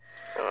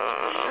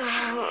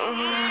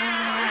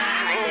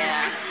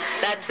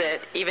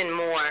but even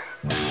more.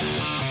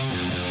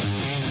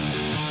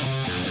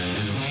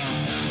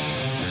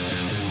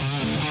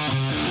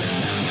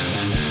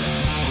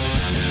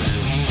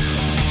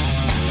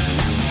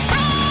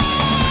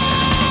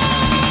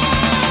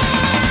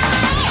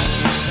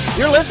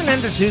 You're listening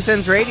to Two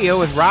Cents Radio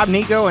with Rob,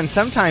 Nico, and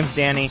sometimes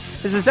Danny.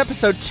 This is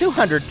episode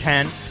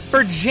 210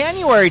 for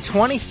January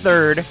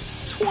 23rd,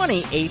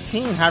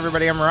 2018. Hi,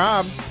 everybody. I'm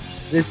Rob.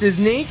 This is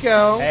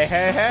Nico. Hey,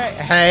 hey, hey.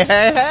 Hey,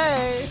 hey,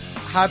 hey.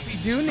 Happy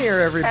New Year,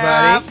 everybody.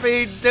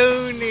 Happy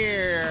New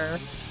Year.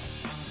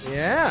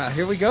 Yeah,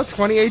 here we go.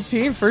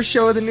 2018, first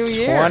show of the new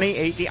year.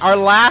 2018. Our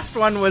last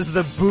one was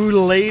the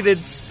Belated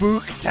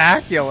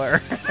Spooktacular.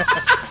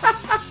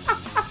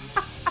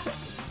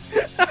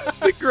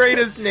 The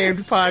greatest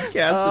named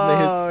podcast in the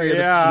history of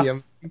the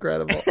medium.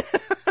 Incredible.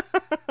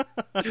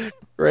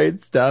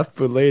 Great stuff.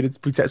 Belated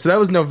Spooktacular. So that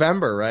was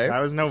November, right? That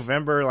was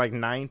November,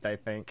 9th, I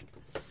think.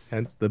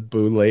 Hence the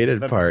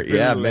belated part. Belated.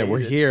 Yeah, man, we're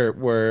here.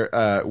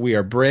 We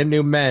are brand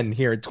new men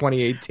here in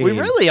 2018. We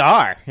really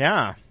are,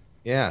 yeah.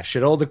 Yeah,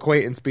 should old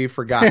acquaintance be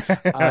forgot?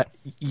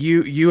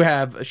 You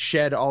have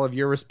shed all of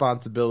your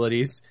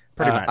responsibilities.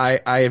 Pretty much.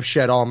 I have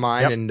shed all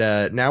mine, Yep.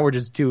 and now we're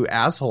just two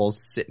assholes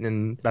sitting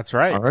in That's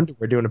right. our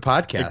underwear doing a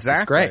podcast.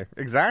 Exactly. It's great.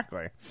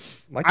 Exactly.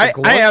 Like the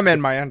glove- I am in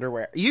my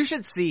underwear. You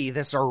should see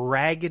this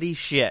raggedy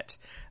shit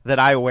that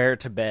I wear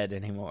to bed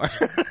anymore.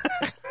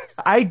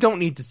 I don't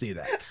need to see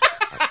that.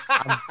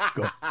 I'm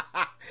good.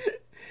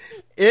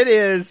 It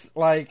is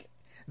like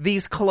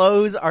these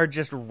clothes are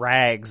just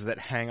rags that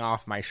hang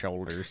off my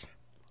shoulders.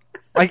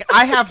 Like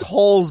I have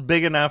holes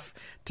big enough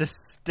to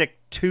stick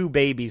two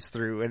babies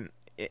through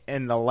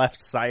in the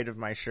left side of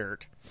my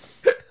shirt.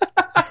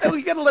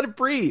 We gotta let it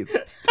breathe.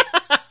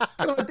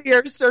 Gotta let the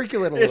air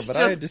circulate a little bit.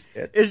 I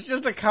understand. It's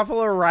just a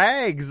couple of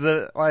rags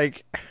that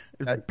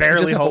barely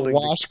just have holding a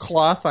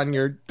washcloth on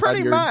your pretty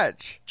on your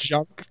much.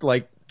 junk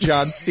like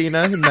John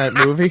Cena in that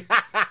movie.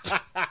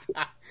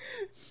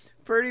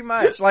 Pretty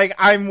much. Like,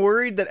 I'm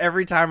worried that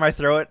every time I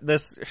throw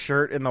this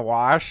shirt in the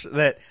wash,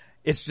 that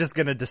it's just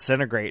going to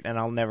disintegrate and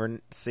I'll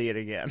never see it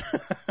again.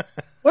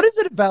 What is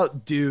it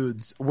about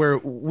dudes where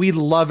we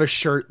love a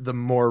shirt the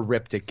more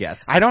ripped it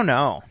gets? I don't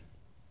know.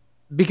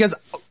 Because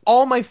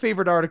all my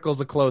favorite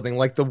articles of clothing,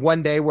 like the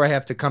one day where I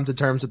have to come to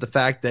terms with the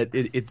fact that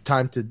it's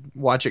time to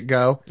watch it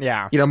go.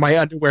 Yeah. You know, my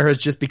underwear has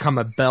just become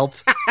a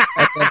belt.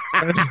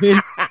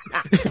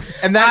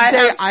 And that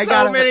day I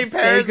got to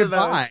say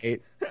goodbye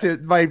to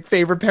my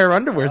favorite pair of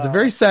underwear. It's a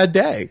very sad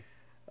day.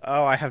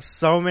 Oh, I have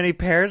so many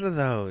pairs of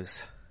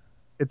those.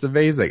 It's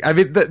amazing. I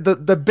mean,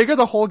 the bigger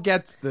the hole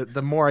gets,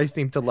 the more I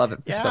seem to love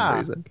it for some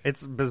reason.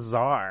 It's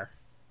bizarre.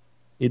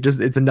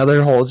 It's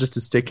another hole just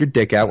to stick your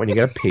dick out when you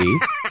gotta pee.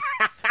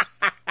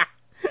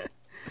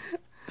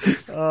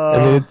 I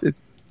mean,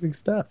 it's big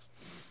stuff.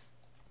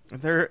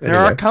 There Anyway.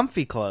 are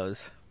comfy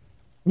clothes.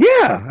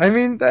 Yeah, I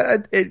mean,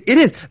 it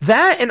is.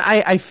 That, and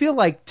I feel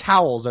like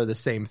towels are the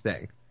same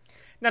thing.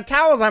 Now,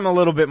 towels I'm a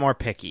little bit more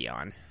picky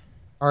on.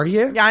 Are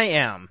you? Yeah, I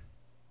am.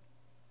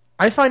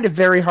 I find it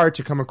very hard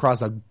to come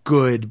across a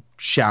good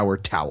shower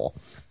towel.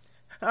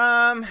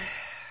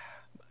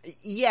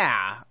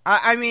 Yeah.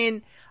 I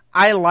mean,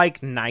 I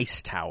like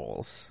nice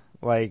towels.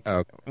 Like,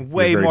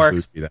 way You're very more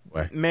bougie that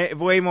way.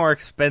 way more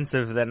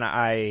expensive than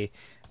I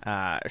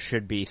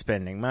should be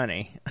spending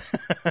money.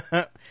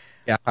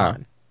 Yeah.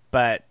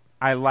 But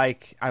I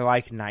like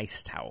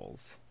nice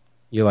towels.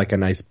 You like a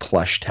nice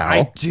plush towel?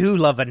 I do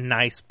love a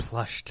nice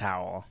plush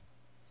towel.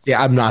 See,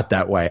 I'm not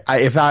that way.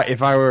 If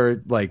I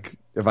were like,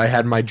 if I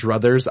had my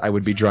druthers, I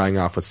would be drying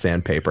off with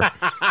sandpaper.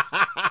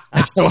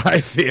 That's how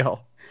I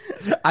feel.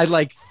 I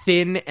like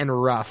thin and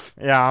rough.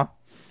 Yeah.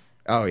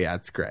 Oh yeah,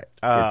 it's great.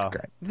 Oh. It's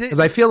great because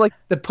I feel like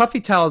the puffy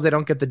towels, they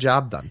don't get the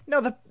job done. No,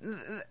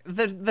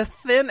 the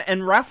thin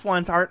and rough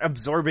ones aren't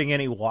absorbing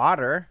any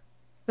water.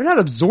 They're not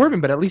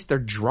absorbing, but at least they're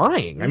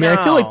drying. I mean,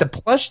 I feel like the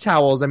plush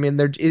towels. I mean,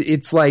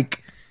 it's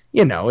like,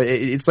 you know,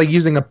 it's like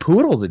using a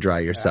poodle to dry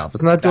yourself.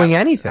 It's not doing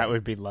anything. That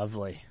would be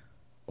lovely.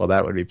 Well,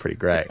 that would be pretty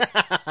great.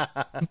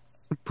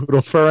 Some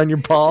poodle fur on your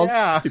balls.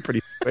 Yeah. That'd be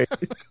pretty sweet.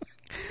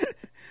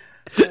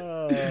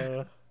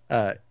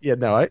 Yeah,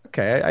 no, I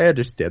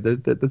understand.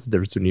 That's the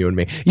difference between you and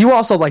me. You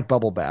also like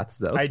bubble baths,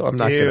 though, so I'm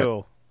not going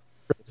to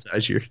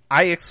criticize your.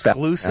 I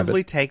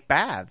exclusively take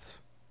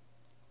baths.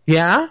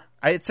 Yeah?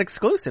 It's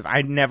exclusive.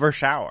 I never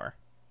shower.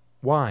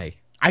 Why?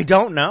 I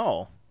don't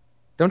know.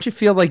 Don't you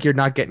feel like you're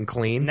not getting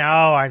clean? No,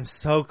 I'm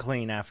so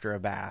clean after a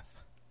bath.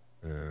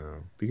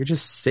 But you're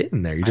just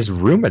sitting there. You're just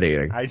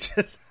ruminating. I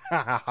just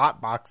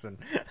hot boxing.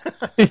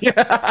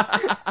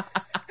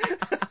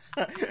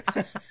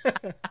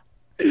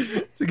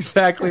 That's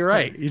exactly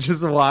right. You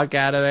just walk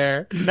out of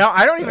there. No,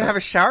 I don't even have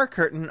a shower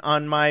curtain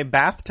on my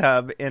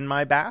bathtub in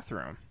my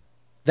bathroom.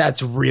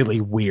 That's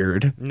really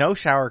weird. No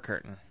shower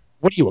curtain.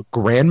 What are you, a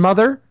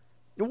grandmother?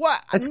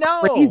 What? That's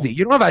no. crazy.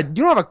 You don't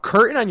have a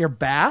curtain on your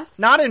bath?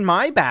 Not in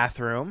my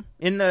bathroom.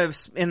 In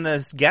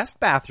the guest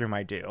bathroom,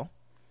 I do.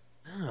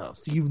 Oh,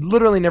 so you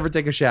literally never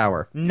take a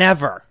shower?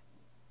 Never.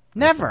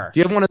 Do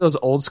you have one of those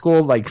old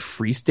school like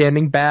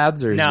freestanding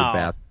baths, or is your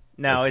bath?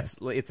 No, Okay.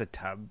 it's a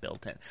tub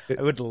built in.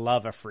 I would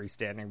love a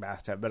freestanding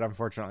bathtub, but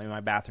unfortunately my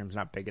bathroom's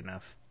not big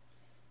enough.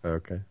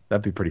 Okay,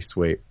 that'd be pretty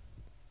sweet.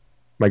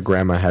 My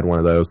grandma had one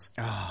of those.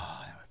 Oh,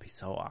 that would be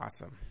so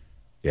awesome.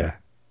 Yeah.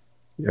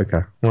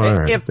 Okay. Well, all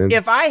right.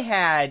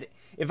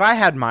 If I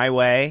had my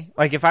way,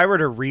 like if I were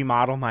to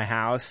remodel my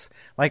house,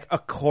 like a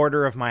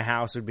quarter of my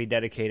house would be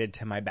dedicated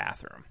to my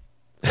bathroom.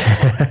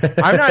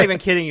 I'm not even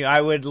kidding you. I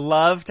would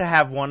love to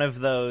have one of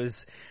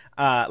those,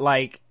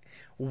 like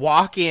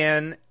walk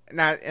in.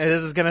 Now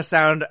this is gonna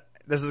sound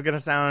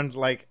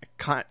like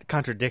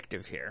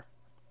contradictive here,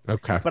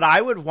 Okay. but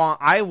I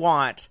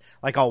want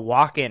like a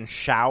walk-in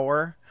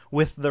shower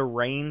with the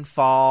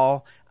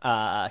rainfall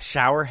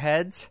shower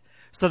heads,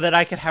 so that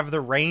I could have the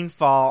rain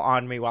fall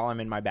on me while I'm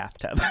in my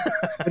bathtub.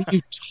 What are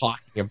you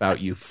talking about,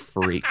 you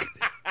freak?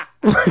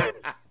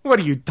 What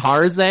are you,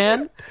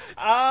 Tarzan?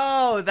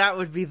 Oh, that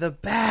would be the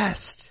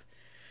best.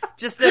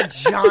 Just a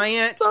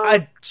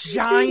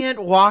giant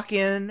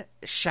walk-in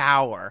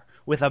shower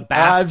with a I'm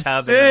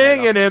bathtub.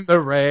 singing in the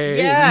rain.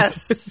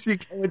 Yes. You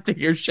go into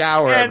your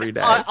shower And every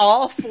day.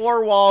 all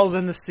four walls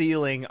in the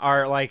ceiling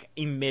are like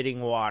emitting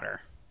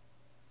water.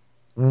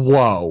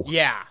 Whoa.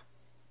 Yeah.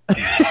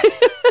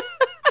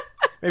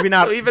 Maybe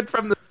not So even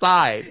from the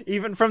side.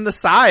 even from the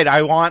side.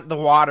 I want the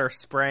water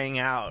spraying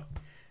out.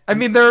 I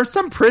mean, there are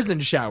some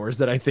prison showers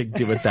that I think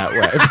do it that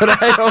way, but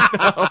I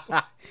don't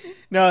know.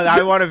 No,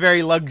 I want a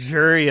very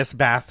luxurious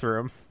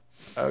bathroom.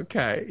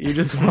 Okay. You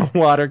just want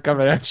water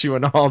coming at you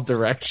in all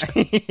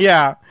directions.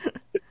 Yeah.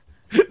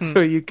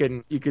 So you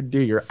can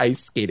do your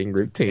ice skating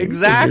routine. in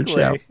your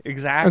shower.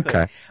 Exactly.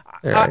 Okay.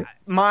 All right.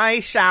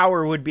 My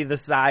shower would be the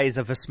size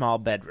of a small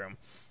bedroom.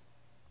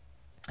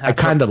 I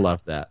kind of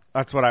love that.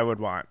 That's what I would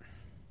want.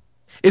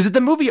 Is it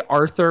the movie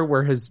Arthur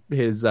where his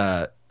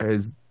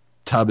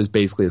tub is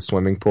basically a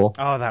swimming pool?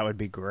 Oh, that would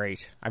be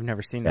great. I've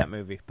never seen that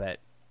movie, but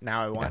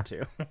now I want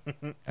to.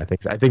 I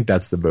think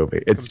that's the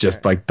movie. It's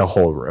just like the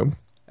whole room.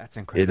 That's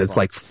incredible. It's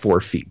like 4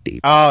 feet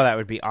deep. Oh, that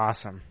would be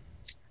awesome.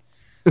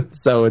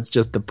 So it's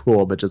just a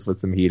pool, but just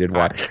with some heated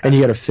water, and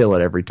you got to fill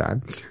it every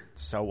time.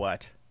 So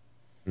what?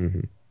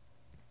 Mm-hmm.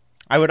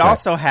 I would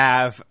also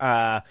have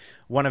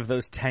one of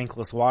those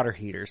tankless water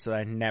heaters so that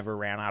I never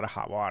ran out of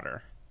hot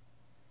water.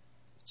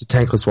 It's a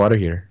tankless water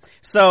heater.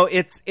 So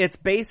it's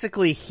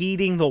basically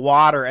heating the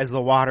water as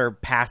the water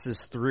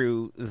passes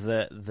through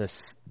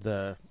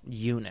the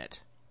unit.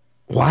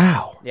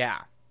 Wow. Yeah.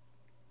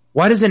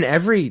 Why doesn't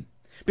every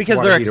Because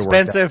water they're heater work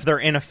expensive, they're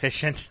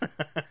inefficient.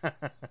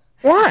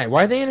 Why?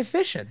 Why are they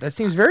inefficient? That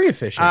seems very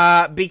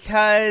efficient.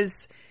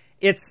 Because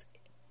it's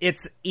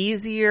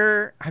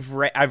easier. I've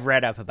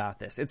read up about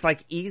this. It's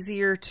like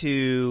easier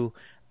to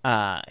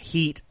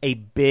heat a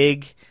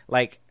big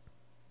like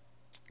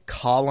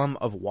column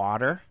of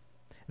water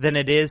than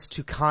it is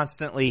to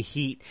constantly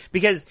heat,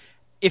 because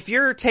if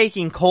you're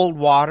taking cold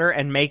water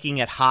and making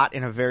it hot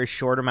in a very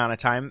short amount of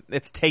time,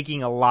 it's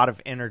taking a lot of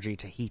energy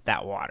to heat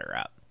that water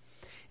up.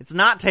 It's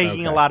not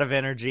taking a lot of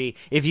energy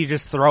if you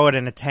just throw it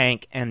in a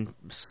tank and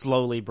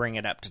slowly bring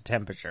it up to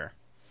temperature.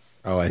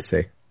 Oh, I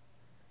see.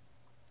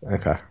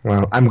 Okay.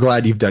 Well, I'm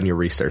glad you've done your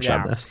research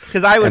on this.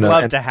 Because I would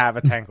love to have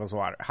a tankless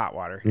hot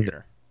water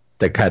heater.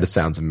 That kind of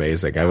sounds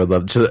amazing. I would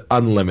love to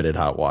unlimited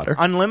hot water.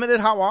 Unlimited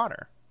hot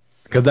water.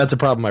 Because that's a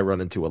problem I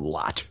run into a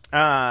lot.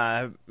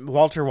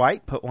 Walter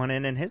White put one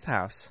in his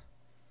house.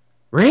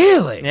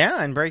 Really?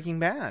 Yeah, in Breaking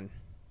Bad.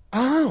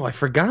 Oh, I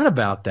forgot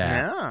about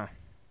that. Yeah.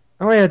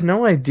 Oh, I had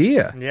no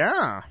idea.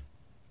 Yeah.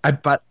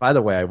 By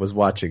the way, I was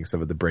watching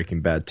some of the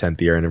Breaking Bad 10th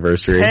year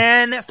anniversary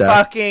 10 stuff.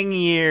 fucking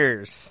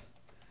years.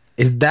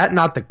 Is that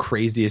not the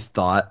craziest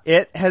thought?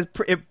 It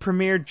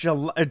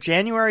premiered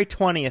January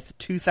 20th,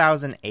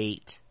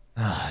 2008.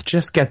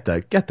 Just get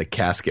the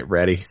casket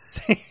ready.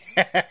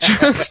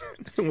 Just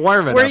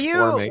warm it up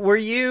for me. Were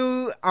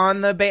you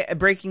on the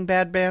Breaking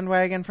Bad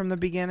bandwagon from the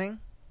beginning?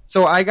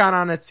 So I got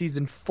on at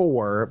season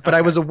 4, but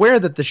I was aware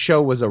that the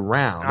show was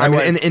around.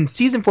 And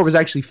season 4 was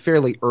actually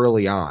fairly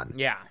early on.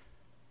 Yeah.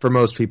 For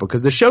most people,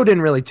 because the show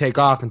didn't really take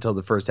off until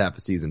the first half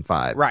of season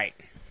 5. Right.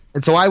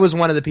 And so I was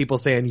one of the people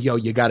saying, yo,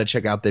 you got to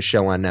check out this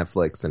show on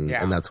Netflix.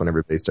 And that's when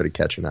everybody started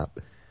catching up.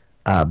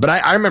 But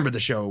I remember the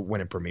show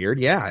when it premiered.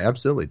 Yeah, I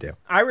absolutely do.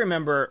 I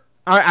remember,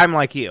 I'm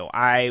like you.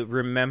 I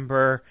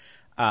remember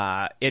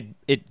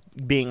it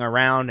being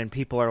around and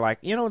people are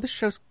like, this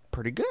show's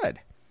pretty good.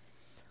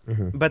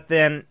 Mm-hmm. But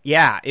then,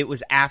 it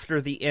was after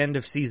the end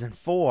of season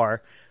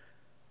 4,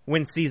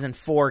 when season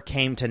 4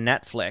 came to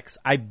Netflix,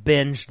 I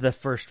binged the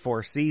first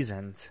 4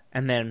 seasons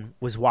and then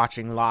was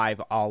watching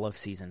live all of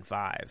season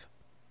 5.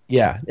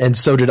 Yeah, and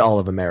so did All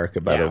of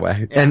America, by the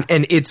way. Yeah.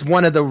 And it's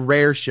one of the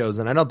rare shows,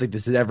 and I don't think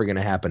this is ever going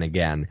to happen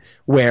again,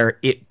 where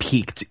it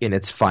peaked in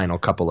its final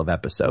couple of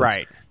episodes.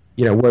 Right.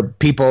 Where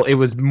it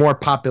was more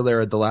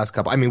popular the last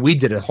couple. I mean, we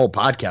did a whole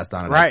podcast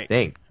on it, I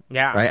think.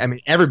 Yeah. Right? I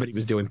mean, everybody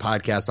was doing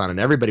podcasts on it, and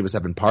everybody was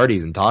having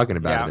parties and talking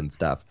about it and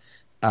stuff.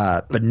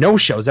 But no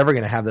show's ever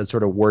going to have that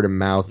sort of word of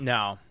mouth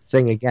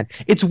thing again.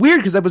 It's weird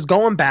because I was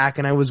going back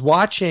and I was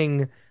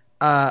watching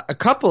a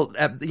couple,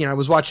 I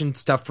was watching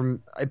stuff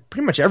from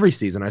pretty much every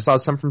season. I saw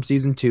some from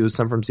season 2,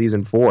 some from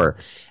season 4.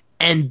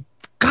 And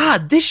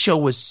God, this show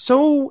was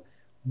so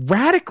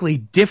radically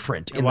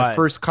different in the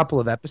first couple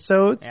of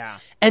episodes. Yeah.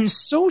 And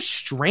so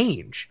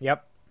strange.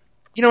 Yep.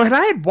 Had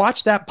I had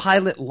watched that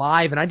pilot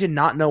live and I did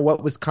not know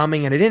what was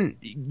coming and I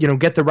didn't,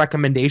 get the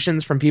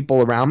recommendations from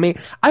people around me,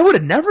 I would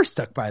have never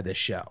stuck by this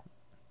show.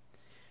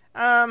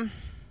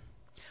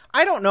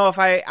 I don't know if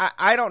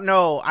I don't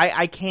know.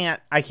 I can't,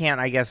 I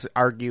guess,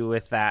 argue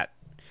with that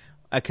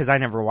because I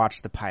never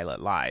watched the pilot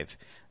live.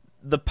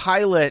 The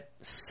pilot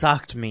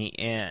sucked me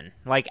in.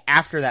 Like,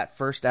 after that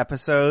first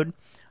episode,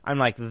 I'm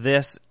like,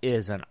 this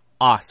is an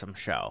awesome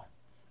show.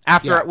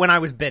 When I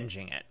was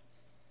binging it.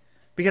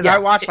 Because I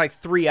watched like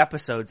 3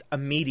 episodes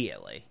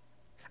immediately.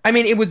 I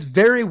mean, it was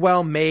very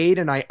well made,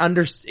 and I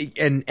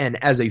understand,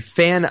 and as a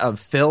fan of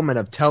film and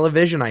of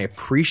television, I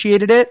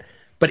appreciated it,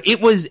 but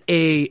it was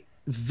a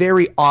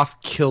very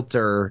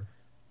off-kilter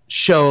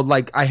show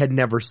like I had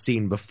never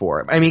seen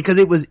before. I mean, because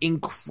it was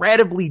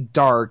incredibly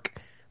dark,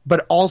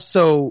 but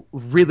also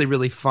really,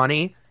 really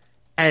funny.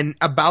 And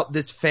about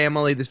this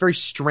family, this very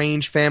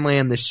strange family,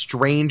 and this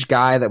strange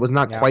guy that was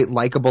not quite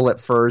likable at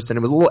first, and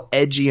it was a little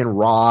edgy and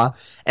raw,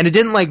 and it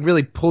didn't like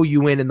really pull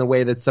you in the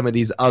way that some of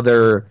these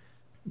other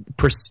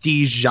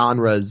prestige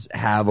genres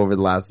have over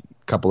the last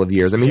couple of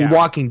years. I mean,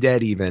 Walking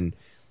Dead even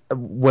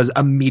was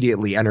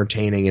immediately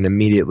entertaining and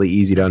immediately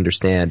easy to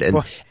understand. And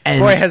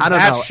has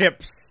that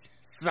ship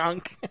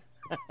sunk?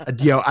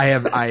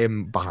 I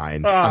am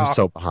behind. I'm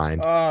so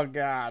behind. Oh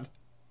God.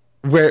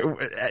 But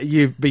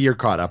you're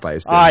caught up, I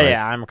assume. Oh right?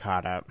 yeah, I'm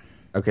caught up.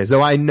 Okay,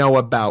 so I know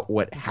about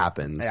what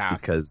happens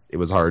because it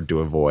was hard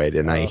to avoid,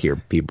 and I hear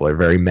people are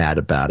very mad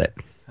about it.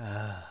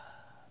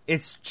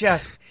 It's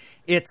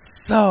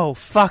so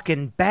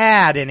fucking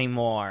bad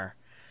anymore.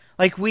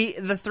 Like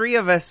the 3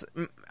 of us,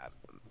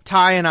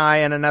 Ty and I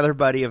and another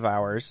buddy of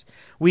ours,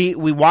 we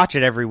watch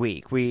it every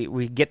week.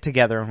 We get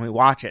together and we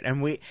watch it,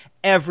 and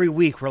every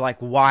week we're like,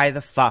 why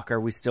the fuck are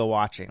we still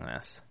watching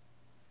this?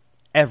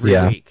 Every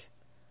week.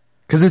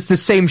 Because it's the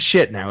same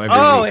shit now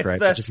every week,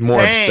 right? It's just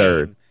more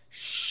absurd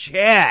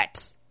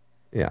shit.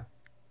 Yeah.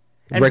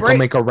 And Rick will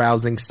make a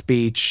rousing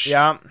speech.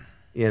 Yeah.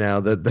 How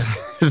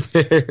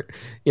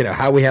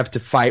we have to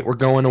fight. We're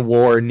going to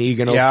war.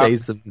 Negan will say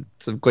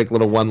some quick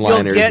little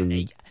one-liners.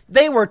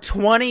 They were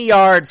 20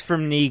 yards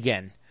from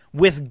Negan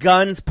with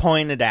guns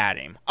pointed at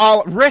him.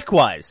 Rick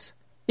was.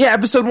 Yeah,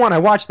 episode 1. I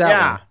watched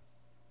that one.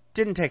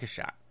 Didn't take a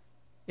shot.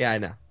 Yeah, I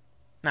know.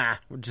 Nah,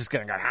 we're just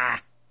gonna go,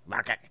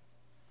 fuck it.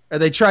 Or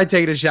they tried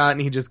taking a shot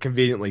and he just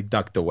conveniently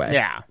ducked away.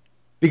 Yeah.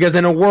 Because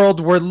in a world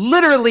where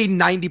literally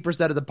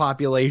 90% of the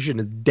population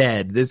is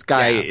dead, this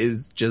guy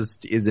is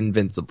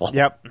invincible.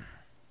 Yep.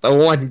 The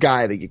one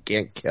guy that you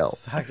can't kill.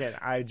 Fuck it.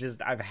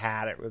 I've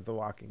had it with The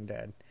Walking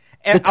Dead.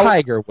 The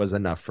tiger was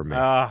enough for me.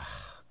 Oh,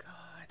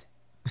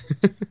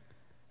 God.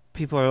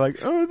 People are like,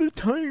 oh, the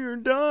tiger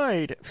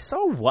died.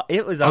 So what?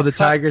 It was the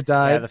tiger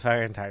died? Yeah, the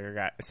fucking tiger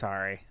got...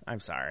 Sorry. I'm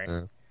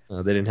sorry.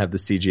 They didn't have the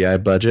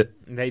CGI budget?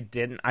 They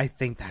didn't. I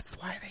think that's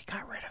why they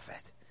got rid of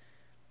it.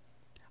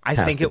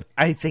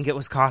 I think it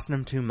was costing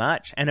them too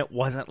much, and it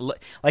wasn't...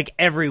 Like,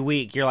 every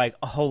week, you're like,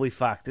 oh, holy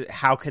fuck,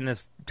 how can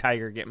this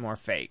tiger get more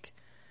fake?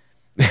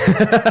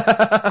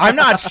 I'm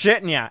not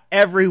shitting you.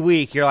 Every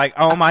week, you're like,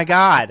 oh my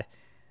God,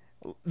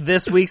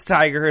 this week's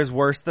tiger is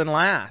worse than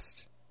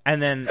last.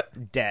 And then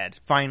dead.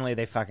 Finally,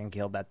 they fucking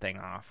killed that thing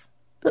off.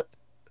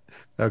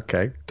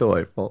 Okay,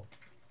 delightful.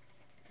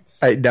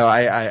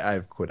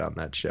 I've quit on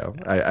that show.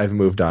 I've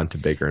moved on to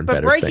bigger and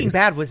better things. But Breaking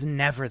Bad was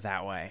never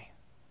that way.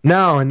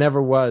 No, it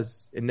never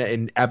was.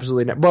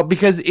 Absolutely not. Well,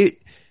 because it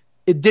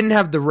didn't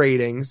have the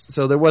ratings,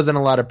 so there wasn't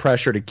a lot of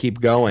pressure to keep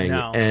going.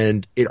 No.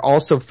 And it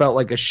also felt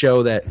like a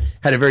show that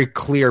had a very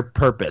clear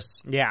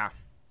purpose. Yeah.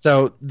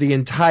 So the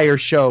entire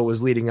show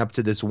was leading up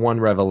to this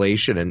one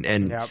revelation.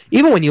 And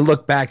even when you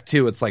look back,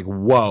 too, it's like,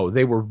 whoa,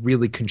 they were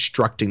really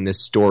constructing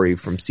this story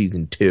from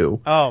season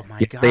 2. Oh, my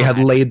God. They had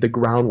laid the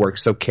groundwork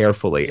so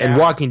carefully. Yeah. And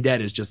Walking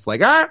Dead is just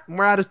like,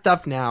 we're out of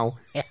stuff now.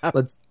 Yeah.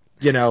 Let's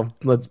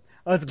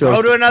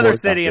go to another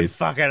city and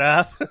fuck it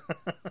up.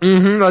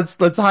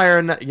 Let's hire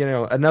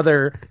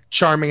another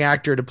charming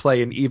actor to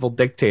play an evil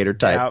dictator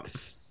type. Yep.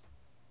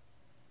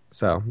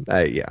 So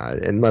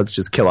and let's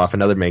just kill off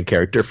another main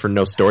character for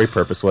no story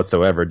purpose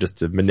whatsoever, just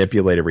to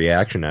manipulate a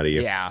reaction out of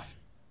you. Yeah.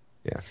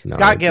 No,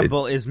 Scott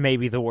Gimple is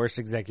maybe the worst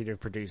executive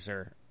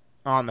producer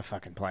on the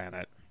fucking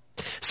planet.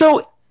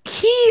 So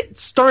he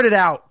started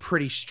out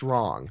pretty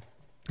strong.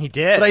 He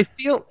did. But I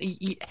feel...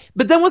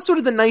 But then what's sort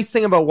of the nice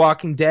thing about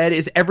Walking Dead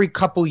is every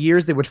couple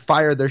years they would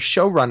fire their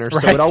showrunner,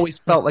 so it always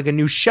felt like a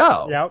new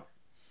show. Yep.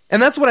 And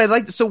that's what I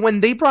liked. So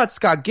when they brought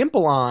Scott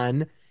Gimple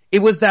on, it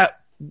was that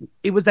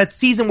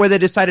season where they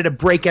decided to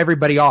break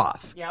everybody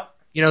off. Yep.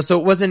 So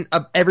it wasn't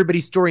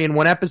everybody's story in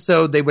one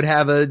episode. They would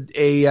have a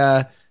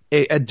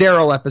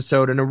Daryl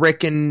episode and a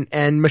Rick and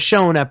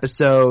Michonne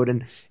episode,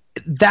 and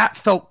that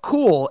felt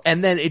cool,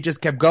 and then it just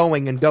kept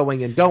going and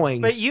going and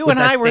going. But you with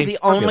and that I were same the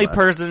formula.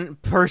 only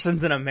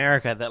persons in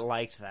America that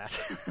liked that.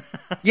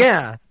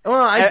 Yeah,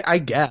 well, I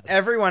guess.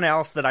 Everyone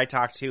else that I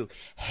talk to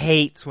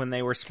hates when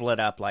they were split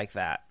up like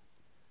that.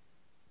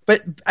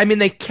 But, I mean,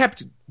 they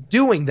kept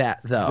doing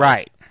that, though.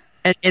 Right.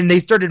 And they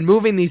started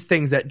moving these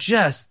things at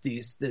just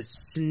this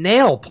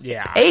snail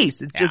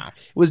pace. It just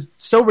was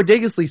so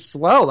ridiculously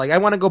slow. Like, I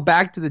want to go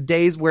back to the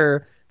days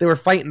where they were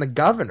fighting the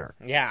governor.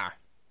 Yeah.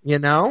 You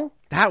know?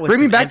 That was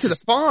Bring me back to the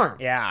farm.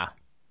 Yeah.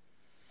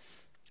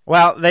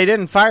 Well, they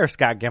didn't fire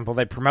Scott Gimple.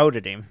 They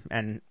promoted him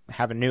and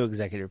have a new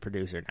executive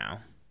producer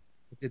now.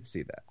 I did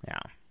see that. Yeah.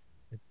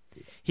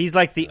 He's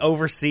like the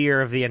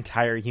overseer of the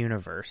entire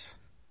universe.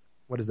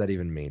 What does that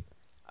even mean?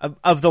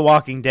 Of the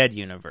Walking Dead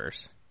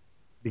universe.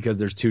 Because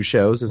there's 2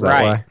 shows? Is that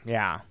Right. why?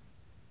 Yeah.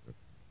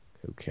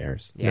 Who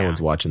cares? Yeah. No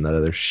one's watching that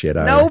other shit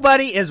either.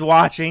 Nobody is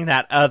watching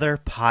that other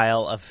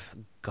pile of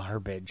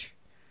garbage.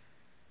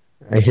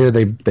 I hear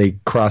they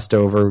crossed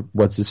over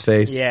what's his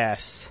face?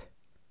 Yes.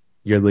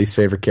 Your least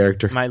favorite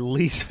character? My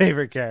least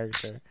favorite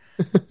character.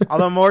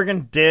 Although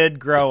Morgan did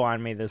grow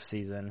on me this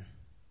season.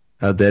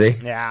 Oh, did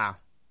he? Yeah.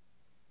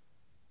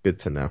 Good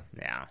to know.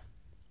 Yeah.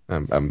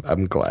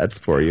 I'm glad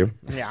for you.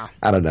 Yeah.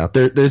 I don't know.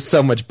 There's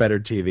so much better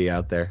TV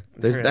out there.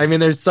 Really?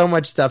 There's so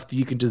much stuff that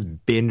you can just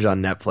binge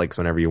on Netflix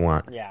whenever you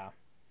want. Yeah.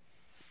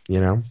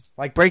 You know?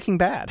 Like Breaking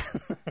Bad.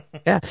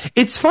 Yeah.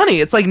 It's funny.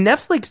 It's like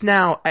Netflix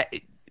now.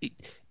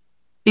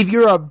 If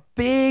you're a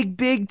big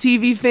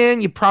TV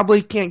fan, you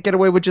probably can't get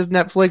away with just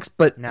Netflix,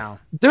 but No.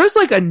 there's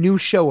like a new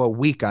show a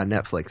week on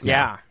Netflix now.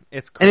 Yeah.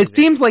 It's crazy. And it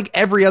seems like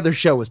every other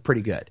show is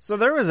pretty good. So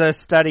there was a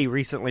study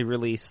recently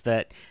released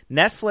that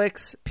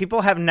people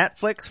have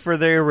Netflix for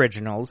their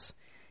originals,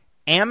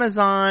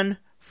 Amazon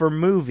for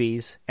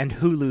movies, and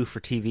Hulu for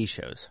TV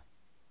shows.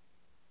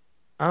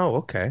 Oh,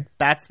 okay.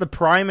 That's the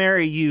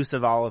primary use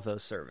of all of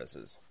those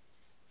services.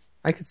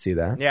 I could see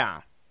that.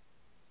 Yeah.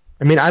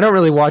 I mean, I don't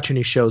really watch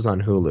any shows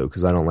on Hulu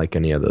because I don't like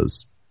any of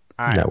those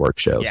network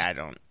shows. Yeah,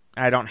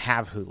 I don't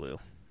have Hulu.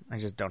 I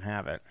just don't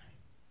have it.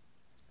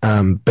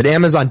 But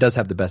Amazon does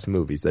have the best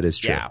movies. That is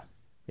true. Yeah.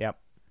 Yep.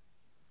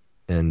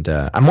 And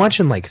I'm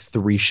watching like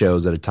 3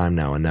 shows at a time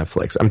now on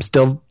Netflix. I'm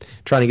still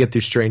trying to get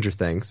through Stranger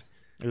Things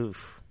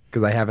Oof.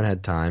 because I haven't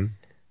had time.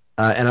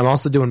 And I'm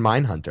also doing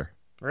Mindhunter.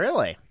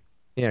 Really?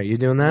 Yeah, are you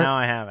doing that? No,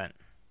 I haven't.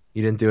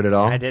 You didn't do it at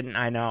all? I didn't.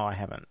 I know I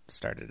haven't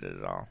started it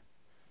at all.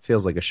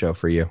 Feels like a show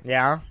for you.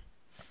 Yeah?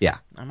 Yeah.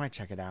 I might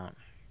check it out.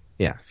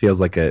 Yeah. Feels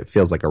like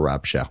a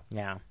Rob show.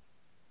 Yeah.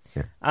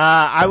 Yeah.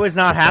 I was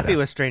not check that happy out.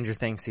 with Stranger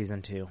Things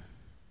season 2.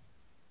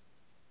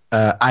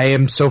 I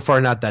am so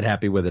far not that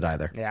happy with it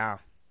either. Yeah.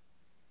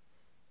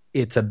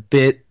 It's a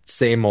bit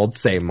same old.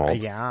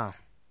 Yeah.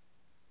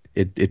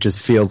 It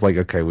just feels like,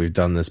 okay, we've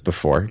done this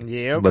before.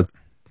 Yep.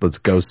 Let's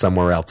go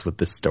somewhere else with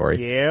this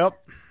story. Yep.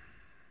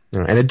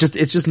 And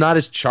it's just not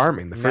as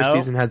charming. The first No.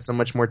 season had so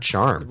much more It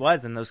charm.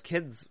 was, and those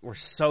kids were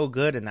so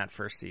good in that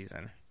first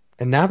season.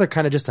 And now they're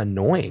kind of just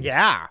annoying.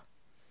 Yeah.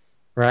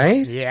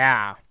 Right?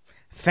 Yeah.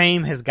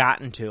 Fame has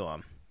gotten to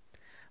them.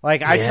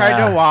 Like, I Yeah.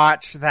 tried to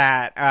watch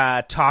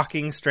that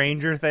Talking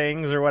Stranger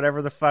Things or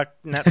whatever the fuck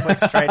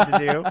Netflix tried to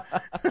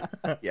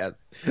do.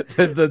 Yes.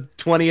 The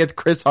 20th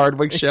Chris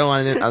Hardwick show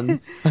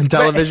on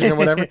television or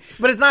whatever.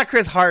 But it's not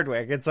Chris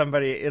Hardwick. It's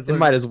somebody. It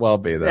Might as well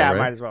be, though, Yeah, right? it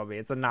might as well be.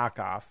 It's a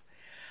knockoff.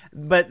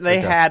 But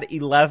they had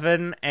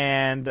 11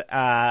 and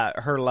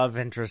her love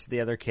interest,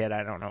 the other kid,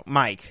 I don't know,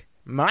 Mike,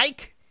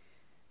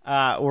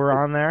 were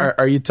on there.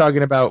 Are you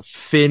talking about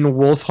Finn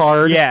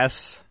Wolfhard?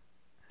 Yes.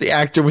 The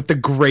actor with the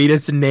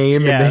greatest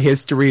name in the Yes.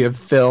 history of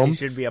He film.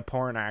 should be a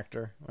porn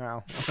actor.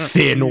 Well,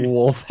 Finn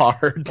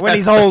Wolfhard. when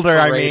he's older,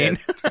 I mean.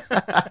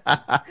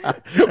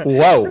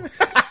 Whoa.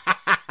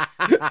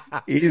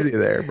 Easy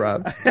there,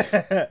 bro.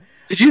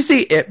 Did you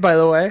see It, by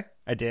the way?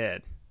 I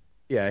did.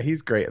 Yeah,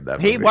 he's great in that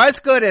movie. He was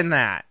good in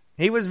that.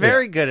 He was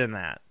very good in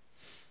that.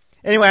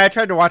 Anyway, I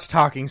tried to watch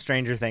Talking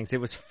Stranger Things.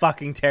 It was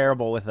fucking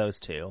terrible with those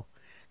two.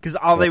 Because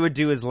all they would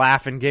do is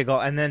laugh and giggle,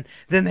 and then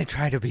they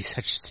try to be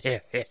such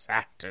serious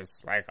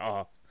actors. Like,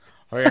 oh,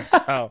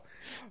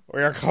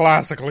 we're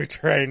classically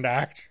trained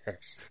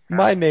actors.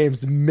 My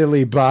name's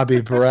Millie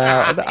Bobby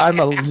Brown. I'm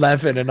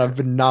 11 and I've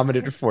been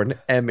nominated for an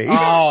Emmy.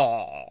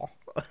 Oh.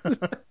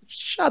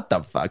 Shut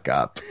the fuck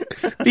up.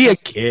 Be a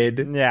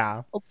kid.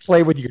 Yeah. Go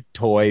play with your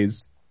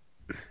toys.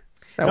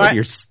 Not with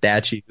your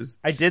statues.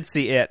 I did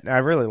see It. I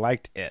really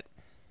liked It.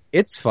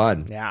 It's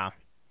fun. Yeah.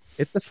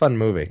 It's a fun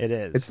movie. It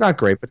is. It's not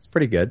great, but it's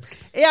pretty good.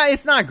 Yeah,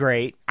 it's not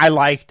great. I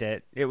liked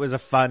it. It was it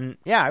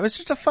was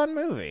just a fun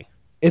movie.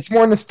 It's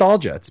more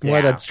nostalgia. It's more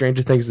Yeah. that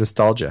Stranger Things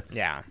nostalgia.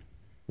 Yeah.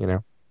 You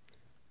know?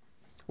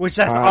 Which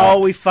that's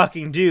all we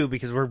fucking do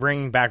because we're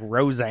bringing back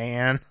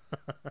Roseanne.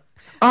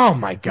 Oh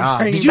my god.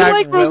 Bringing Did you back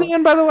like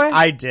Roseanne, by the way?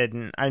 I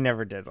didn't. I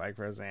never did like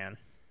Roseanne.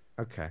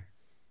 Okay.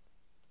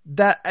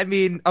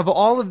 Of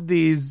all of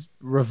these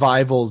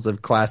revivals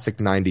of classic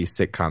 90s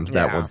sitcoms,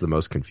 that Yeah. one's the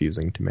most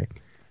confusing to me.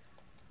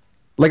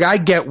 Like, I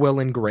get Will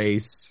and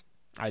Grace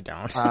I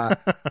don't.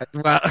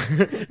 Well,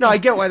 no, I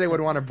get why they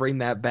would want to bring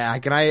that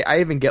back, and I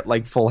even get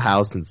like Full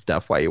House and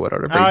stuff. Why you would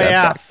want to bring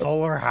that back?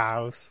 Fuller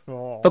House.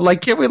 Oh. But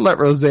like, can't we let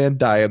Roseanne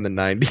die in the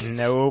 90s?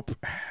 Nope.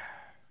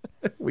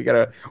 We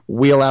gotta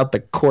wheel out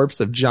the corpse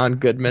of John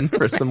Goodman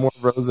for some more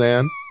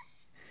Roseanne.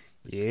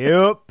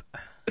 Yep.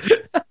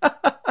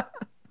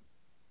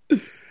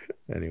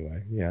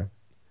 Anyway, yeah.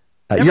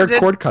 You're a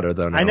cord cutter,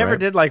 though, now, I never right?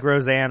 did like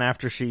Roseanne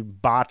after she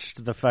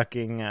botched the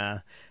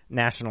fucking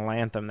national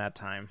anthem that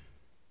time.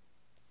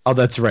 Oh,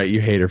 that's right.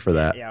 You hate her for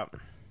that. Yeah.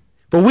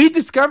 But we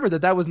discovered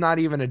that was not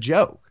even a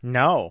joke.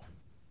 No.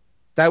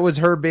 That was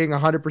her being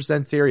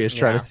 100% serious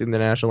trying to sing the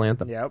national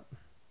anthem. Yep.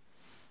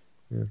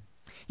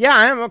 Yeah,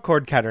 I am a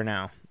cord cutter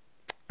now.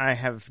 I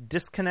have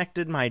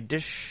disconnected my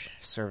dish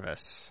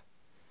service.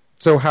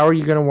 So how are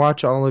you going to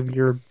watch all of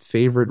your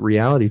favorite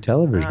reality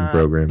television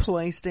programs?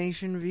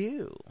 PlayStation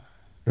View.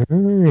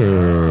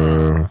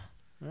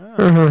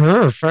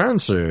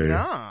 Fancy.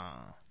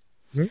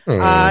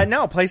 Yeah.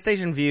 No,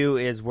 PlayStation View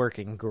is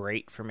working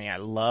great for me. I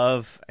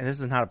love, and this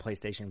is not a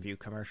PlayStation View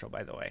commercial,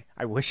 by the way.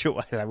 I wish it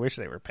was. I wish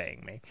they were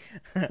paying me.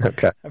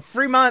 Okay. A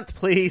free month,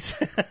 please.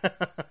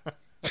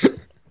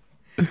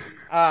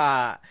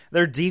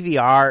 Their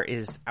DVR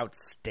is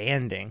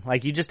outstanding.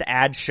 Like, you just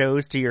add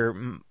shows to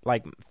your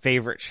like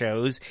favorite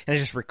shows, and it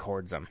just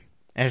records them,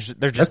 and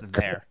they're just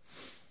there.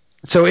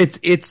 So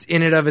it's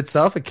in and of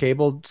itself a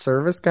cable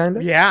service, kind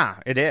of.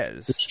 Yeah, it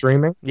is. It's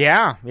streaming.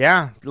 Yeah,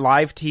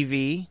 live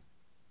TV,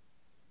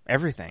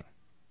 everything.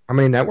 How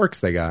many networks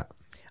they got?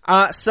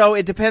 So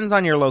it depends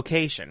on your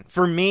location.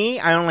 For me,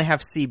 I only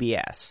have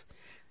CBS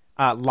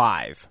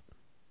live,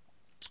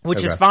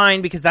 which is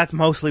fine because that's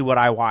mostly what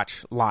I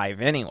watch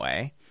live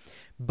anyway.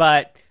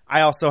 But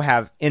I also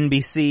have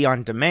NBC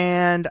on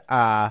demand,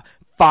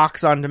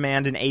 Fox on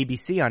demand, and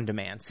ABC on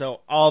demand.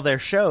 So all their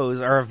shows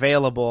are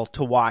available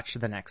to watch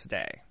the next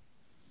day.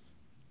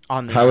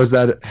 How has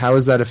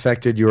that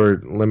affected your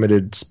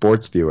limited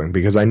sports viewing?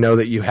 Because I know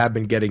that you have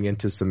been getting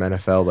into some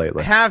NFL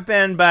lately. Have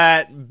been,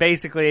 but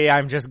basically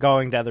I'm just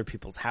going to other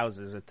people's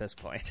houses at this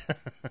point.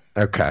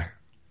 Okay.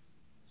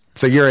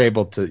 So you're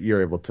able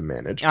to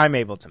manage. I'm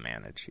able to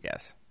manage,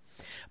 yes.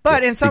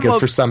 But in some because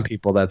for some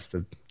people that's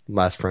the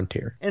last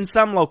frontier. In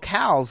some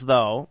locales,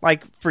 though,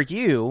 like for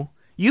you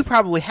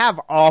probably have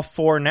all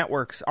four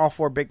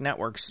big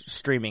networks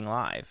streaming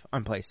live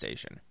on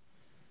PlayStation.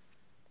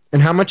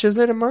 And how much is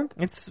it a month?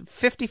 It's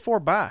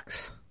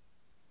 $54.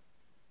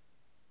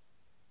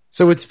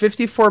 So it's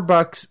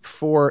 $54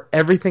 for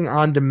everything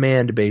on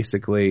demand,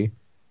 basically,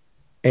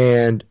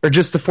 or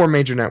just the four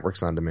major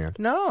networks on demand.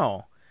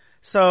 No,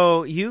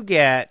 so you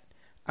get.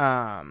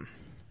 Let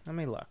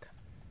me look.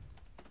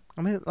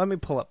 Let me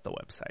pull up the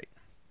website.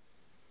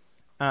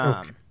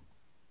 Okay.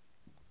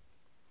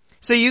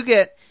 So you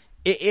get,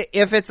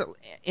 if it's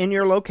in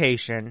your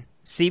location,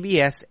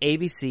 CBS,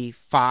 ABC,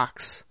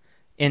 Fox,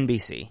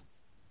 NBC.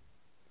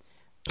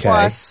 Okay.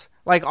 Plus,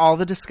 like all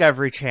the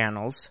Discovery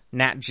channels,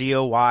 Nat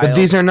Geo Wild. But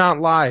these are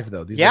not live,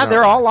 though.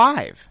 They're all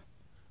live.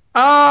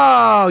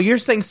 Oh, you're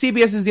saying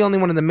CBS is the only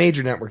one of the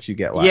major networks you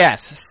get live?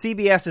 Yes,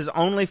 CBS is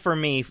only for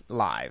me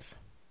live.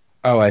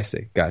 Oh, I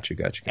see. Gotcha.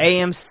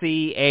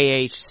 AMC,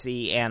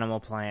 AHC,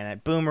 Animal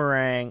Planet,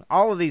 Boomerang,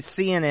 all of these,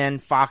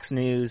 CNN, Fox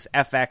News,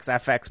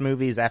 FX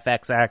Movies,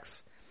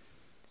 FXX.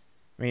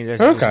 I mean, there's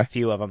just a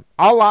few of them.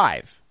 All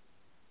live.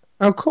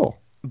 Oh, cool.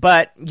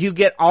 But you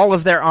get all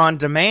of their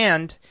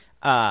on-demand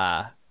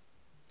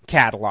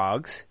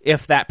catalogs,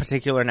 if that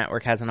particular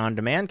network has an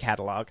on-demand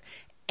catalog,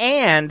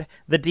 and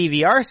the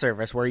DVR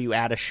service where you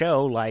add a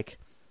show like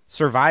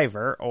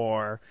Survivor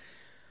or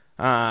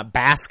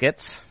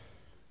Baskets.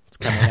 It's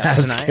coming up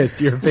Baskets,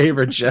 tonight. Your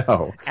favorite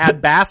show.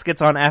 Add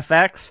Baskets on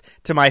FX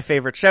to my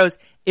favorite shows.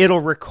 It'll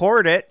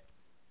record it,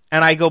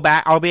 and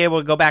I'll be able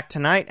to go back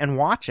tonight and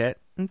watch it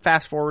and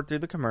fast forward through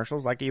the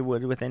commercials like you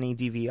would with any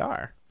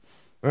DVR.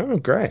 Oh,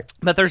 great.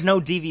 But there's no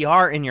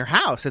DVR in your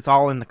house. It's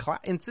all in the cloud.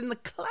 It's in the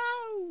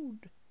cloud.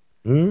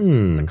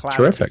 It's a cloud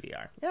terrific.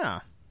 DVR. Yeah.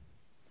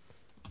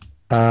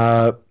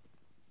 I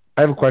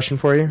have a question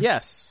for you.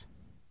 Yes.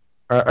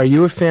 Are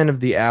you a fan of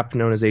the app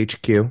known as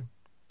HQ?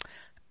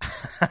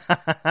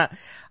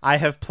 I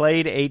have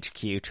played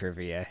HQ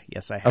Trivia.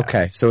 Yes, I have.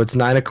 Okay, so it's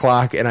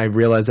 9:00, and I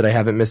realize that I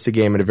haven't missed a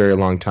game in a very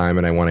long time,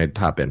 and I want to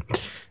hop in.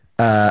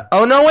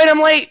 Oh, no, wait, I'm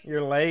late!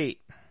 You're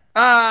late.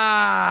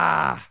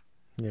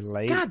 You're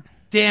late. God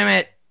damn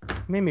it.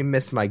 Made me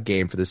miss my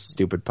game for this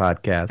stupid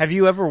podcast. Have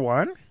you ever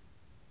won?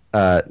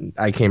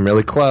 I came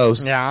really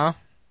close. Yeah.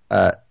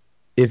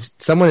 If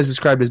someone is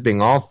described as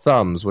being all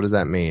thumbs, what does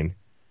that mean?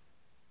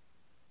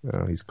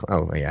 Oh,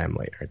 yeah, I'm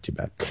late. All right, too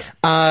bad.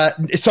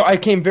 So I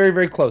came very,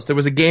 very close. There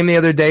was a game the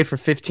other day for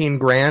 15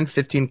 grand,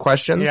 15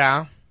 questions.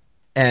 Yeah.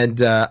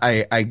 And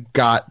I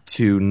got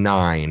to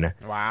 9.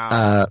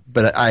 Wow.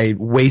 But I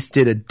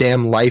wasted a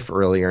damn life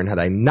earlier, and had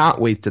I not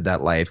wasted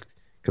that life,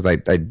 because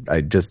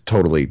I just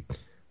totally.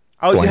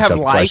 Oh, you have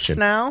lives question.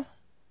 now?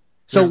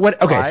 So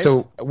what? Okay, lives?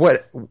 so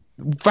what?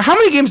 For how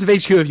many games of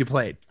HQ have you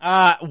played?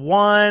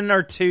 1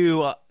 or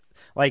 2,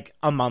 like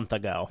a month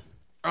ago.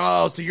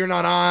 Oh, so you're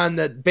not on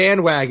the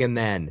bandwagon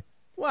then?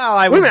 Well,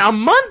 I Wait a was... minute, a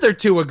month or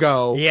two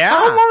ago? Yeah.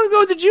 How long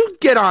ago did you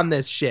get on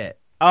this shit?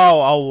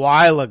 Oh, a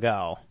while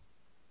ago.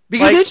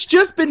 Because Like- it's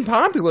just been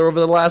popular over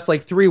the last,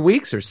 3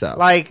 weeks or so.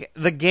 Like,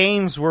 the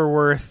games were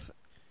worth...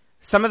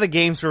 Some of the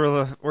games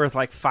were worth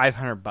like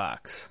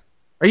 $500.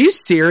 Are you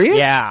serious?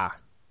 Yeah.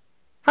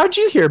 How'd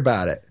you hear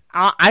about it?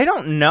 I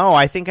don't know.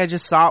 I think I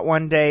just saw it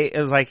one day. It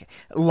was like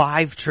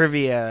live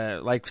trivia,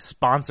 like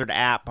sponsored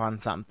app on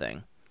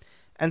something.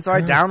 And so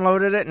I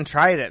downloaded it and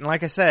tried it. And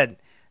like I said,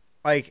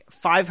 like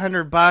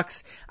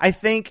 $500. I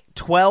think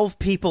 12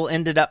 people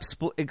ended up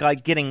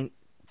getting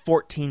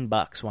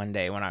 $14 one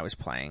day when I was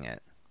playing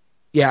it.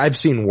 Yeah, I've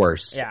seen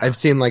worse. Yeah. I've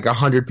seen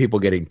 100 people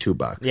getting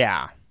 $2.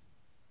 Yeah.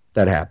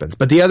 That happens.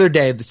 But the other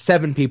day, the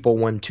 7 people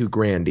won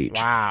 $2,000 each.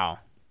 Wow.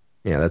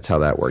 Yeah, that's how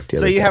that worked.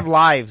 So you have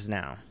lives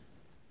now.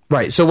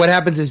 Right. So what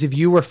happens is if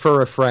you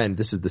refer a friend,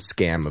 this is the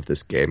scam of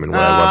this game and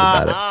what I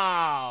love about it.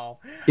 Oh.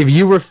 If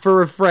you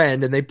refer a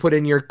friend and they put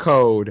in your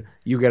code,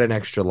 you get an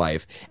extra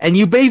life. And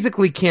you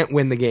basically can't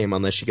win the game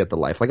unless you get the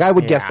life. Like I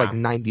would guess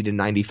 90 to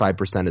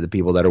 95% of the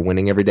people that are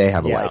winning every day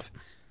have a life.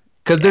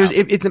 Because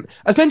it's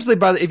essentially,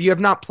 if you have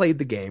not played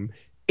the game,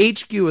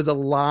 HQ is a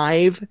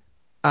live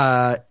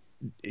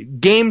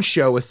game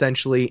show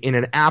essentially in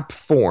an app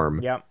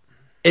form. Yep.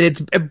 And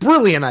it's a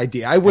brilliant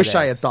idea. I wish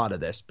I had thought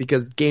of this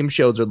because game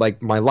shows are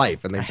like my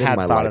life, and they've been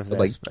my life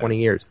for 20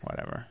 years.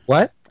 Whatever.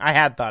 What? I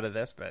had thought of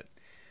this, but...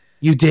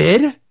 You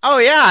did? Oh,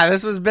 yeah.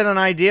 This has been an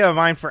idea of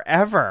mine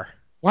forever.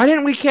 Why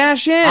didn't we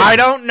cash in? I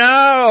don't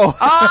know.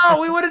 Oh,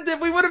 we would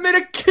have made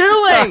a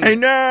killing. I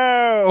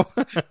know.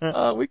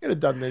 Oh, we could have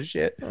done this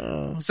shit.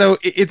 So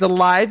it's a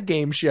live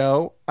game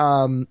show,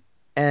 and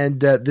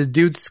the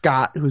dude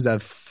Scott, who's a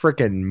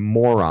freaking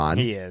moron.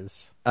 He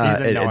is.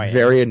 He's annoying. And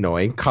very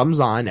annoying. Comes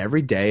on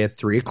every day at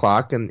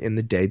 3:00 in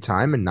the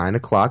daytime and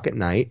 9:00 at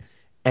night,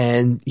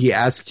 and he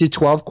asks you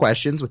 12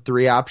 questions with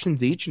 3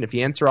 options each, and if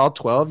you answer all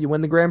 12, you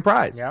win the grand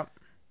prize. Yep.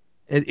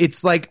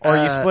 It's like, or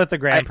you split the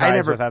grand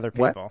prize with other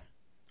people. What?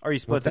 Or you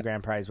split the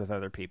grand prize with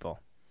other people.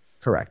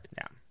 Correct.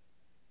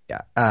 Yeah.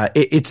 Yeah.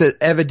 It's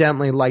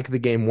evidently like the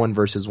game 1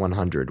 versus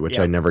 100, which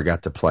I never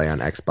got to play on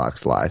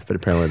Xbox Live, but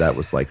apparently that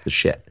was like the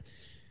shit.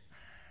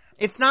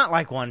 It's not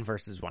like 1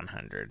 versus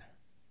 100.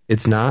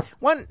 It's not?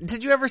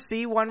 Did you ever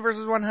see 1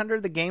 versus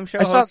 100, the game show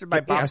hosted by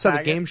Bob I saw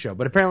Saget? the game show,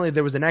 but apparently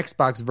there was an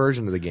Xbox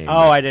version of the game.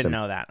 Oh, I didn't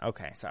know that.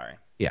 Okay, sorry.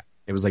 Yeah,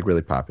 it was like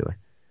really popular.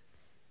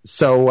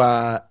 So,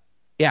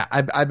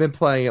 I've been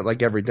playing it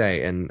like every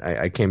day, and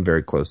I came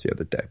very close the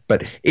other day.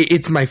 But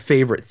it's my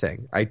favorite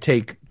thing. I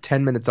take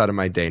 10 minutes out of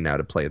my day now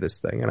to play this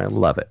thing, and I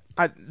love it.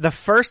 The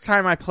first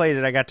time I played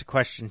it, I got to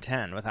question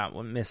 10 without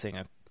missing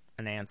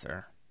an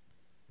answer.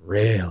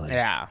 Really?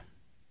 Yeah.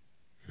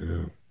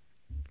 Oh.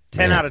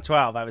 10 out of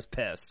 12, I was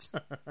pissed.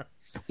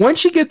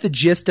 Once you get the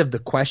gist of the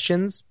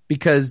questions,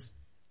 because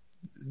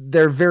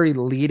they're very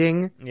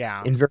leading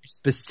in very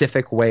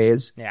specific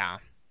ways. Yeah.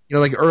 You know,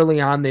 like early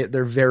on,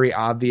 they're very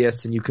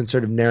obvious, and you can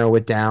sort of narrow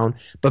it down.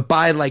 But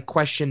by like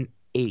question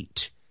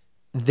 8,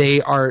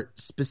 they are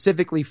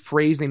specifically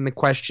phrasing the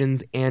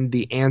questions and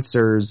the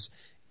answers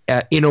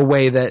in a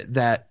way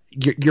that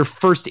your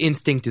first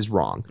instinct is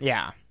wrong.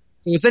 Yeah.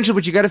 So essentially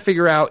what you got to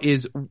figure out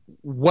is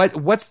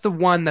what's the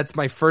one that's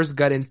my first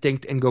gut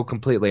instinct and go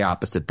completely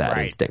opposite that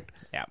instinct.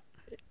 Yeah.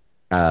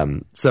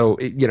 So,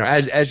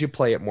 as you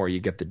play it more, you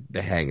get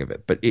the hang of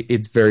it. But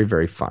it's very,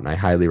 very fun. I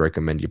highly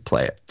recommend you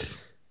play it.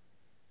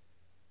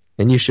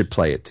 And you should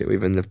play it too,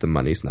 even if the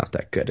money's not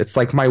that good. It's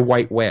like my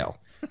white whale.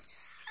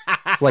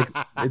 It's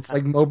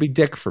like Moby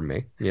Dick for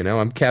me.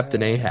 I'm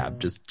Captain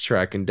Ahab just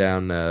tracking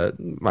down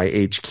my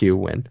HQ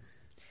win.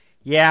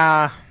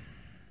 Yeah.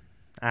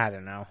 I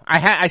don't know.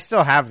 I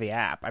still have the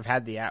app. I've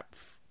had the app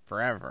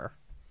forever.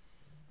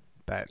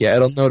 But yeah,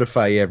 it'll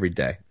notify you every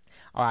day.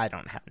 Oh, I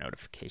don't have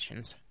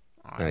notifications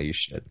on. No, you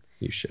should.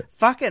 You should.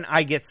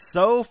 I get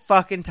so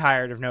fucking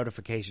tired of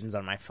notifications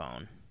on my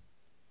phone.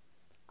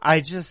 I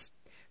just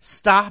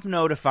stop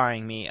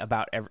notifying me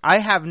about I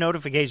have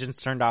notifications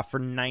turned off for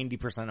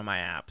 90% of my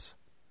apps.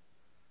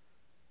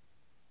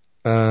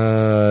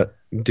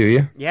 Do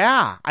you?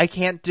 Yeah, I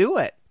can't do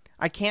it.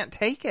 I can't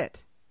take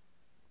it.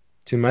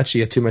 Too much?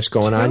 You got too much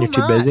going on? You're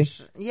too busy?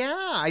 Yeah,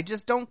 I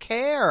just don't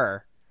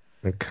care.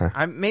 Okay.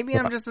 Maybe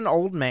I'm just an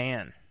old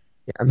man.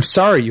 Yeah, I'm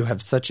sorry you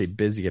have such a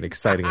busy and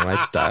exciting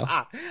lifestyle.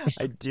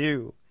 I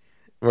do.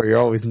 Where you're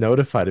always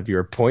notified of your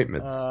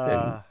appointments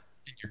and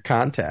your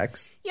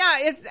contacts.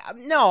 Yeah,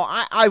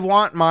 I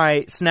want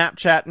my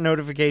Snapchat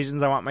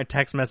notifications. I want my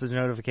text message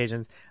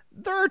notifications.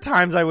 There are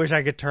times I wish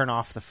I could turn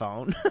off the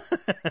phone.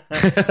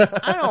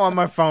 I don't want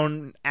my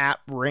phone app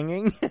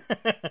ringing.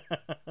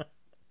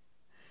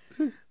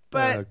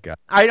 But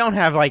I don't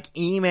have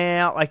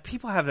email.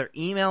 People have their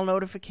email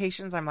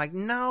notifications. I'm like,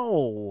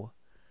 no.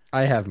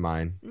 I have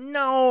mine.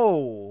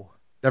 No.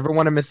 Never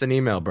want to miss an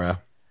email, bro.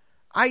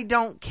 I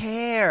don't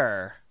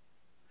care.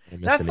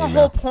 That's the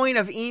whole point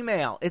of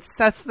email. It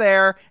sits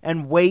there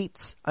and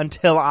waits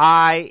until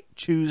I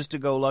choose to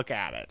go look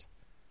at it.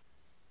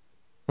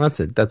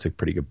 That's a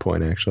pretty good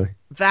point, actually.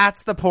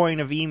 That's the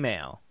point of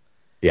email.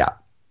 Yeah.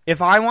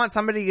 If I want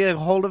somebody to get a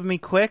hold of me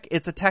quick,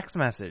 it's a text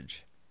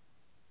message.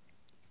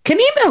 Can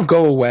email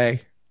go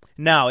away?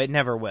 No, it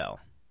never will.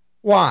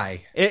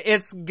 Why?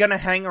 It's gonna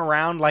hang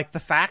around like the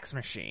fax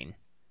machine.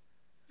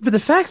 But the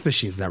fax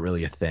machine's not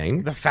really a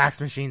thing. The fax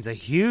machine's a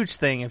huge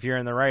thing if you're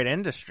in the right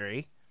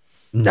industry.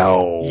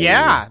 No.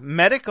 Yeah,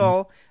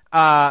 medical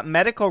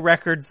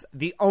records,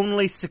 the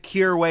only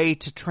secure way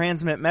to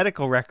transmit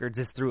medical records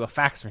is through a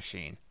fax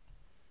machine.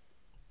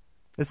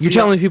 You're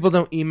telling me people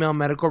don't email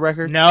medical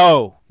records?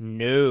 No.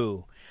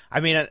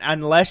 I mean,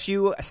 unless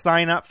you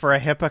sign up for a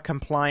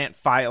HIPAA-compliant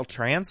file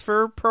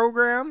transfer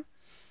program,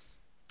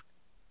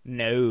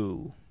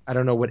 no. I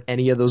don't know what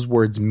any of those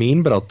words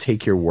mean, but I'll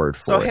take your word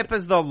for it. So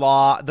HIPAA's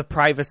the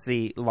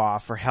privacy law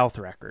for health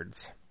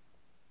records.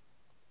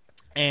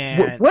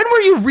 And when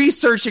were you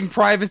researching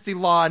privacy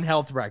law and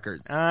health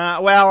records?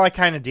 Well, I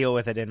kind of deal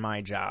with it in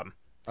my job.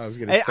 I was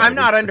going to say, I'm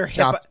not under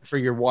HIPAA for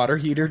your water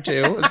heater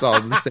too. It's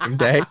all the same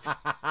day.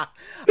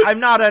 I'm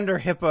not under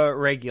HIPAA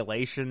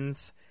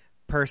regulations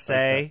per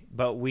se,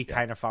 but we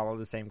kind of follow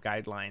the same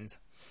guidelines.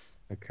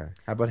 Okay.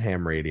 How about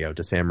ham radio?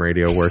 Does ham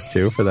radio work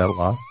too for that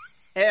law?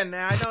 And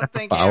I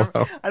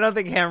don't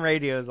think ham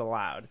radio is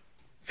allowed.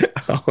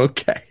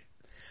 Okay.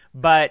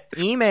 But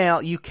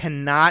you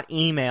cannot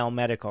email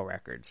medical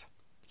records.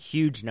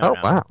 Huge no-no.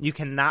 Oh, wow. You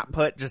cannot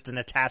put just an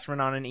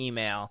attachment on an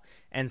email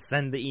and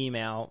send the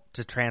email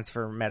to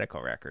transfer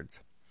medical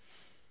records.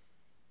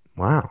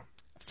 Wow.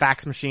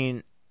 Fax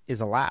machine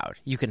is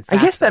allowed. You can I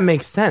guess that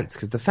makes sense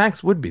because the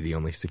fax would be the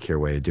only secure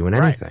way of doing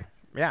anything.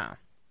 Yeah.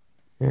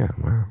 Yeah,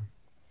 wow.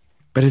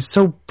 But it's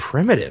so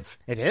primitive.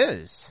 It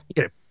is.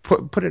 You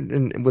gotta put it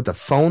in with a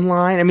phone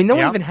line. I mean, no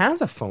one even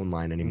has a phone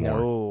line anymore.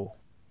 No.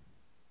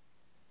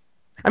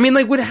 I mean,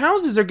 like, when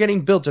houses are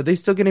getting built, are they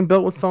still getting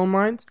built with phone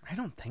lines? I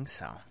don't think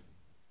so.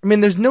 I mean,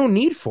 there's no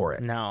need for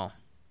it. No.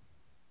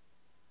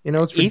 You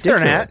know, it's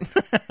ridiculous.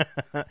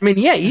 Ethernet. I mean,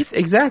 yeah,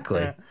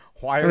 exactly.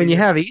 Why? I mean, you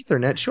have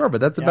Ethernet, sure,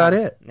 but that's about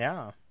it.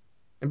 Yeah.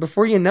 And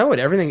before you know it,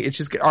 it's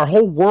just our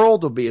whole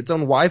world will be its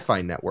own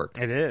Wi-Fi network.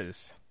 It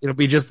is. It'll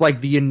be just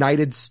like the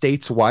United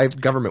States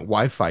government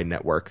Wi-Fi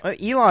network.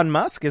 Elon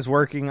Musk is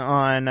working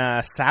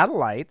on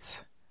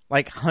satellites,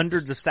 like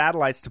hundreds of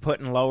satellites to put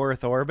in low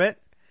Earth orbit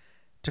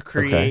to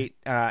create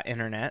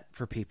internet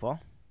for people.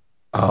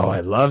 Oh, I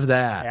love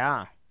that.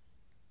 Yeah.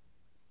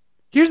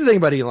 Here's the thing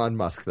about Elon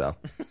Musk, though.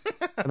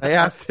 And I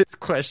asked this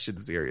question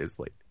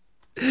seriously.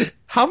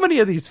 How many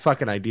of these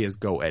fucking ideas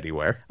go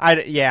anywhere?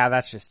 Yeah,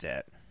 that's just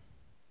it.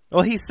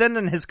 Well, he's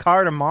sending his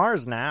car to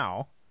Mars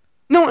now.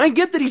 No, I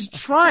get that he's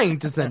trying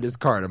to send his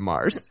car to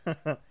Mars.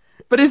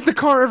 But is the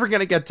car ever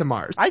going to get to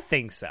Mars? I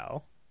think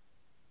so.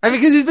 I mean,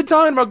 because he's been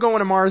talking about going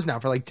to Mars now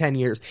for like 10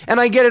 years. And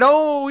I get it.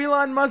 Oh,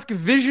 Elon Musk,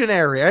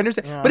 visionary. I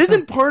understand. Yeah. But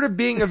isn't part of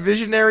being a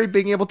visionary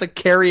being able to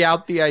carry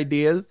out the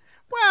ideas?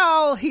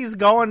 Well, he's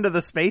going to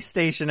the space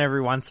station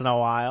every once in a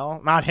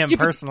while. Not him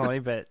personally,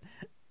 but...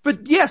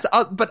 But yes,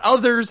 but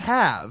others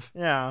have.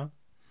 Yeah.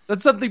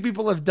 That's something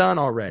people have done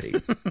already.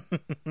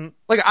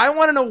 Like, I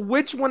want to know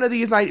which one of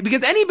these ideas...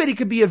 Because anybody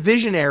could be a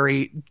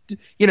visionary,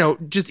 you know,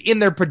 just in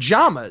their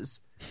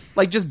pajamas.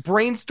 Like, just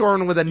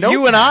brainstorming with a notepad.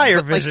 You and I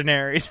are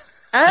visionaries.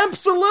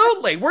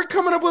 Absolutely. We're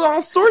coming up with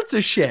all sorts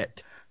of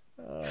shit.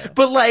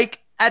 But, like,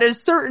 at a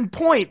certain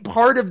point,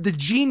 part of the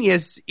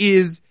genius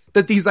is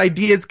that these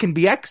ideas can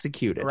be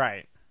executed.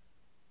 Right.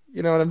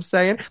 You know what I'm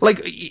saying? Like,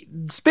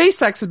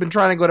 SpaceX has been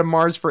trying to go to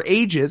Mars for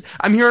ages.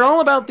 I'm hearing all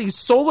about these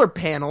solar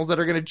panels that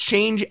are going to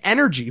change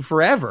energy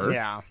forever.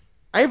 Yeah.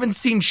 I haven't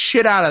seen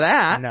shit out of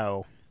that.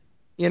 No.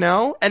 You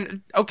know?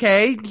 And,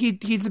 okay,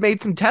 he's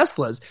made some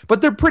Teslas,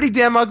 but they're pretty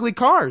damn ugly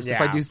cars, if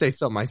I do say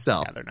so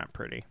myself. Yeah, they're not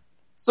pretty.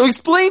 So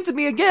explain to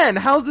me again,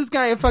 how's this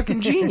guy a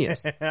fucking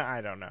genius?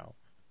 I don't know.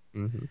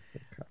 Mm-hmm.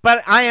 Okay.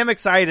 But I am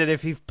excited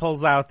if he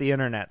pulls out the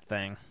internet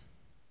thing.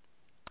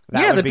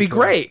 That'd be cool.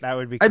 Great. That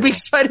would be cool. I'd be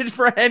excited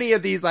for any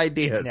of these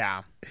ideas.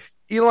 Yeah.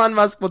 Elon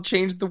Musk will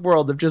change the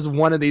world if just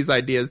one of these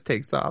ideas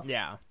takes off.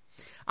 Yeah.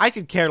 I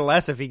could care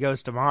less if he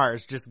goes to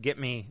Mars. Just get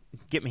me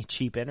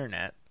cheap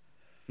internet.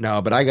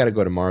 No, but I gotta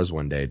go to Mars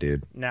one day,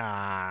 dude.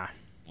 Nah.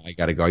 I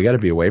gotta go. I gotta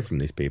be away from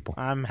these people.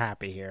 I'm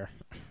happy here.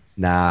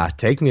 Nah,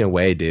 take me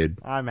away, dude.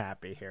 I'm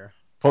happy here.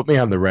 Put me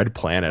on the red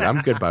planet.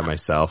 I'm good by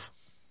myself.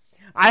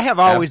 I have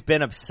always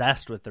been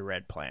obsessed with the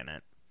red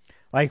planet.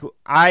 Like,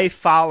 I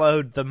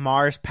followed the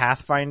Mars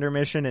Pathfinder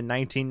mission in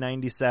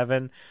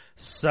 1997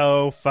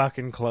 so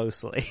fucking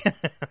closely.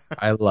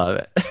 I love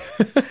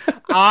it.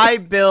 I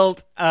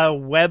built a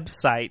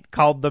website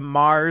called the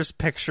Mars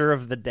Picture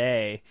of the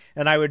Day,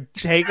 and I would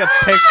take a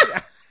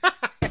picture.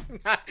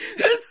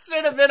 This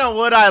should have been a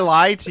Would I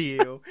Lie to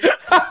You?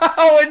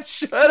 Oh, it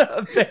should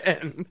have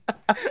been.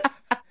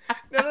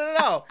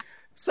 No.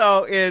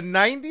 So in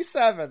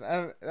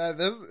 97,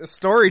 this is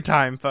story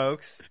time,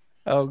 folks.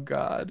 Oh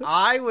God.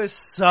 I was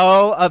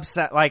so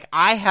upset. Like,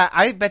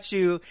 I bet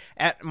you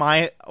at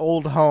my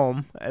old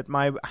home, at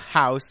my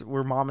house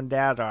where mom and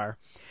dad are,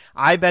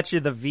 I bet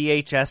you the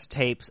VHS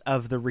tapes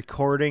of the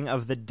recording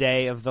of the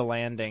day of the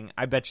landing,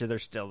 I bet you they're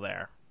still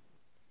there.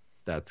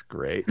 That's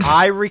great.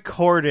 I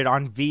recorded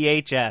on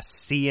VHS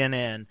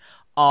CNN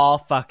all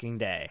fucking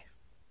day.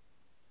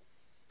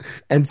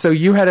 And so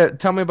you had to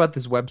tell me about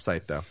this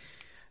website, though.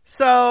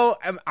 So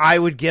I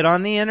would get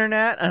on the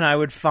internet and I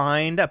would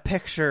find a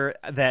picture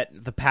that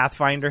the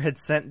Pathfinder had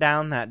sent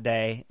down that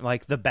day,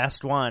 like the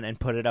best one, and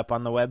put it up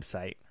on the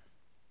website.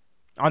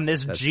 On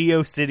this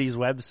GeoCities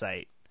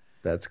website.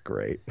 That's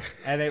great.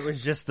 And it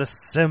was just the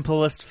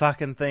simplest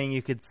fucking thing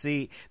you could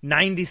see.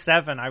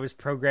 97, I was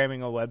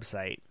programming a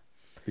website.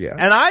 Yeah.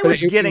 And I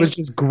was it was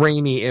just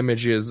grainy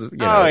images,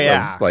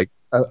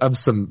 of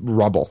some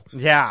rubble.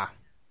 Yeah.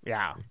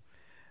 Yeah.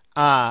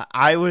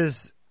 I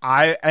was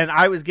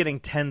getting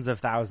tens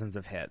of thousands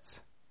of hits.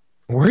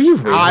 Were you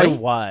really? I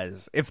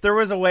was. If there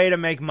was a way to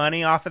make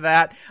money off of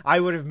that, I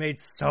would have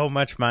made so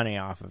much money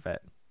off of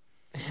it.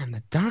 Man,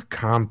 the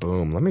 .com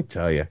boom, let me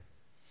tell you.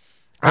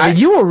 I mean,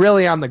 you were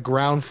really on the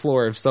ground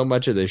floor of so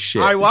much of this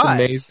shit. I was. It's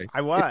amazing.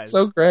 I was. It's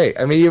so great.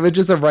 I mean, you were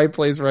just a right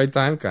place, right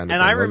time kind of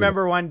And thing, I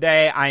remember one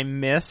day I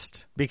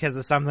missed because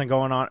of something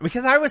going on.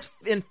 Because I was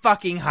in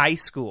fucking high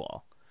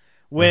school.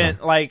 When,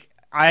 I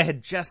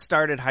had just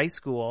started high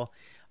school,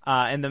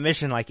 and the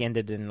mission,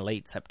 ended in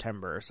late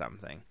September or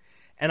something.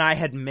 And I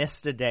had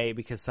missed a day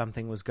because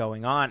something was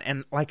going on.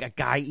 And, a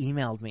guy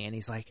emailed me, and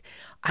he's like,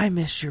 I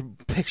missed your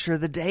picture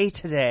of the day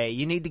today.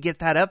 You need to get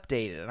that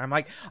updated. And I'm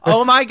like,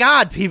 oh my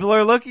God, people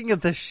are looking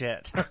at this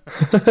shit.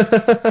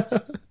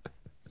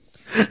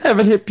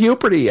 Haven't hit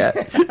puberty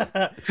yet.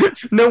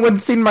 No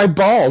one's seen my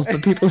balls,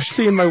 but people are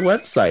seeing my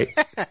website.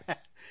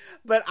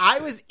 But I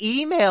was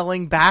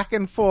emailing back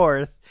and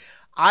forth.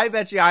 I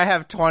bet you I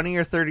have 20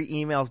 or 30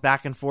 emails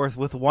back and forth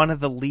with one of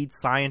the lead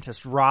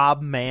scientists,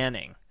 Rob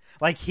Manning.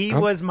 He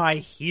was my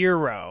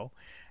hero.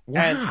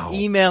 Wow. And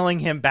emailing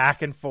him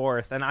back and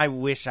forth. And I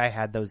wish I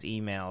had those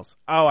emails.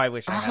 Oh, I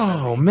wish I had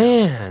those emails. Oh,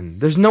 man.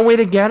 There's no way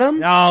to get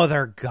them? No,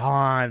 they're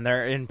gone.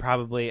 They're in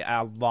probably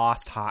a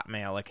lost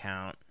Hotmail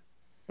account.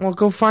 Well,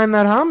 go find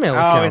that Hotmail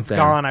account. Oh, it's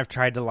gone. I've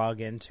tried to log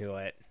into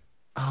it.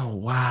 Oh,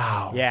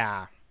 wow.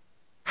 Yeah.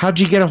 How'd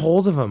you get a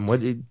hold of him?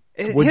 What'd you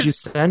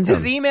send him?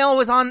 His email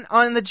was on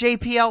the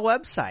JPL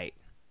website.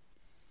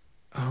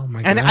 Oh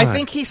my God. And I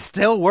think he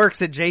still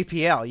works at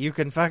JPL. You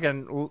can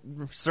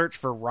fucking search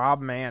for Rob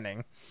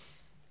Manning.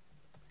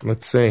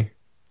 Let's see.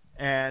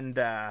 And,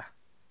 let's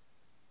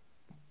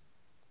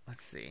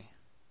see.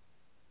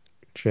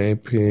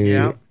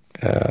 JPL.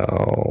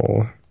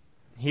 Yep.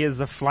 He is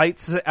the flight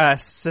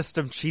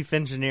system chief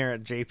engineer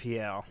at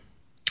JPL.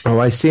 Oh,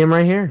 I see him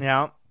right here.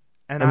 Yeah.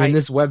 And I mean,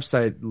 this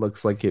website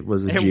looks like it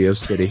was a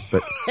GeoCity,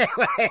 but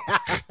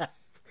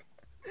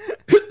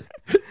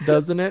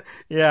doesn't it?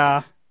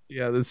 Yeah.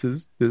 Yeah, this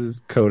is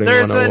coding.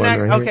 There's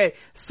 101 right here.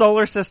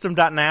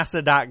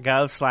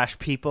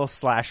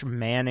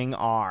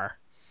 solarsystem.nasa.gov/people/Manning-R.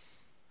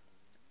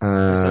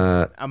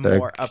 A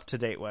more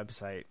up-to-date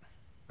website.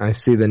 I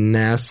see the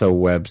NASA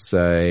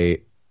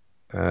website.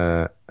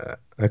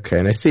 Okay,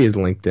 and I see his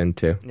LinkedIn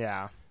too.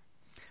 Yeah.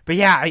 But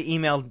yeah, I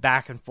emailed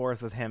back and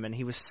forth with him, and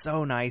he was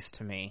so nice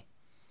to me.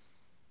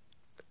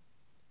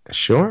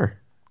 Sure.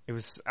 It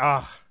was,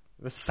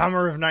 the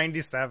summer of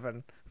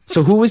 97.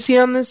 So who was he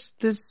on this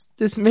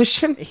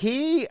mission?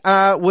 He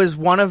was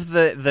one of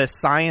the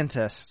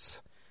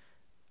scientists.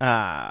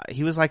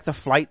 He was like the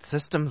flight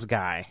systems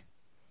guy.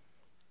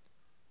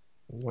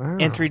 Wow.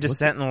 Entry,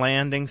 descent, and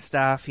landing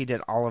stuff. He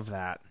did all of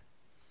that.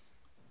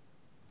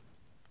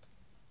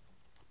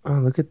 Oh,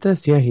 look at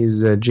this. Yeah,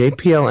 he's a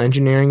JPL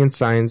Engineering and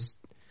Science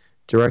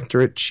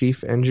Directorate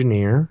Chief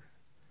Engineer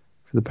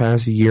for the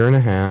past year and a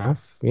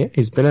half. Yeah,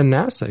 he's been at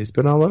NASA. He's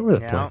been all over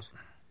the place.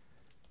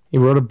 He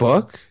wrote a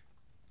book.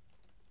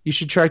 You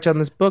should track down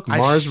this book,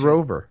 Mars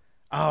Rover.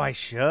 Oh, I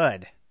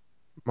should.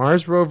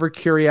 Mars Rover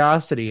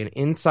Curiosity, an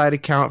inside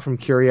account from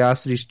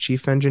Curiosity's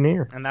chief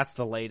engineer. And that's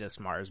the latest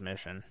Mars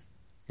mission.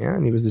 Yeah,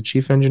 and he was the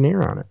chief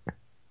engineer on it.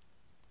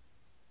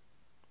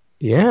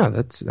 Yeah,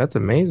 that's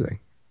amazing.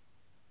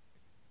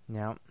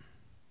 Yeah.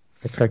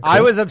 Okay, cool.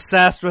 I was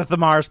obsessed with the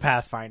Mars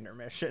Pathfinder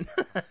mission.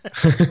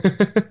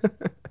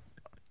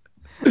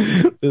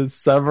 The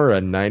summer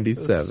of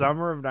 97. The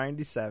summer of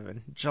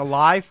 97.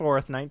 July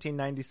 4th,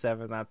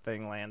 1997, that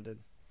thing landed.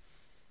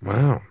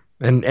 Wow.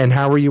 And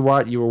how were you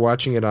you were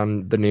watching it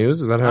on the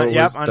news? Is that how it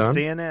was done? Yep, on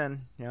CNN.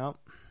 Yep.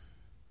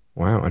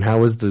 Wow. And how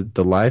was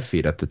the live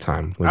feed at the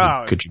time?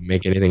 Could you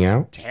make anything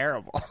out?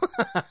 Terrible.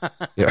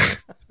 Yeah.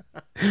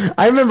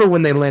 I remember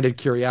when they landed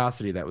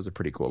Curiosity, that was a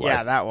pretty cool live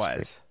Yeah, that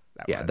was.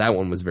 That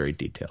one was very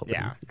detailed.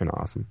 Yeah. And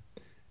awesome.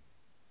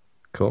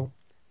 Cool.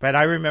 But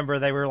I remember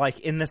they were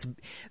in this,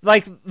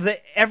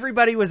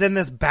 everybody was in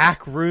this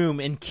back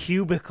room in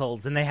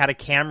cubicles, and they had a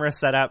camera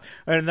set up,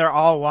 and they're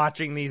all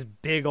watching these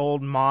big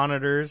old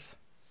monitors.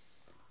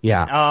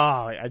 Yeah.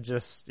 Oh,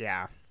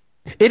 yeah.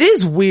 It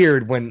is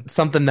weird when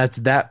something that's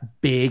that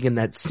big and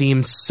that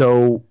seems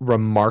so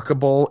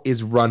remarkable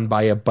is run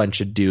by a bunch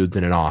of dudes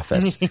in an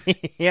office.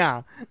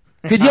 Yeah.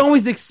 Because you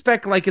always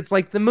expect, it's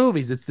like the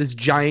movies. It's this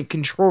giant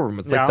control room.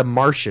 It's like The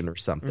Martian or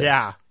something.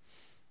 Yeah.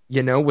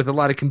 With a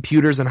lot of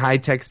computers and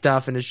high-tech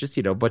stuff, and it's just,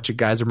 a bunch of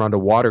guys around a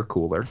water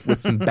cooler with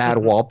some bad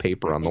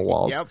wallpaper on the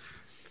walls. Yep.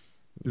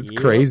 It's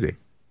crazy.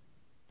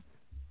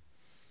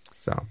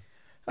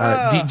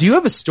 Do you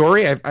have a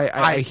story?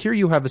 I hear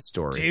you have a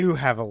story. I do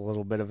have a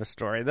little bit of a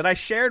story that I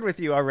shared with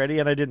you already,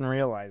 and I didn't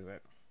realize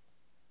it.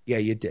 Yeah,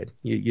 you did.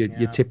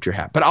 You tipped your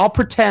hat, but I'll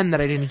pretend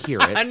that I didn't hear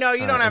it. I know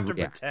you don't have to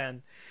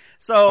pretend.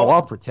 So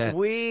I'll pretend.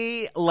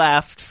 We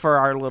left for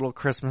our little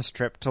Christmas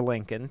trip to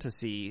Lincoln to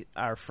see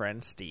our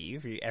friend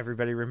Steve.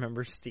 Everybody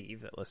remembers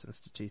Steve that listens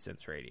to 2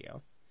 Cents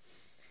Radio.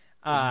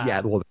 Yeah,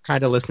 well, they're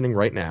kind of listening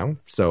right now,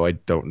 so I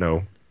don't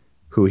know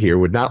who here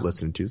would not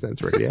listen to 2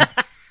 Cents Radio.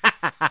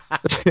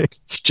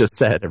 Just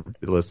said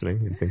everybody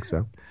listening. You think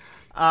so?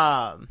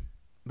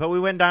 But we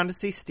went down to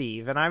see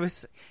Steve, and I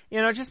was,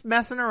 just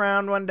messing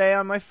around one day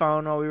on my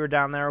phone while we were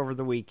down there over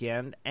the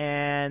weekend,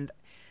 and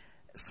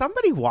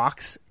somebody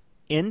walks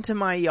into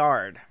my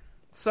yard.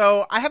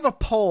 So I have a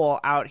pole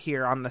out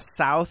here on the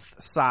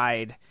south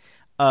side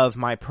of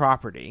my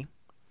property.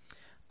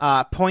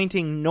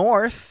 Pointing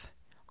north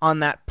on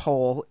that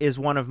pole is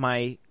one of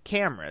my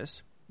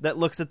cameras that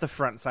looks at the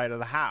front side of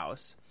the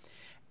house.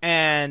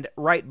 And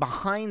right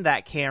behind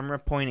that camera,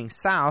 pointing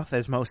south,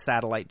 as most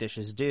satellite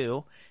dishes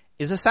do,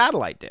 is a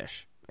satellite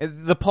dish.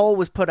 The pole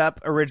was put up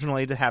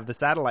originally to have the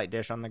satellite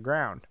dish on the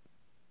ground.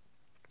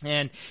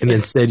 And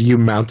instead you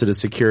mounted a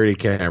security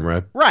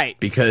camera. Right.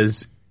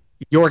 Because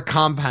your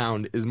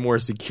compound is more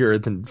secure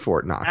than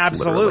Fort Knox.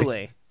 Absolutely.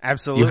 Literally.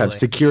 Absolutely. You have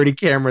security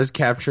cameras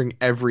capturing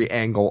every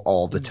angle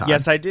all the time.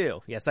 Yes, I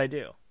do.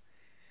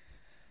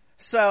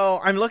 So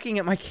I'm looking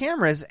at my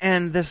cameras,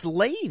 and this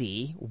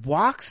lady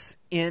walks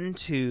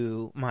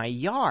into my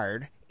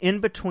yard in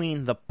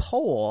between the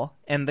pole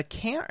and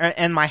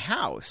and my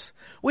house,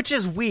 which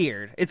is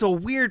weird. It's a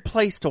weird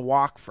place to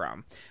walk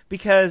from,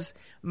 because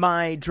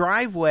my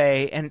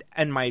driveway and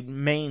my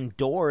main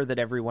door that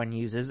everyone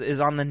uses is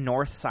on the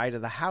north side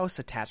of the house,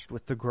 attached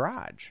with the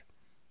garage.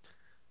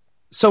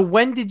 So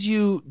when did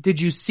you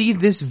see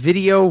this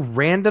video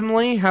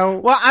randomly?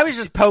 Well, I was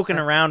just poking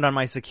around on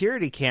my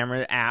security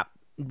camera app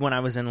when I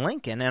was in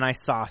Lincoln, and I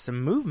saw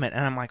some movement,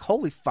 and I'm like,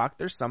 holy fuck,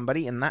 there's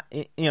somebody in that,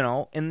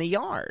 in the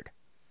yard.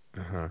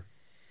 Uh-huh.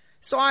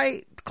 So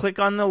I click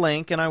on the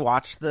link and I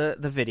watch the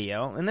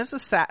video, and this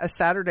is a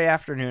Saturday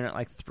afternoon at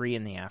like 3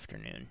 p.m.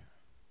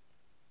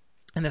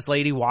 And this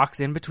lady walks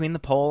in between the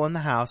pole and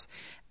the house,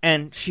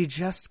 and she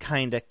just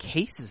kind of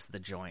cases the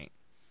joint.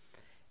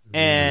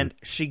 And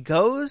she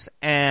goes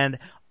and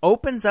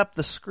opens up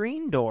the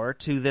screen door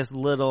to this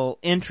little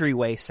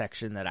entryway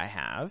section that I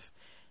have,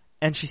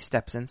 and she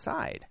steps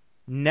inside.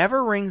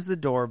 Never rings the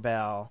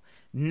doorbell.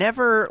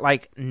 Never,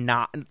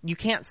 you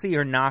can't see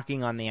her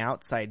knocking on the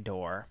outside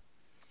door.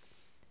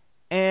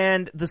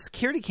 And the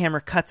security camera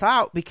cuts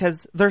out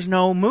because there's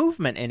no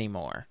movement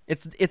anymore.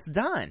 It's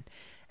done.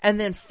 And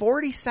then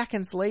 40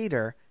 seconds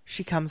later,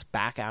 she comes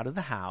back out of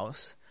the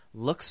house,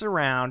 looks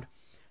around.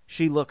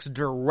 She looks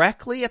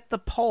directly at the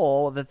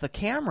pole that the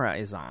camera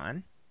is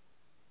on,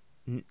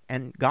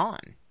 and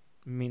gone.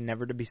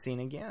 Never to be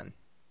seen again.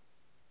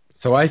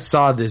 So I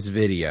saw this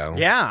video.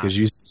 Yeah. Because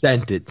you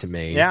sent it to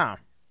me. Yeah.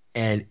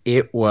 And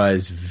it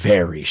was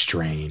very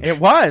strange. It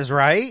was,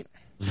 right?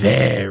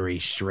 Very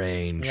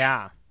strange.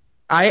 Yeah.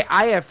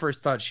 I at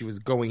first thought she was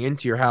going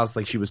into your house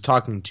like she was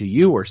talking to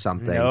you or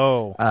something.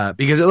 No.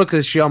 Because it looked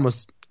as she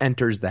almost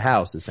enters the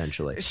house,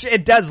 essentially.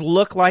 It does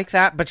look like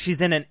that, but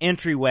she's in an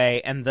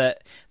entryway, and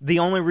the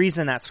only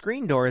reason that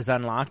screen door is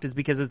unlocked is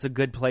because it's a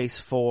good place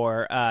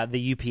for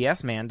the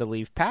UPS man to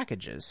leave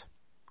packages.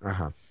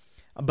 Uh-huh.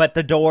 But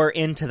the door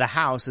into the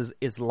house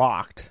is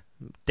locked,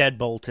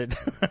 deadbolted,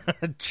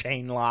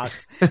 chain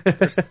locked.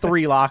 There's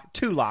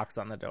 2 locks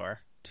on the door.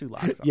 2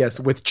 locks on yes,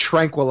 the door. With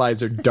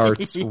tranquilizer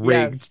darts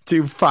rigged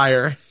to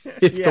fire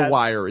if the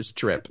wire is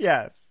tripped.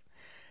 Yes.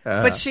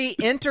 But she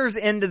enters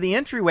into the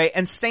entryway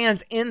and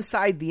stands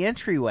inside the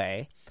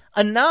entryway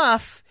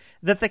enough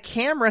that the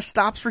camera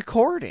stops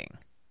recording.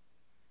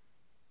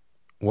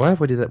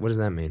 What? What does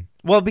that mean?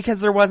 Well, because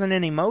there wasn't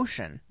any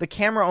motion. The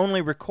camera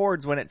only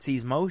records when it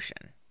sees motion.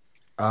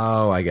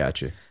 Oh, I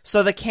got you.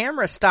 So the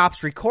camera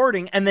stops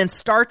recording and then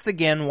starts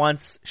again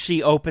once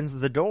she opens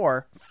the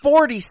door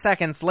 40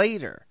 seconds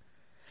later.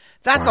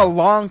 That's a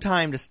long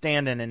time to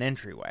stand in an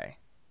entryway.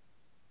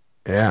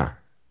 Yeah.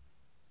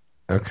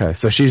 Okay,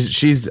 so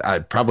she's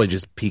probably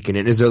just peeking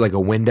in. Is there like a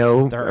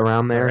window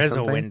around there? There is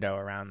a window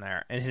around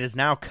there, and it is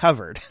now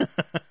covered. It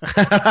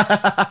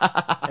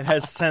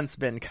has since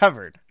been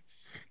covered.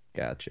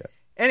 Gotcha.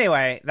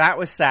 Anyway, that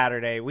was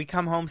Saturday. We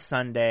come home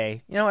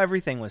Sunday.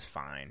 Everything was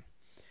fine.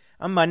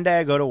 On Monday,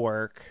 I go to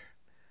work,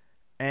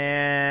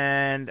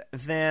 and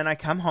then I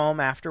come home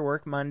after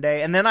work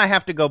Monday, and then I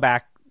have to go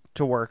back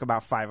to work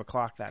about 5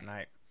 o'clock that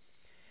night.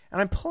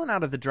 And I'm pulling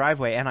out of the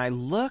driveway, and I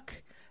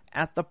look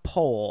at the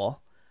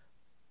pole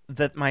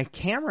that my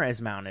camera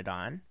is mounted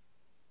on,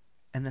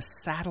 and the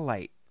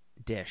satellite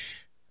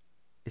dish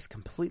is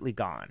completely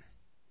gone.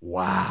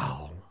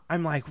 Wow.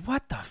 I'm like,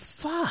 what the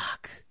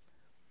fuck?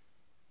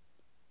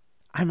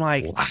 I'm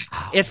like,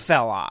 wow. It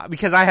fell off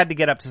because I had to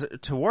get up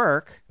to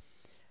work.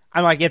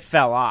 I'm like, it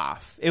fell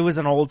off. It was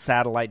an old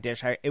satellite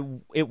dish.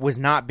 It was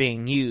not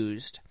being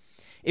used.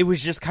 It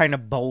was just kind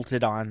of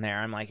bolted on there.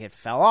 I'm like, it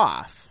fell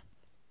off.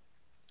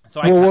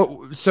 So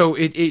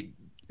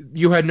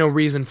you had no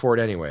reason for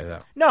it anyway,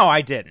 though. No,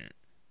 I didn't.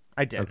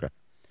 Okay.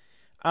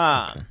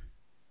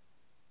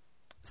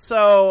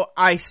 So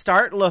I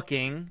start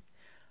looking.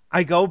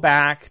 I go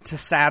back to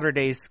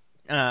Saturday's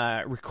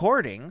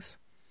recordings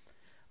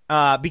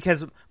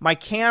because my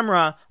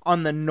camera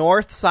on the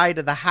north side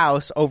of the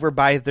house over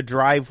by the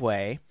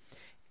driveway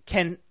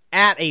can,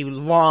 at a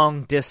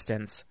long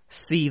distance,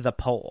 see the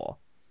pole.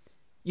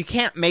 You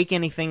can't make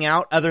anything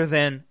out other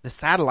than the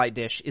satellite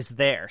dish is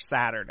there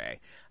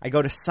Saturday. I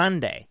go to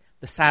Sunday.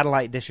 The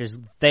satellite dish is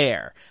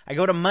there. I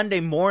go to Monday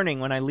morning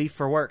when I leave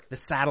for work. The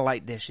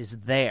satellite dish is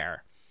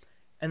there.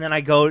 And then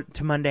I go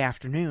to Monday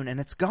afternoon and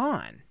it's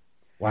gone.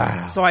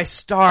 Wow. So I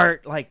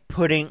start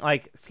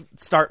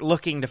start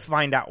looking to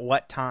find out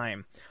what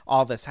time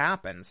all this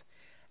happens.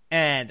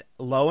 And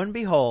lo and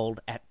behold,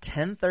 at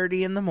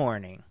 10:30 in the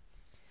morning,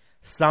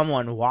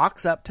 someone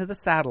walks up to the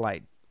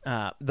satellite,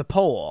 the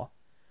pole,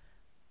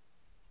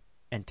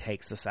 and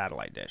takes the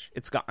satellite dish.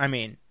 It's got,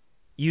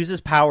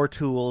 uses power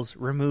tools,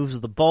 removes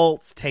the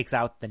bolts, takes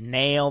out the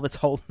nail that's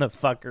holding the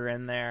fucker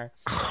in there.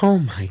 Oh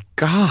my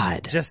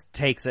God. Just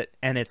takes it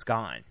and it's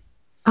gone.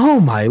 Oh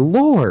my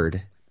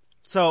Lord.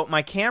 So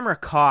my camera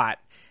caught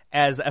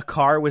as a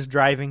car was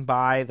driving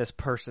by this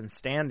person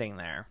standing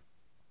there.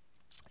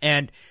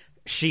 And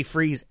she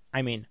frees,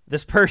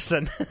 this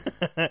person,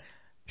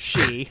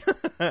 she.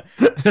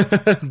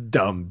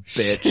 Dumb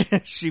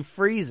bitch. She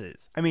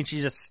freezes.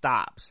 She just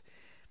stops.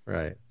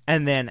 Right.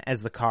 And then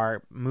as the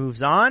car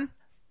moves on,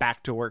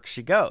 back to work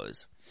she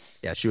goes.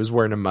 Yeah, she was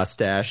wearing a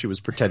mustache. She was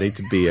pretending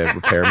to be a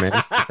repairman.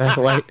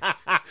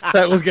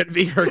 That was going to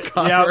be her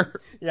cover.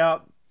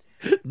 Yep.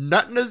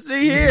 Nothing to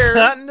see here.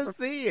 Nothing to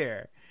see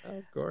here.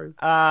 Of course.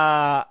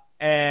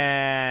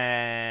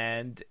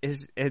 And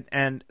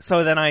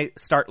so then I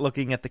start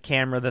looking at the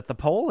camera that the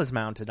pole is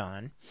mounted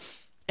on.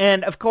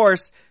 And of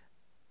course,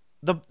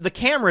 the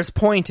camera is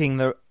pointing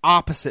the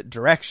opposite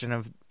direction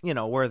of,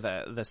 where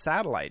the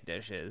satellite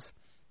dish is.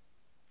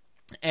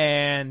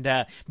 And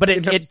but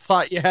it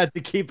thought you had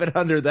to keep it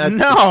under that.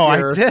 No,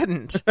 I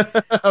didn't.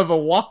 Of a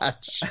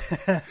watch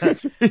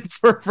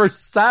for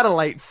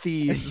satellite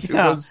thieves who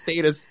go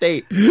state to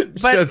state.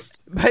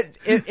 But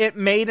it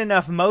made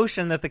enough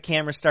motion that the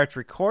camera starts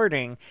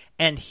recording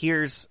and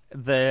hears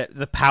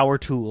the power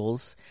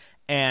tools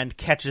and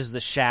catches the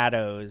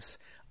shadows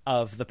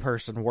of the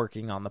person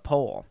working on the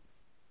pole.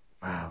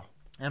 Wow.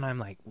 And I'm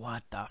like,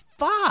 what the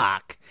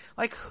fuck?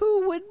 Like,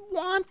 who would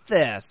want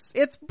this?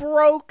 It's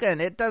broken.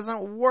 It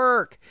doesn't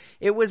work.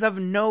 It was of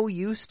no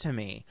use to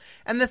me.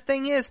 And the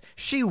thing is,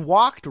 she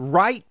walked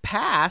right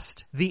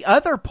past the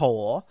other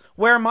pole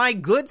where my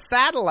good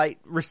satellite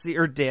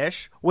receiver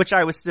dish, which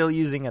I was still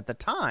using at the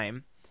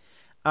time,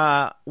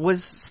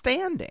 was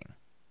standing.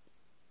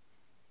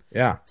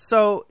 Yeah.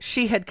 So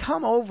she had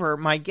come over.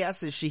 My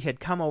guess is she had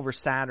come over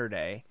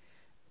Saturday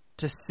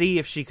to see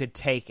if she could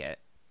take it.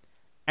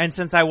 And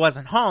since I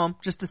wasn't home,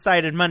 just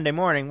decided Monday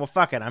morning, well,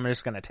 fuck it, I'm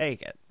just going to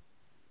take it.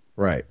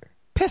 Right.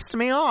 Pissed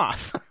me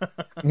off.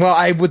 Well,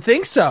 I would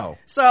think so.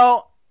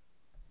 So,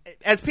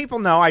 as people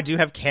know, I do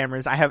have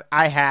cameras.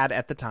 I had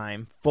at the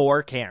time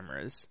 4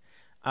 cameras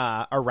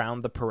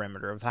around the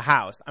perimeter of the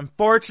house.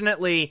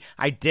 Unfortunately,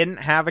 I didn't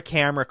have a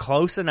camera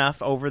close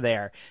enough over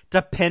there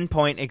to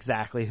pinpoint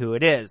exactly who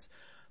it is.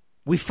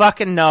 We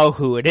fucking know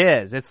who it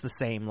is. It's the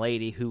same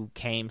lady who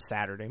came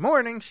Saturday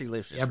morning. She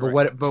lives just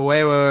wait,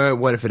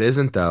 what if it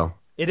isn't though?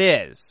 It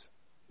is.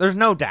 There's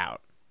no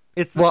doubt.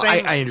 It's the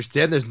same. I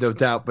understand there's no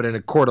doubt, but in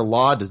a court of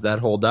law, does that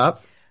hold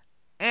up?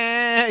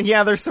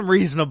 Yeah, there's some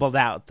reasonable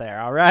doubt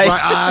there, all right?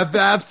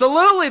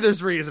 Absolutely,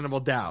 there's reasonable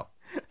doubt.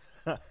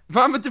 If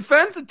I'm a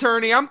defense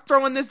attorney, I'm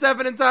throwing this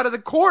evidence out of the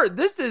court.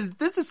 This is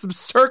some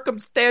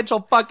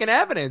circumstantial fucking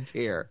evidence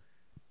here.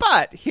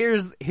 But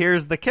here's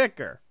the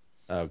kicker.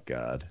 Oh,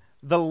 God.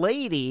 The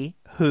lady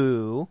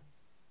who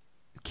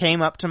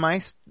came up to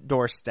my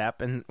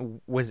doorstep and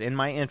was in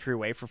my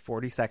entryway for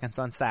 40 seconds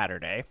on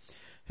Saturday,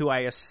 who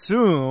I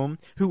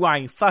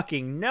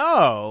fucking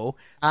know.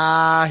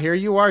 Here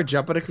you are,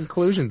 jumping to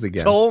conclusions again.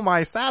 Stole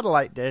my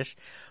satellite dish,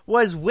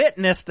 was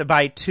witnessed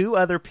by 2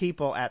 other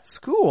people at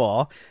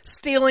school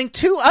stealing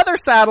 2 other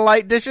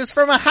satellite dishes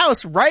from a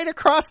house right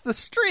across the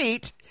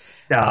street.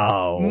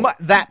 No.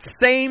 That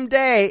same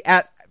day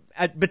at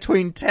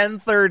between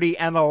 10:30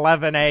 and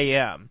 11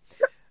 a.m.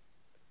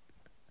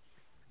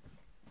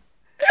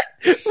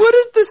 What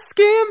is the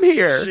scam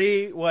here?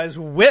 She was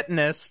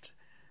witnessed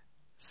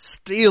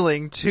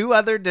stealing 2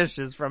 other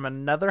dishes from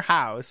another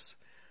house.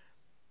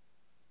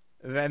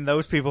 Then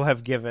those people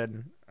have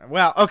given...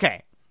 Well,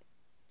 okay.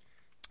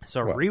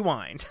 So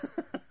rewind.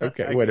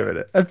 Okay, wait a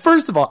minute.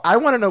 First of all, I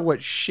want to know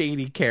what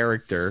shady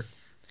character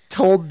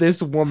told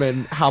this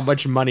woman how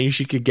much money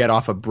she could get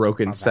off of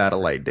broken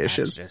satellite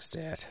dishes. That's just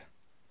it.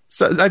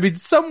 So,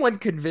 someone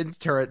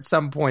convinced her at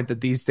some point that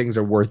these things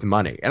are worth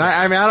money. And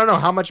I don't know,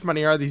 how much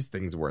money are these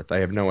things worth? I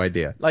have no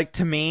idea. Like,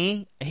 to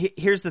me,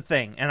 here's the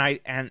thing.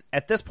 And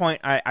at this point,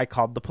 I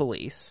called the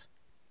police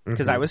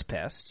because I was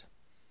pissed.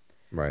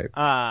 Right.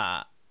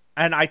 And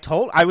I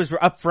was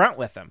upfront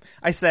with them.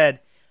 I said,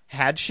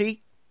 had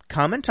she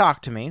come and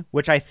talk to me,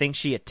 which I think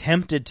she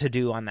attempted to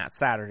do on that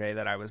Saturday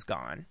that I was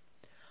gone,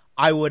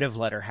 I would have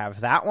let her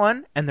have that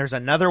one. And there's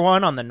another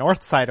one on the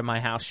north side of my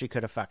house she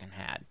could have fucking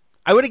had.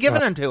 I would have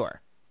given them to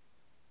her.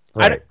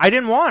 Right. I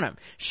didn't want them.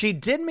 She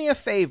did me a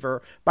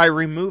favor by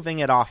removing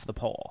it off the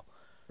pole.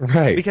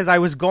 Right. Because I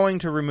was going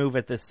to remove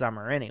it this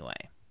summer anyway.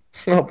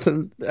 Well,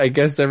 then I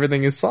guess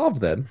everything is solved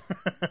then.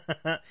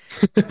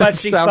 But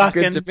she Sounds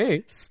fucking good to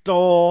me.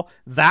 stole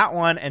that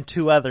one and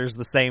 2 others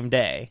the same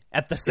day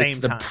at the same It's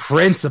the time.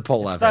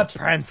 principle of The it.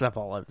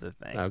 principle of the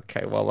thing.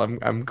 Okay, well,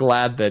 I'm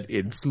glad that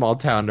in small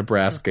town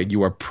Nebraska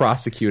you are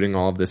prosecuting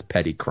all of this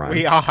petty crime.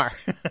 We are.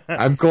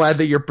 I'm glad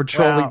that you're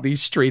patrolling Well,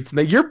 these streets and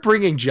that you're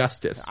bringing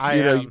justice. I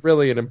you know, am. you're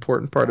really an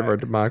important part of our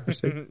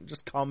democracy.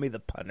 Just call me the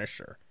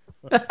Punisher.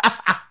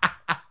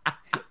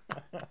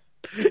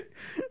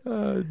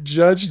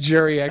 Judge,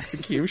 jury,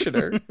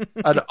 executioner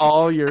on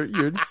all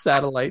your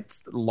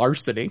satellites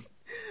larceny.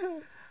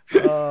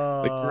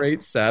 The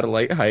great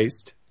satellite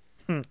heist.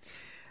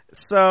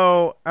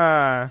 So,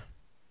 I'm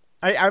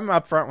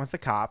up front with the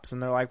cops,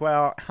 and they're like,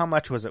 well, how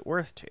much was it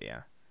worth to you?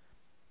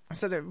 I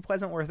said, it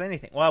wasn't worth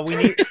anything. Well, we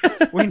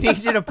need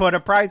you to put a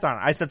price on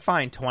it. I said,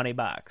 fine,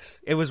 $20.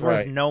 It was worth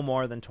Right. no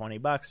more than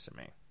 $20 to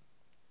me.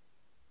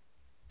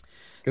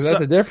 Because that's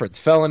the difference.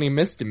 Felony,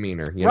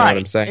 misdemeanor. You know what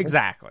I'm saying?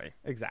 Exactly.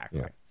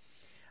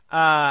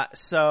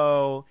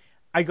 So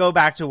I go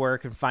back to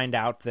work and find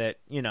out that,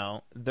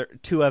 the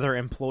 2 other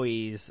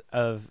employees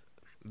of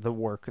the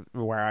work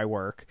where I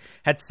work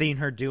had seen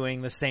her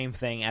doing the same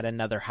thing at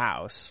another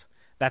house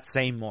that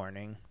same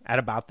morning at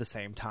about the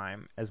same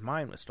time as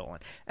mine was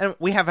stolen. And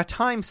we have a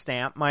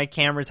timestamp. My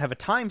cameras have a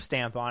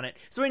timestamp on it,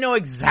 so we know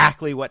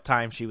exactly what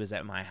time she was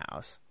at my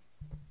house.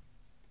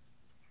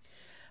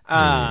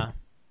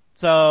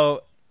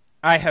 So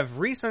I have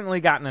recently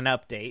gotten an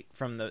update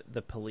from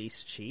the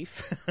police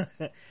chief.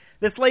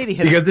 This lady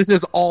has... Because this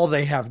is all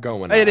they have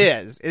going on. It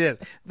is.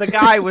 The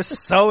guy was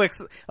so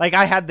like,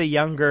 I had the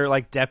younger,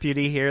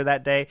 deputy here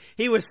that day.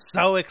 He was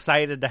so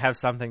excited to have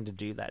something to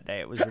do that day.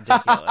 It was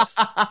ridiculous.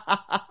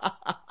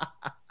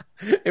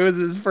 It was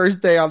his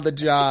first day on the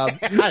job.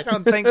 I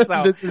don't think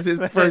so. This is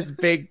his first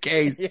big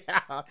case.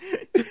 Yeah.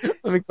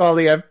 Let me call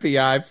the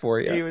FBI for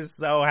you. He was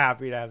so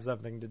happy to have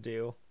something to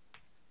do.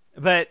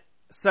 But,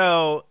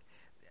 so,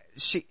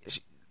 she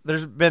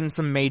there's been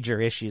some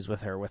major issues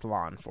with her with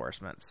law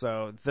enforcement.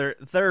 So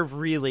they're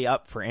really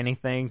up for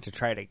anything to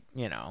try to,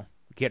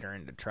 get her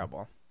into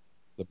trouble.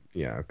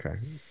 Yeah, okay.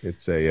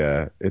 It's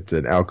an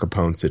Al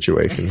Capone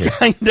situation here.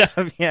 Kind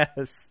of,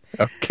 yes.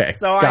 Okay.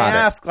 So I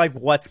asked,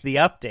 what's the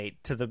update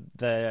to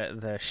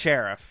the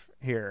sheriff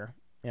here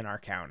in our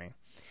county?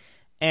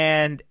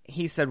 And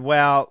he said,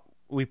 well,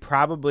 we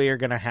probably are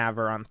going to have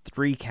her on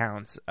 3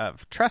 counts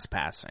of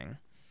trespassing.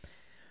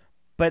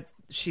 But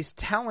she's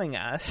telling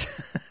us,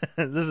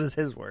 this is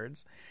his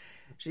words,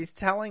 she's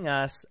telling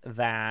us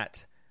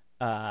that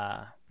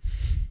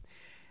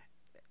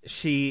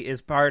she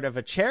is part of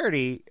a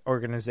charity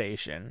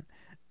organization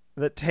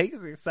that takes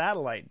these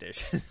satellite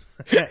dishes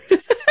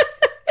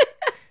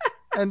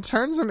and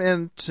turns them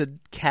into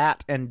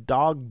cat and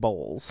dog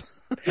bowls.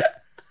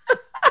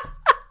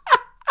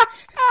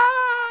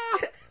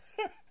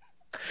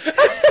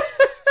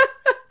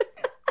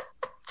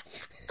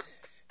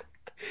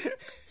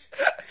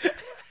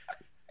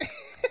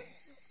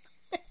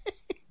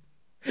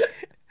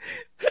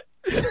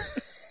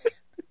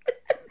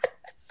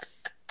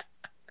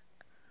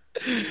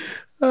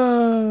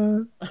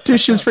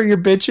 Dishes for your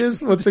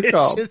bitches? What's it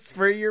called? Dishes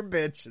for your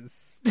bitches.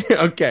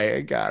 Okay,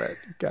 I got it.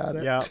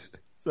 Yeah.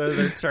 So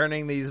they're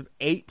turning these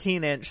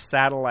 18-inch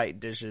satellite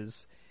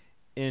dishes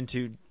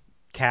into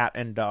cat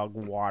and dog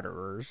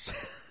waterers.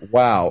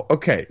 Wow.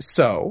 Okay,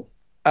 so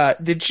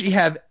did she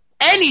have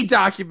any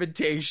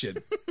documentation?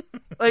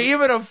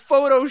 Even a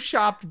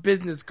photoshopped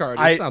business card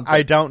or something?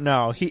 I don't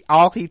know.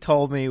 All he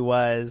told me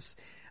was,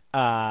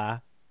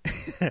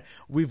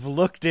 we've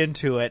looked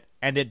into it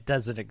and it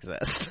doesn't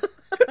exist.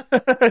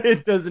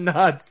 It does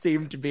not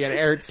seem to be an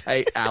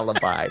airtight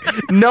alibi.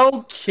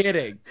 No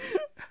kidding.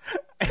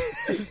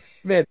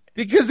 Man,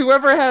 because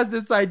whoever has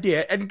this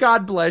idea, and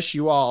God bless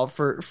you all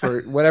for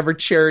whatever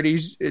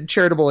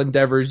charitable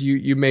endeavors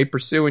you may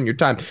pursue in your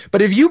time.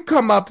 But if you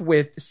come up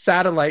with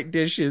satellite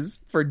dishes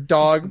for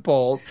dog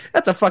bowls,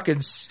 that's a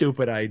fucking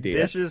stupid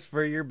idea. Dishes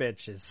for your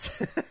bitches.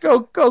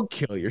 Go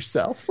kill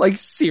yourself.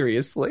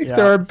 Seriously. Yeah.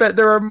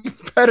 There are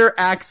better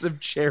acts of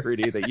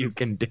charity that you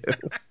can do.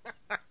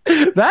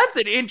 That's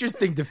an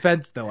interesting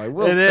defense, though, I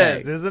will say.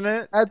 It is, isn't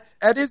it?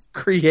 That is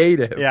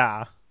creative.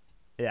 Yeah.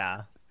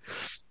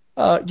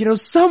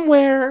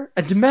 Somewhere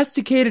a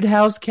domesticated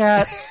house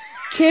cat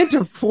can't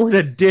afford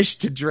a dish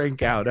to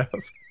drink out of.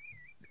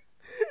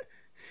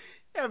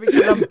 Yeah,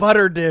 because a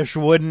butter dish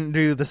wouldn't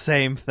do the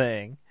same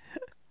thing.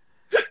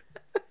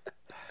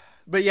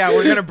 But yeah,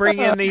 we're gonna bring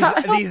in these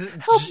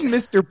Help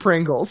Mr.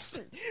 Pringles.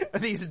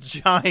 these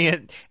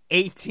giant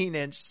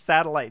 18-inch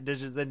satellite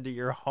dishes into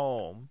your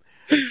home.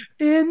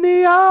 In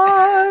the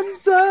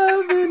arms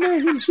of an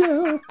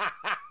angel.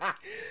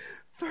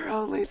 For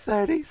only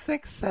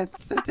 36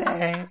 cents a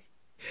day.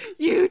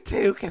 You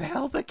too can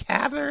help a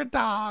cat or a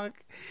dog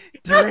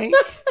drink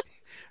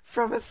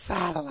from a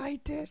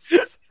satellite dish.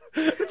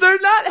 They're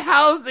not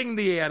housing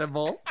the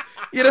animal.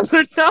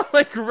 They're not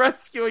like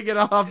rescuing it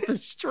off the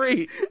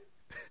street.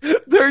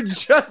 They're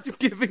just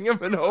giving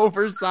him an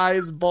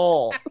oversized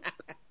bowl.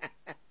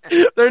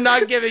 They're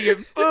not giving it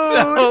food.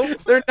 No.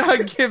 They're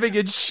not giving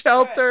it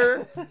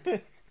shelter.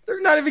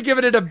 They're not even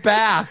giving it a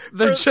bath.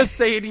 They're just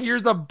saying,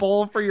 here's a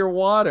bowl for your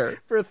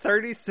water. For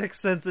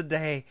 36 cents a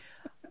day,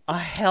 a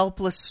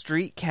helpless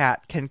street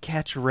cat can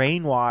catch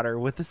rainwater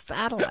with a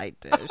satellite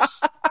dish.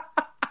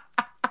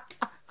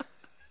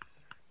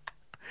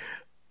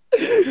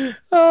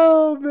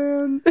 Oh,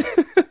 man.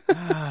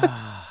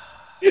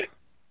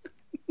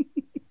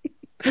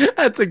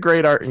 That's a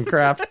great art and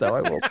craft, though,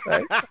 I will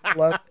say.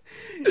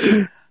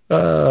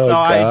 Oh, so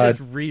God. I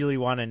just really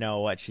want to know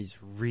what she's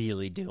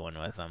really doing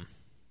with them.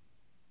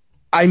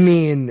 I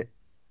mean,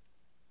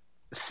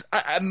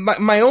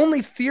 my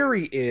only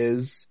theory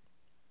is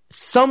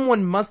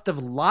someone must have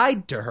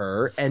lied to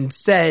her and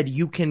said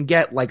you can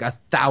get like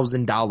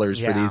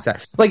 $1,000 for these.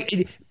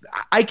 Like,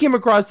 I came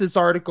across this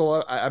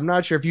article. I'm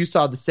not sure if you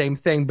saw the same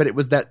thing, but it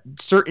was that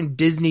certain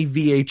Disney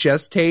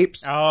VHS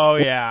tapes. Oh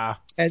yeah,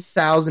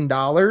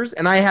 $10,000,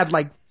 and I had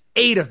like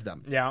 8 of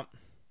them. Yeah,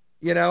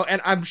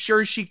 and I'm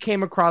sure she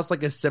came across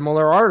like a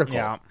similar article.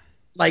 Yeah,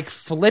 like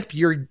flip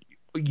your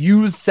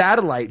used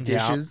satellite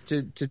dishes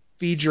to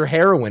feed your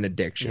heroin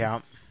addiction.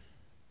 Yeah,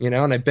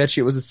 and I bet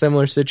you it was a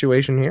similar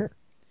situation here.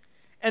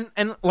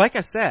 And like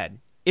I said,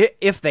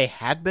 if they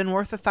had been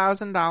worth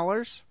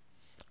 $1,000,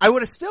 I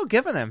would have still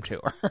given them to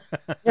her.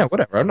 Yeah,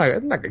 whatever. I'm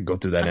not gonna go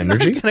through that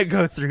energy. I'm not gonna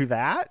go through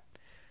that.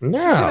 No,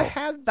 she could have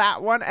had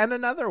that one and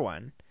another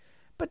one,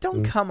 but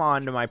don't come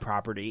onto my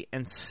property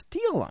and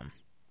steal them.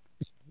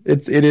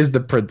 It is the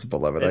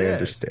principle of it. I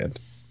understand.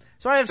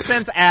 So I have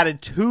since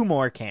added 2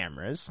 more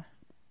cameras.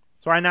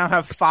 So I now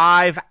have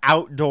 5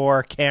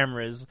 outdoor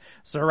cameras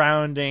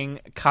surrounding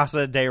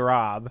Casa de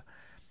Rob.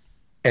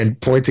 And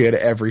pointing at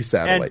every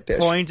satellite dish.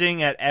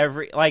 Pointing at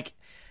every like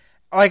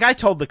I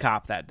told the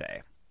cop that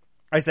day.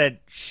 I said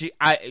she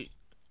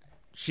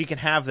can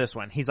have this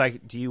one. He's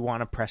like, "Do you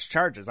want to press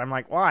charges?" I'm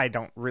like, "Well, I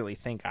don't really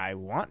think I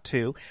want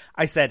to."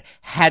 I said,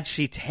 "Had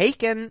she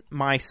taken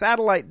my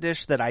satellite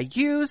dish that I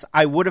use,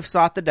 I would have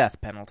sought the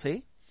death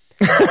penalty."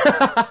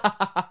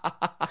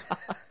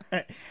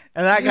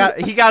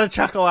 And he got a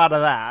chuckle out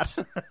of that.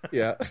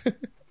 Yeah.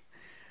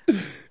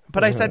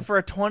 But I said, for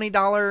a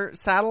 $20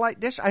 satellite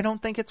dish, I don't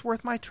think it's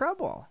worth my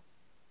trouble.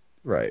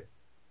 Right.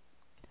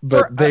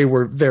 But they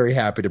were very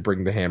happy to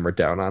bring the hammer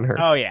down on her.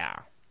 Oh, yeah.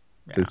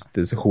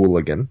 This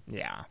hooligan.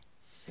 Yeah.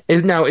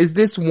 Is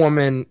this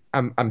woman,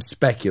 I'm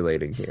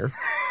speculating here.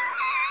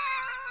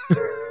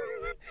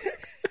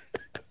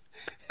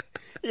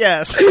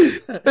 Yes.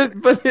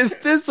 But is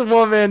this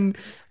woman,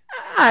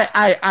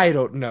 I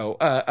don't know,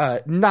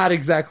 not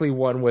exactly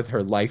one with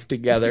her life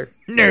together?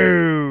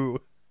 No.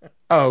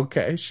 Oh,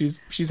 okay.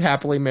 She's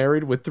happily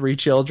married with 3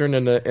 children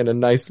and a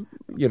nice,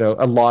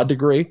 a law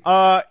degree.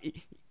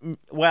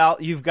 Well,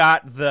 you've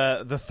got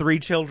the 3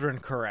 children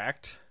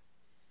correct.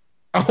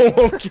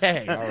 Oh,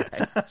 okay. All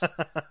right.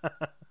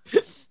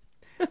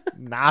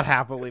 Not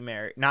happily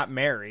married, not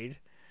married.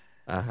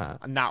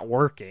 Not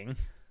working.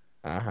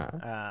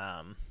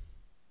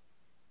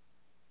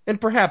 And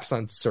perhaps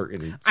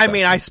uncertain. I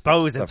mean, I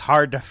suppose it's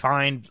hard to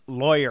find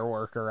lawyer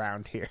work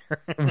around here.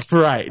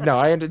 Right. No,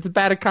 it's a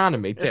bad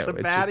economy, too. It's a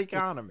bad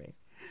economy.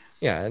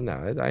 Yeah, no,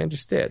 I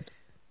understand.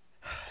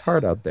 It's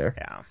hard out there.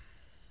 Yeah.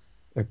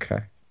 Okay.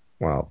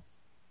 Well,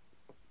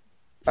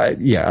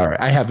 yeah, all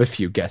right. I have a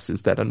few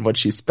guesses then on what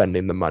she's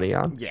spending the money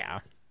on. Yeah.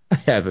 I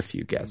have a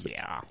few guesses.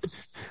 Yeah.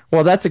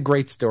 Well, that's a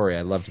great story.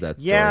 I loved that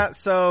story. Yeah,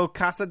 so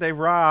Casa de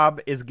Rob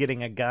is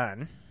getting a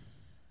gun.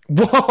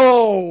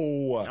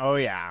 Whoa! Oh,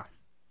 yeah.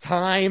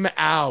 Time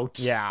out.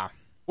 Yeah.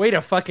 Way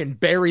to fucking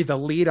bury the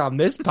lead on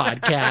this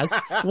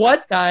podcast.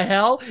 What the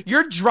hell?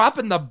 You're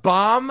dropping the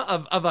bomb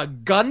of a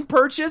gun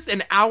purchase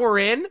an hour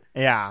in?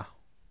 Yeah.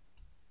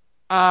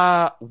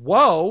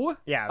 Whoa.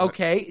 Yeah.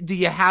 Okay. Do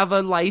you have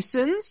a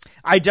license?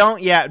 I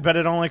don't yet, but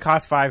it only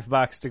costs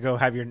 $5 to go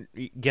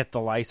get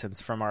the license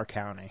from our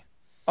county.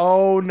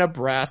 Oh,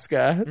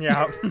 Nebraska.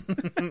 Yeah.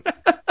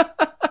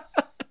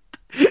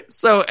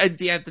 So,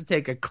 do you have to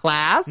take a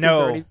class? No. Is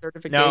there any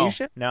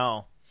certification?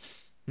 No.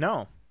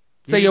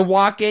 So you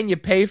walk in, you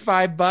pay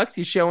 $5,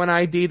 you show an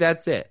ID,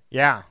 that's it.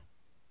 Yeah.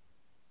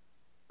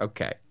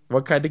 Okay.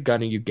 What kind of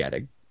gun are you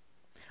getting?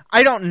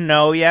 I don't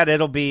know yet.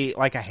 It'll be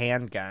like a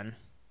handgun.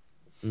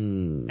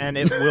 And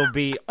it will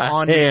be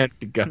on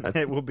handgun.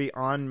 It will be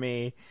on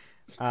me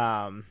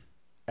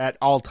at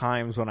all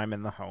times when I'm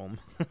in the home.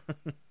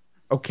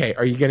 Okay,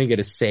 are you going to get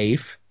a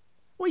safe?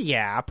 Well,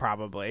 yeah,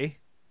 probably.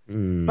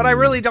 But I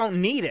really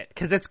don't need it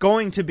because it's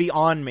going to be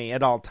on me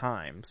at all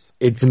times.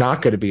 It's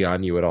not going to be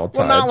on you at all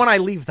times. Well, not when I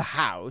leave the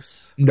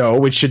house.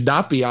 No, it should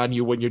not be on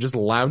you when you're just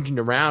lounging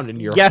around in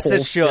your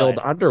hole-filled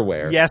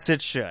underwear. Yes,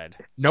 it should.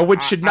 No,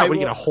 it should not. Are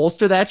you going to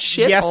holster that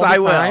shit Yes, all the I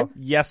time? will.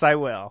 Yes, I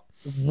will.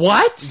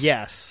 What?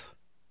 Yes.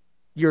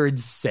 You're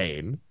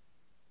insane.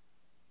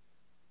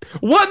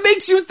 What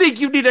makes you think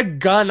you need a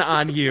gun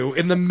on you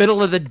in the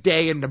middle of the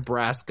day in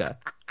Nebraska?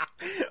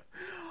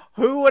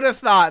 Who would have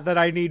thought that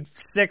I need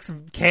 6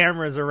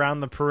 cameras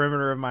around the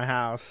perimeter of my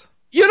house?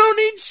 You don't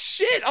need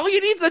shit. All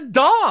you need's a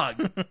dog.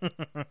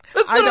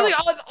 That's literally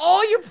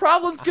all your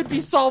problems could be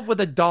solved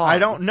with a dog. I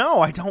don't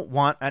know. I don't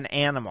want an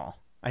animal.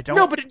 I don't.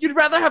 No, but you'd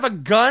rather have a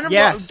gun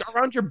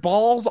around your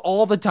balls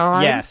all the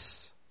time?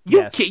 Yes.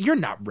 You're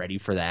not ready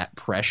for that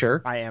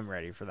pressure. I am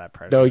ready for that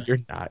pressure. No, you're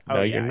not.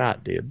 No, you're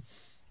not, dude.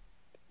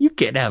 You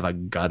can't have a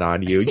gun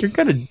on you. You're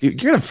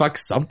gonna fuck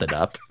something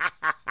up.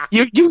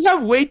 You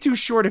have way too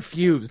short a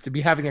fuse to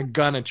be having a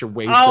gun at your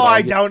waist. Oh,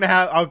 I don't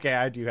have. Okay,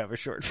 I do have a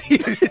short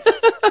fuse.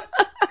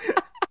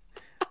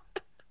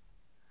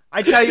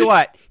 I tell you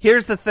what.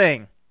 Here's the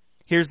thing.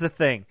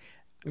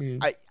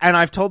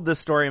 I've told this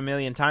story a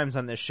million times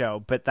on this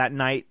show, but that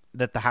night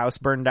that the house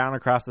burned down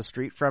across the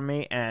street from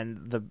me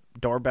and the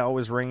doorbell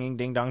was ringing,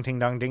 ding dong, ding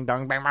dong, ding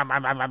dong, bang, bang,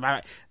 bang, bang, bang,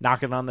 bang,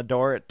 knocking on the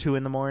door at 2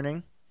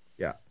 a.m.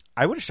 Yeah,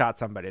 I would have shot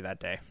somebody that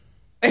day.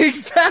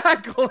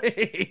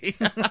 Exactly.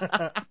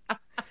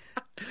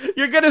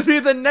 You're gonna be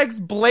the next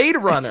Blade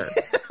Runner.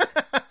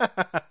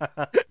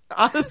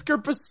 Oscar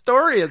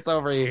Pistorius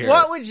over here.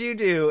 What would you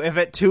do if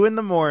at 2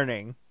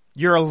 a.m.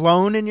 you're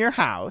alone in your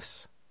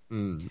house?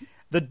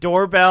 The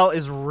doorbell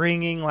is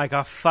ringing like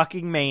a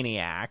fucking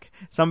maniac.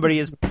 Somebody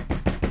is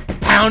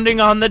pounding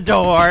on the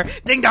door.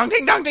 Ding dong,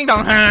 ding dong, ding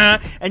dong.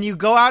 And you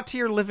go out to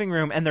your living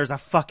room and there's a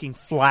fucking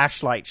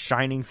flashlight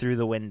shining through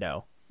the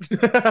window.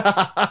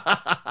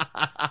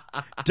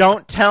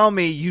 Don't tell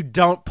me you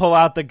don't pull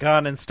out the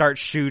gun and start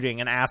shooting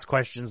and ask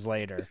questions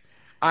later.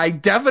 I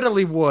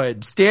definitely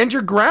would. Stand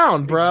your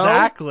ground, bro.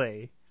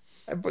 Exactly.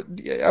 But,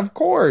 of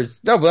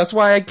course. No, but that's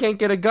why I can't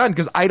get a gun,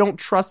 because I don't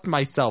trust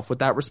myself with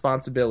that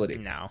responsibility.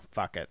 No,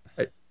 fuck it.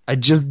 I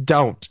just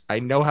don't. I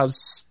know how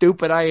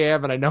stupid I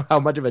am, and I know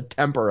how much of a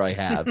temper I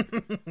have.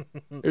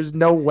 There's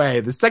no way.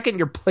 The second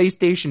your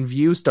PlayStation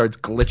View starts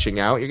glitching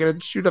out, you're going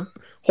to shoot a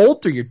hole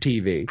through your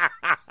TV.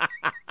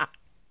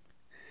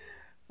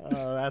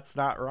 Oh, that's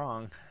not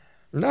wrong.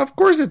 No, of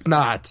course it's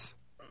not.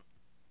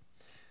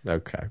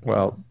 Okay,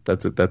 well,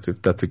 that's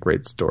a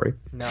great story.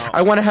 No,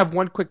 I want to have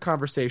one quick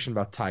conversation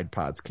about Tide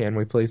Pods. Can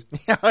we, please?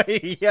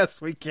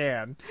 Yes, we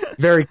can.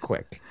 Very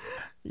quick.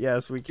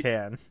 Yes, we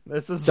can.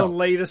 This is the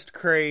latest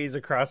craze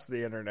across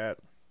the internet.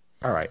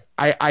 All right.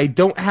 I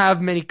don't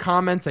have many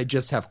comments. I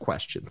just have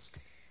questions.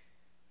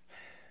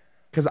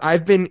 Because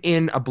I've been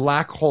in a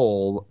black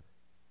hole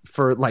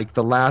for like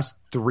the last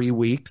 3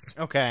 weeks.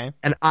 Okay.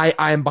 And I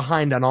am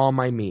behind on all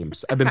my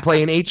memes. I've been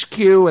playing HQ,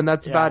 and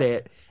that's about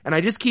it. And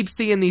I just keep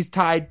seeing these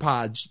Tide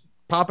Pods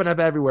popping up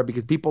everywhere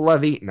because people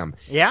love eating them.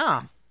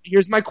 Yeah.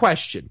 Here's my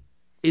question.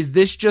 Is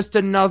this just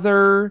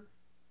another,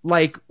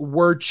 like,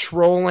 we're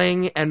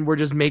trolling and we're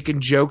just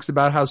making jokes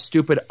about how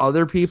stupid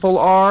other people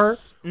are?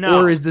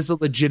 No. Or is this a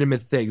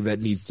legitimate thing that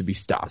needs to be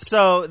stopped?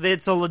 So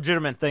it's a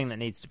legitimate thing that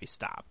needs to be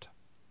stopped.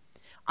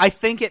 I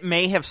think it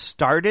may have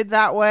started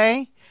that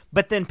way,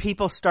 but then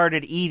people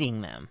started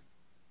eating them.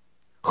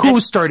 Who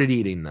started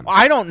eating them?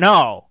 I don't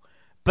know.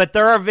 But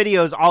there are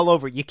videos all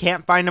over. You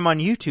can't find them on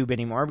YouTube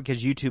anymore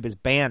because YouTube has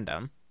banned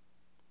them.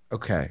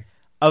 Okay.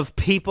 Of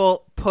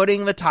people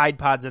putting the Tide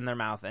Pods in their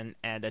mouth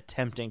and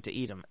attempting to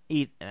eat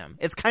them.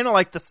 It's kind of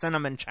like the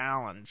cinnamon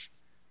challenge.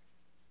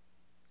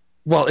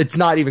 Well, it's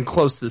not even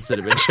close to the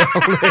cinnamon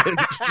challenge.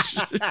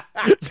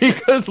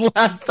 Because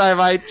last time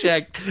I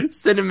checked,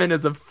 cinnamon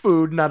is a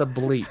food, not a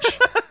bleach.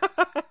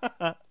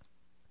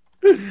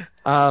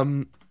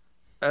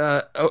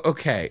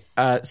 Okay.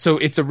 So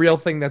it's a real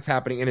thing that's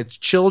happening, and it's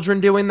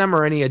children doing them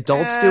or any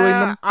adults doing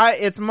them?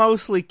 It's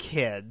mostly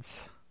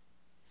kids.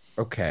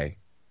 Okay.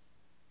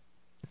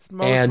 It's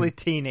mostly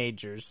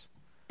teenagers.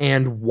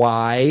 And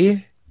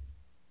why?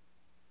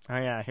 Oh,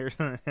 yeah. Here's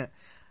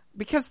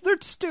because they're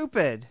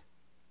stupid.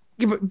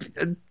 Yeah, but,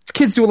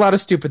 kids do a lot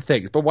of stupid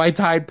things, but why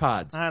Tide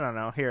Pods? I don't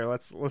know. Here,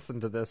 let's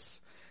listen to this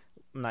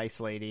nice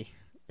lady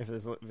if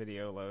this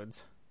video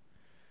loads.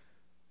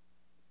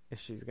 If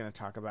she's going to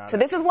talk about it. So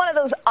this is one of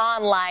those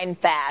online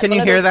fads. Can you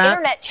one of hear those that?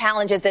 internet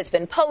challenges that's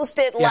been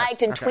posted,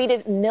 liked, and Okay.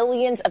 tweeted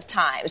millions of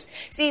times.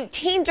 See,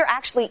 teens are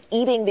actually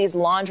eating these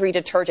laundry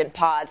detergent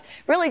pods,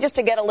 really just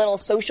to get a little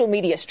social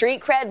media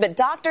street cred. But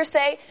doctors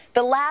say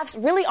the laughs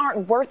really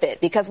aren't worth it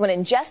because when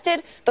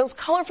ingested, those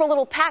colorful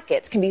little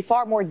packets can be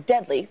far more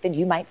deadly than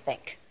you might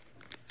think.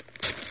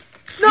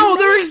 No,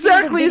 they're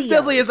exactly as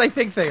deadly as I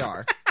think they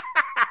are.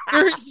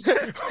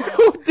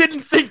 Who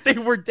didn't think they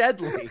were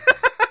deadly?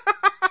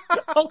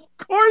 Of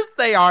course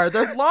they are.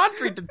 They're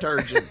laundry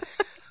detergent.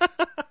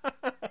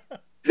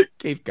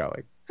 Keep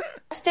going.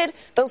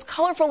 Those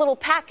colorful little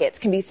packets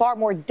can be far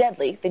more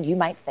deadly than you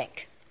might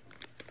think.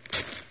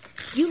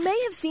 You may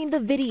have seen the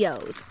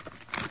videos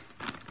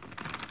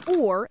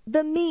or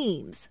the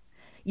memes.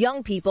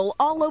 Young people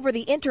all over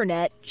the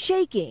internet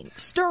shaking,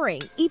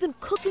 stirring, even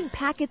cooking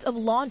packets of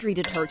laundry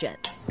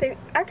detergent. They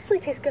actually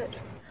taste good.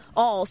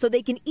 All so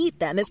they can eat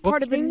them as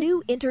part of the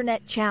new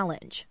internet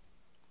challenge.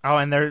 Oh,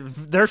 and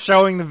they're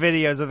showing the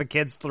videos of the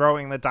kids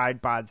throwing the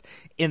Tide Pods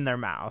in their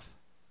mouth.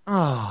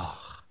 Oh.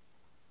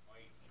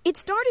 It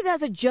started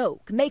as a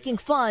joke, making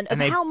fun of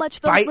they how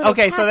much those bite- little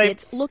okay, so they-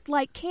 packets looked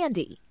like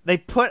candy. They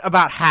put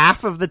about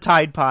half of the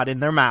Tide Pod in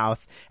their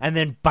mouth and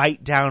then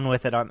bite down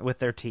with it with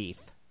their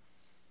teeth.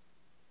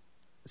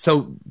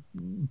 So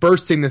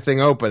bursting the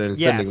thing open and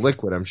Yes. sending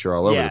liquid, I'm sure,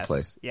 all over the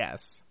place.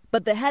 Yes.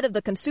 But the head of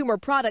the Consumer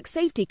Product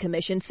Safety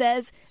Commission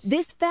says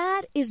this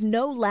fad is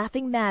no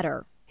laughing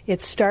matter.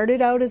 It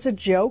started out as a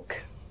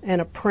joke and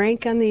a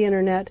prank on the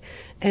internet,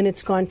 and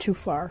it's gone too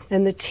far.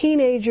 And the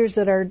teenagers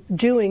that are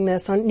doing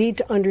this need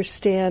to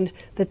understand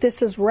that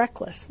this is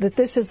reckless, that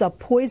this is a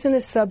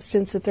poisonous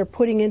substance that they're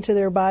putting into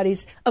their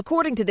bodies.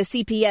 According to the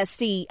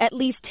CPSC, at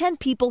least 10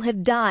 people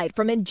have died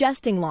from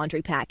ingesting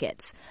laundry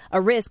packets,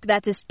 a risk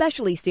that's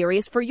especially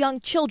serious for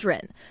young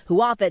children, who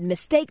often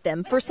mistake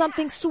them for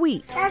something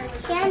sweet.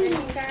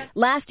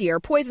 Last year,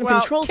 Poison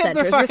Control kids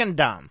Centers... are fucking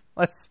dumb.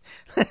 Let's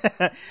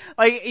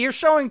like, you're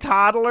showing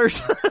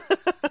toddlers...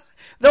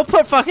 They'll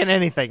put fucking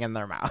anything in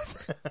their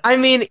mouth. I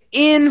mean,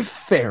 in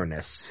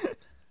fairness,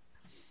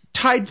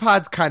 Tide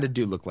Pods kind of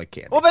do look like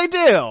candy. Well, they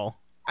do.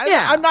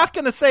 Yeah. I'm not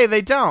going to say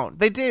they don't.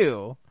 They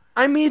do.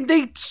 I mean,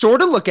 they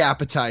sort of look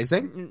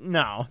appetizing.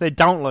 No, they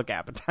don't look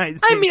appetizing.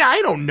 I mean,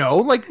 I don't know.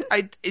 Like,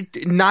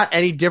 not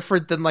any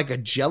different than like a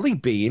jelly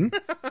bean.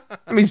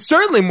 I mean,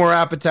 certainly more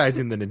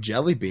appetizing than a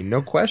jelly bean,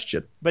 no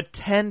question. But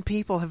 10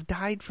 people have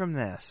died from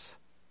this.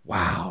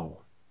 Wow.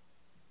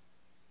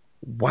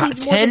 Wow,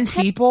 Seems more 10 than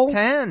 10 people?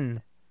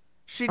 10.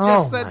 She Oh,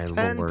 just my said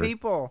 10 Lord.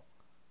 people.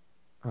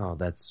 Oh,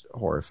 that's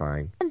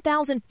horrifying.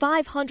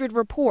 1,500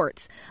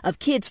 reports of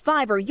kids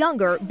 5 or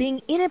younger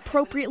being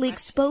inappropriately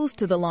exposed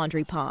to the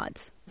laundry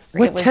pods.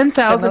 What, was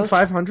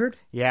 10,500?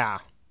 Yeah.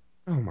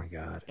 Oh my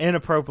God.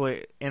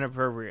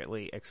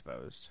 Inappropriately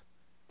exposed.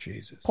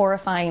 Jesus.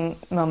 Horrifying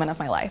moment of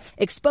my life.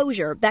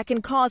 Exposure that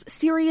can cause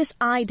serious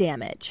eye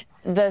damage.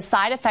 The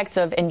side effects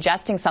of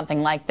ingesting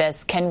something like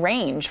this can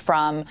range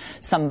from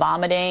some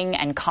vomiting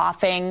and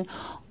coughing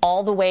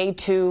all the way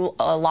to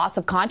a loss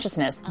of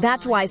consciousness.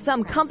 That's why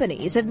some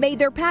companies have made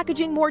their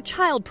packaging more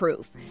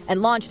childproof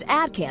and launched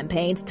ad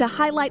campaigns to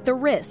highlight the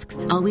risks.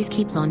 Always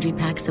keep laundry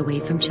packs away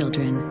from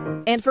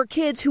children. And for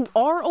kids who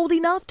are old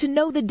enough to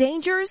know the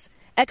dangers,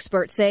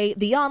 experts say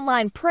the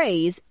online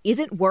praise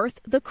isn't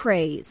worth the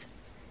craze.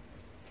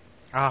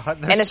 They're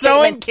And a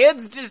showing statement-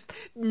 kids just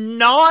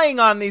gnawing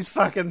on these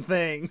fucking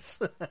things.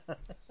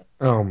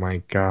 Oh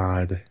my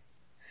God.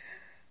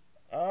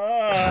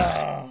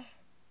 Oh,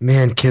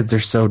 Man, kids are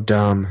so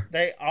dumb.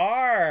 they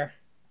are.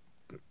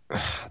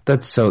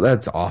 That's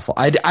awful.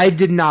 I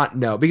did not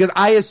know, because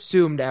I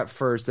assumed at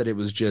first that it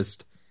was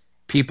just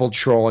people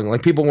trolling.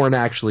 Like, people weren't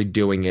actually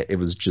doing it. It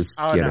was just,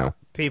 Oh, you no. know.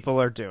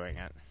 People are doing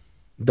it.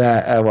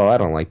 That, well, I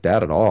don't like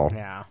that at all.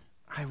 Yeah.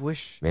 I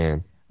wish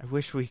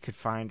we could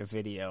find a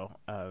video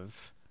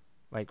of,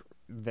 like,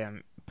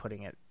 them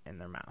putting it in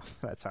their mouth.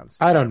 That sounds...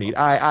 I don't need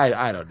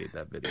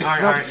that video. All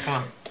right,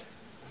 come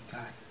on.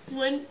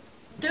 One,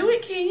 do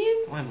it,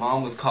 Kenyon. My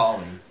mom was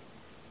calling.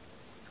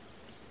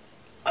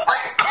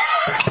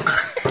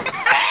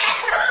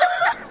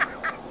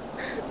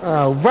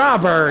 Oh,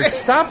 Robert,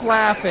 stop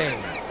laughing.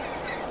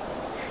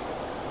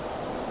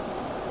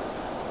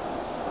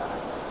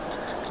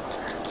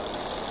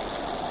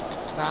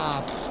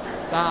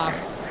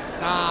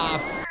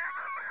 Stop.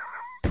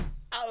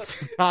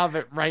 Stop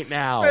it right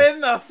now. in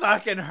the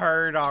fucking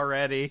herd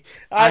already.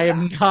 I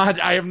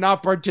am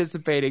not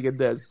participating in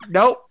this.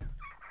 Nope,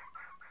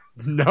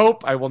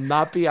 I will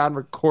not be on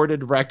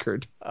recorded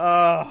record.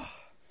 Oh,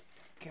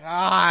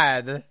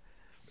 God.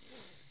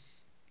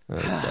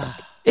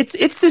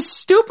 It's this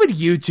stupid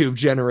YouTube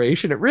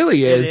generation. It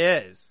really is.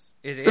 It is.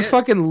 It's the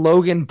fucking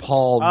Logan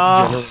Paul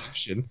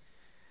generation.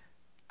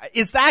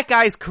 Is that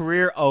guy's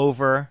career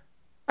over?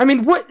 I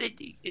mean, what?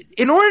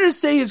 In order to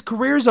say his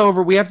career's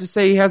over, we have to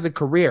say he has a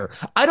career.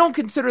 I don't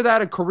consider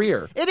that a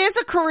career. It is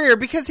a career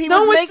because he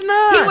No, was it's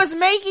not. he was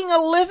making a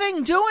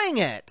living doing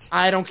it.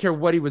 I don't care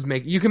what he was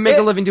making. You can make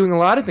a living doing a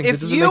lot of things. It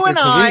If doesn't you make and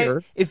a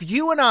career. if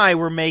you and I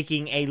were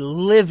making a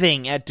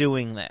living at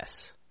doing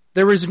this,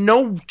 There is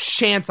no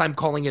chance I'm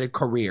calling it a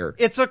career.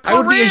 it's a I career.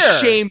 would be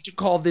ashamed to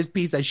call this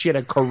piece of shit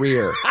a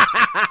career.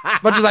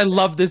 As much as I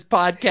love this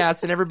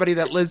podcast and everybody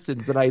that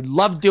listens, and I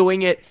love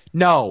doing it,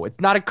 no, it's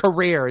not a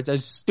career. It's a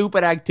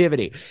stupid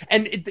activity.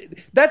 And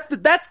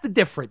that's the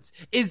difference,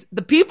 is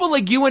the people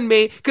like you and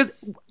me, because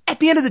at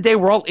the end of the day,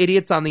 we're all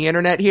idiots on the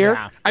internet here.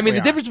 Yeah, I mean, we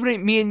the are. difference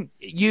between me and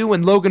you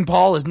and Logan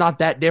Paul is not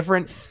that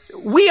different.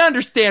 We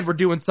understand we're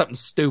doing something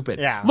stupid.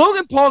 Yeah.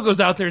 Logan Paul goes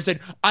out there and said,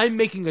 I'm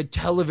making a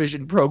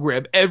television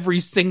program every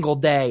single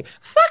day.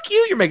 Fuck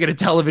you, you're making a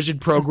television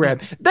program.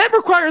 That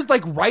requires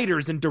like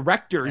writers and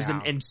directors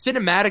Yeah. and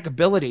cinematic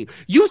ability.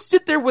 You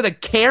sit there with a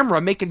camera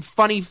making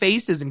funny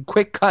faces and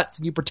quick cuts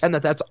and you pretend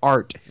that that's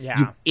art. Yeah.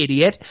 You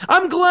idiot.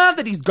 I'm glad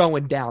that he's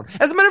going down.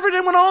 As a matter of fact,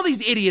 I want all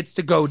these idiots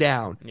to go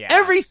down. Yeah.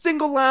 Every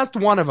single last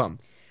one of them.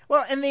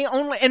 Well,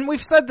 and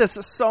we've said this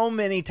so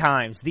many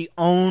times, the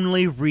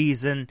only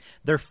reason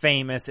they're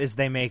famous is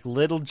they make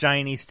little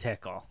Johnnies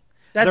tickle.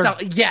 That's They're- how,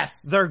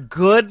 yes. They're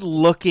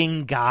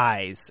good-looking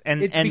guys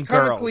and It's and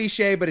become girls. a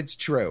cliche, but it's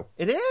true.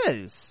 It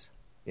is.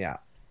 Yeah.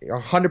 You're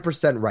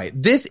 100% right.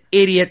 This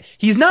idiot,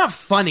 he's not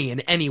funny in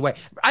any way.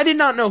 I did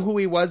not know who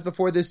he was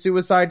before this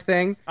suicide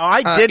thing. Oh,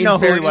 I did know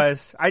who he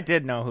was. I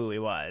did know who he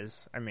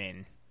was. I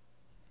mean.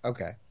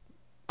 Okay.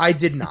 I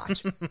did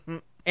not.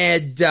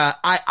 And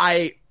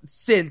I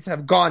since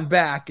have gone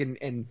back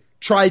and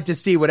tried to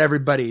see what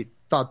everybody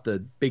thought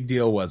the big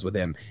deal was with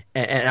him.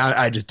 And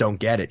I just don't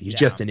get it. He's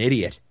just an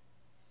idiot.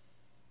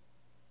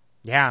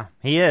 Yeah,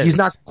 he is. He's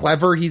not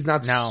clever. He's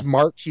not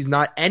smart. He's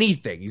not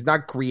anything. He's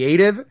not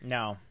creative.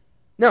 No,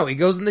 he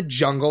goes in the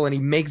jungle and he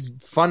makes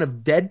fun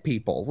of dead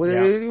people.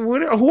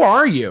 Who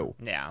are you?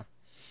 Yeah.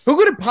 Who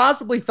could have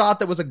possibly thought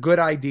that was a good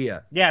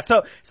idea? Yeah,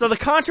 so the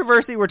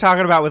controversy we're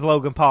talking about with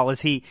Logan Paul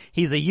is he's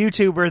a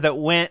YouTuber that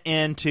went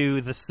into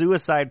the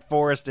suicide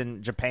forest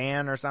in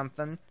Japan or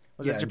something.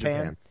 Was it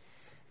Japan?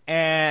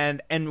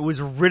 And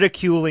was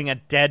ridiculing a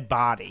dead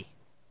body,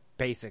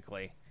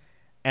 basically.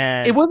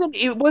 And it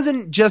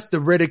wasn't just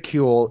the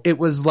ridicule. It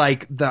was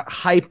like the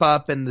hype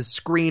up and the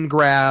screen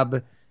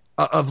grab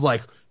of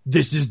like,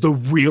 this is the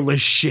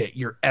realest shit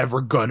you're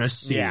ever gonna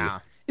see. Yeah.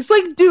 It's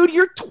like, dude,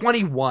 you're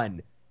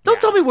 21. Don't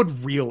tell me what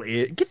real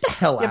is. Get the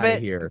hell out of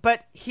here.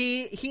 But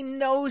he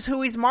knows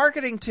who he's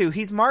marketing to.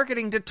 He's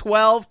marketing to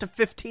 12 to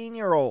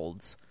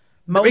 15-year-olds.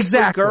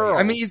 Mostly girls.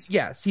 I mean,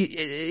 yes.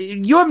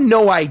 You have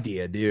no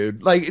idea,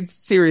 dude. Like, it's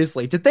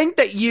seriously. To think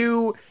that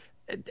you...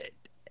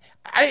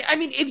 I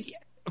mean,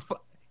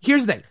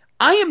 here's the thing.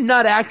 I am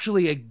not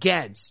actually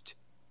against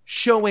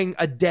showing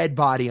a dead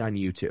body on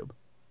YouTube.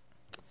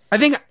 I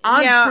think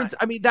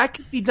that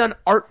could be done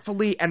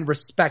artfully and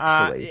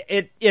respectfully.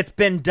 It's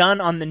been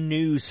done on the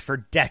news for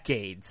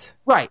decades.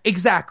 Right,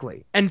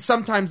 exactly. And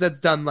sometimes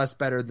that's done less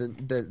better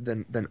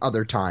than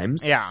other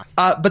times. Yeah.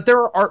 But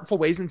there are artful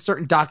ways, and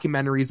certain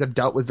documentaries have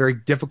dealt with very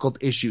difficult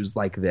issues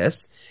like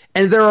this.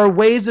 And there are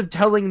ways of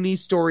telling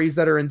these stories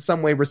that are in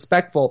some way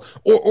respectful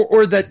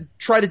or that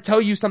try to tell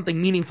you something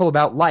meaningful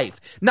about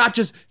life. Not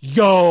just,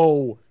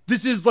 yo,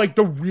 this is like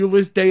the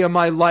realest day of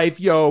my life,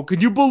 yo. Can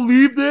you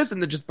believe this?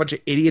 And they're just a bunch of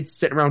idiots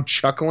sitting around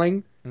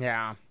chuckling.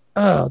 Yeah.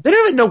 They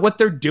don't even know what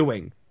they're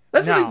doing.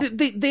 That's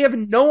they have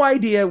no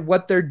idea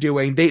what they're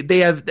doing.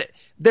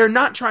 They're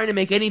not trying to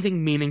make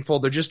anything meaningful.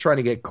 They're just trying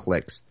to get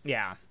clicks.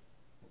 Yeah.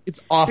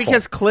 It's awful.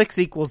 Because clicks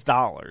equals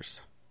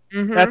dollars.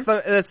 Mm-hmm.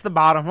 That's the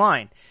bottom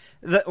line.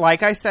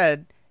 Like I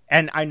said,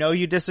 and I know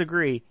you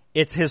disagree,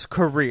 it's his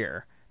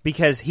career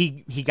because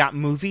he got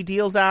movie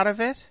deals out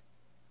of it.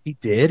 He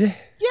did?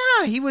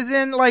 Yeah, he was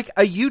in like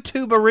a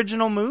YouTube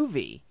original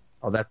movie.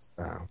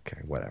 Okay,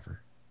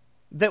 whatever.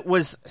 That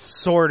was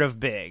sort of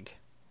big.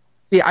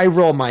 See, I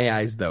roll my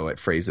eyes though at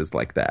phrases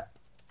like that.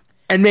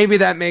 And maybe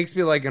that makes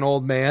me like an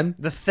old man.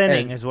 The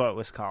Thinning is what it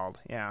was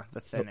called. Yeah, The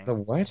Thinning. The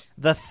what?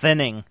 The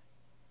Thinning.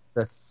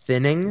 The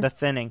Thinning? The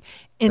Thinning.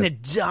 In a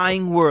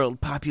dying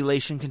world,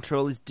 population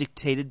control is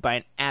dictated by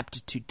an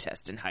aptitude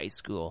test in high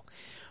school.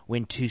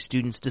 When two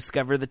students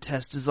discover the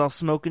test is all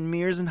smoke and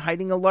mirrors and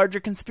hiding a larger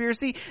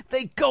conspiracy,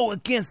 they go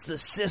against the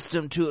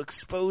system to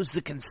expose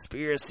the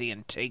conspiracy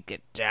and take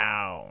it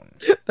down.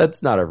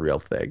 That's not a real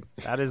thing.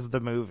 That is the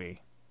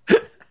movie.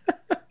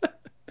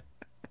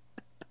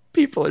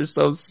 People are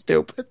so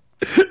stupid.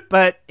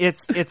 But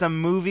it's a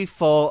movie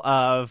full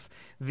of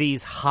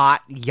these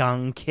hot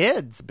young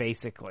kids,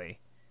 basically.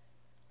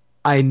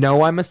 I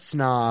know I'm a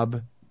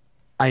snob.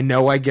 I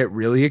know I get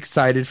really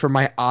excited for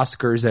my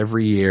Oscars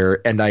every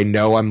year, and I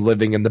know I'm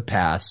living in the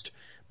past.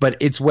 But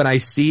it's when I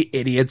see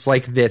idiots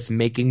like this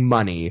making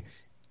money,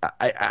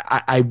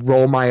 I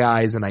roll my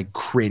eyes and I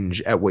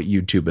cringe at what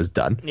YouTube has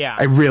done. Yeah.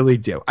 I really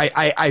do.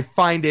 I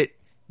find it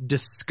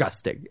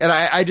disgusting. And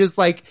I just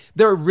like,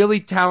 there are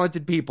really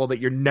talented people that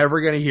you're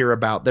never going to hear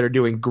about that are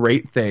doing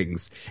great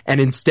things.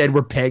 And instead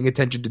we're paying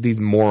attention to these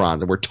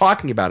morons and we're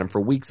talking about them for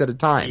weeks at a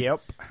time.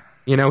 Yep.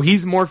 You know,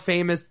 he's more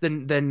famous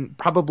than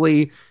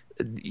probably,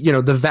 you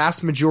know, the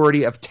vast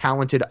majority of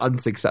talented,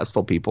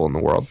 unsuccessful people in the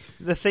world.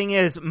 The thing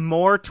is,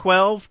 more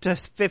 12 to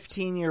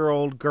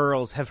 15-year-old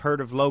girls have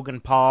heard of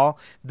Logan Paul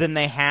than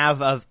they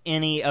have of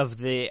any of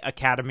the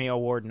Academy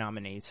Award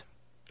nominees.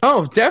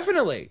 Oh,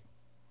 definitely.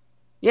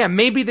 Yeah,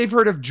 maybe they've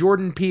heard of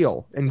Jordan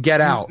Peele and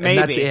Get Out, and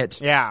that's it.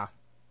 Yeah.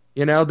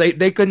 You know,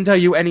 they couldn't tell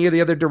you any of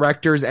the other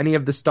directors, any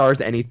of the stars,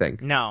 anything.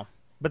 No,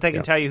 but they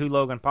can tell you who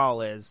Logan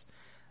Paul is.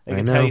 They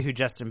can tell you who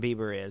Justin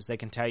Bieber is. They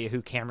can tell you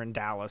who Cameron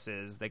Dallas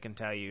is. They can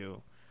tell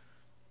you,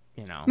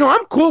 you know. No,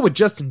 I'm cool with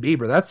Justin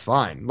Bieber. That's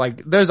fine.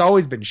 Like, there's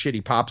always been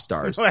shitty pop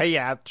stars. Well,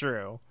 yeah,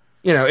 true.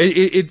 You know,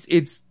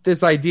 it's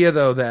this idea,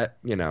 though, that,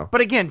 you know.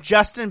 But again,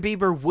 Justin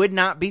Bieber would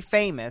not be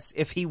famous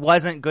if he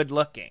wasn't good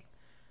looking.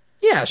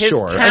 Yeah,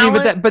 sure. Talent,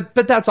 I mean,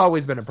 but that's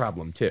always been a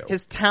problem, too.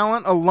 His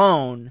talent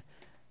alone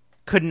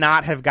could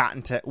not have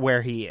gotten to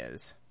where he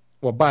is.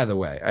 Well, by the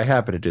way, I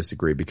happen to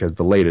disagree because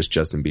the latest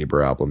Justin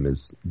Bieber album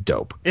is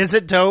dope. Is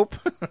it dope?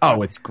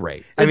 Oh, it's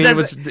great. I mean,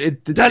 does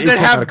it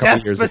have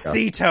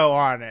Despacito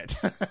on it?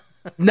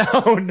 No,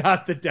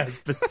 not the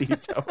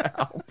Despacito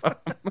album.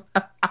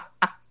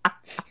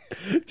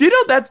 Do you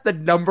know that's the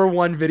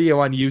 #1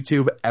 video on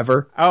YouTube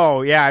ever?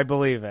 Oh, yeah, I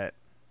believe it.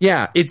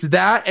 Yeah, it's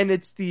that and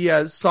it's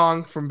the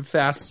song from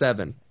Fast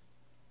 7.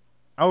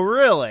 Oh,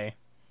 really?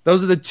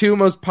 Those are the two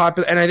most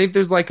popular, and I think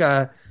there's like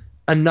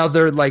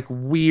another like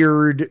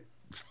weird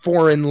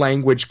foreign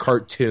language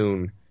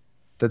cartoon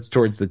that's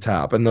towards the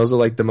top, and those are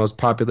like the most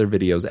popular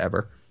videos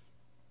ever.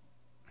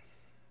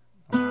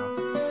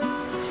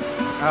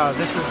 Oh,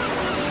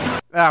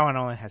 that one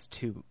only has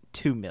 2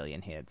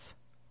 million hits.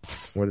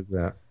 What is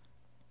that?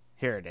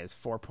 Here it is,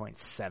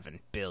 4.7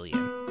 billion.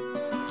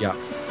 Yeah.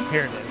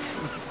 Here it is.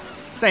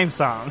 Same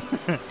song.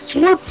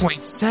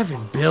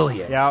 4.7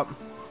 billion. Yep.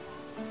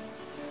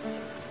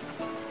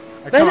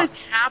 That is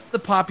half the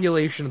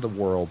population of the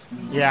world.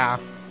 Yeah.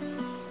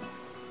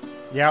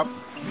 Yep.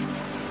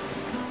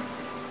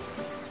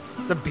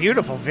 It's a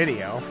beautiful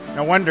video.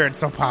 No wonder it's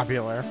so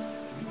popular.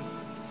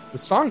 The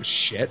song's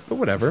shit, but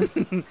whatever.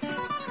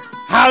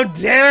 How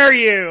dare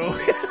you!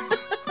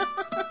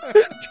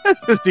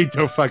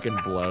 Despacito fucking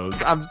blows.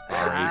 I'm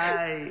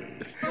sorry.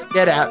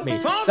 Get at me.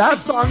 That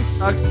song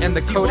sucks, and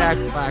the Kodak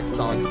Black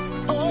song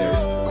sucks too.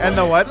 And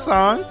the what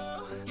song?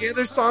 The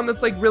other song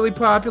that's like really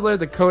popular,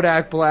 the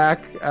Kodak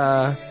Black.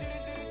 I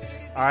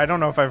don't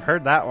know if I've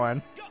heard that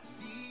one.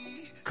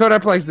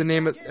 Kodak Black's the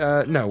name of.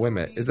 No, wait a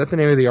minute. Is that the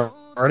name of the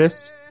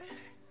artist?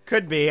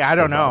 Could be. I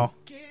don't know.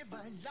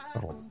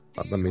 Oh,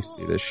 let me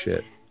see this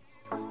shit.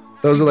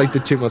 Those are like the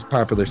two most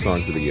popular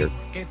songs of the year.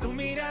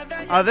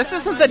 Oh, this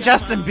isn't the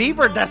Justin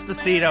Bieber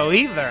Despacito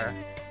either.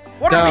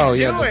 What are we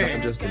doing? No,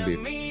 yeah, Justin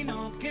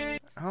Bieber.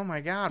 Oh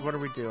my god, what are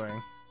we doing?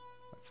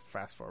 Let's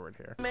fast forward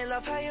here.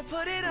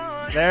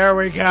 There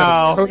we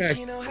go. Okay.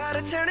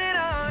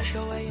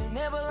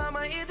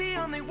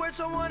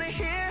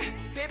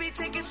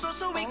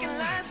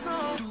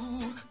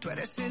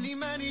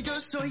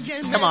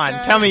 Come on,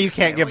 tell me you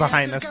can't get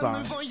behind this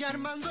song.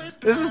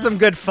 This is some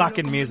good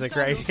fucking music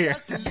right here.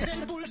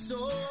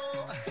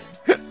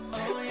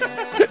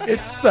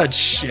 It's such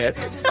shit.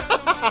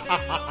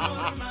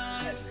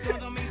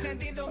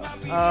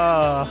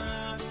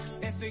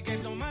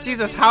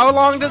 Jesus, how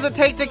long does it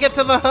take to get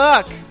to the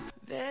hook?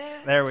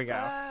 There we go.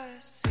 I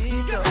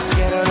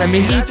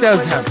mean, he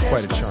does have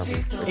quite a charm.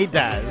 He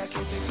does.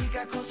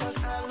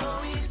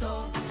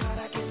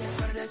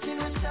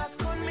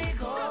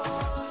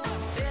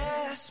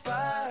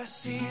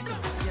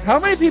 How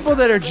many people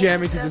that are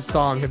jamming to this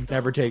song have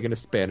never taken a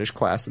Spanish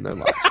class in their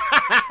life?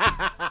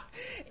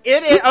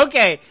 It is,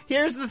 okay,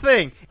 here's the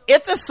thing.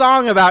 It's a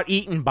song about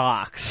eating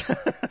box.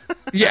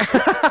 Yeah.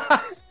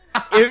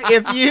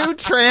 if you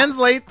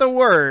translate the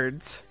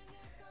words,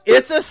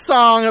 it's a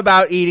song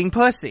about eating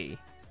pussy.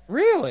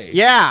 Really?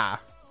 Yeah.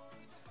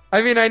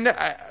 I mean, I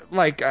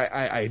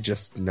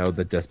just know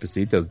that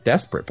Despacito's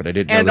desperate, but I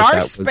didn't know and that our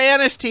that was...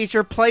 Spanish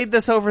teacher played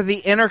this over the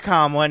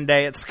intercom one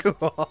day at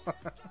school.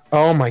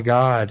 Oh my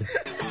god.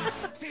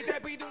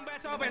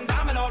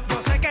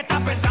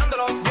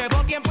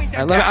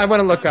 I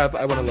want to look this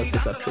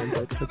up.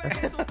 Translation.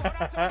 Okay.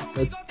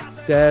 It's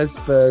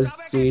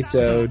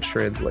Despacito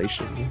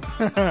translation.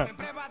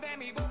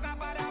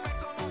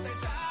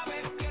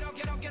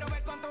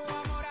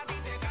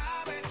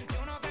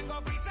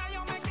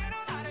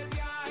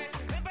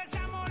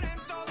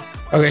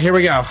 Okay, here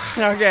we go.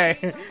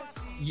 Okay.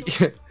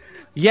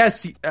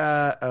 Yes.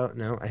 Oh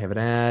no, I have an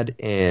ad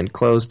and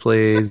close,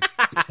 please.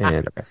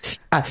 And okay.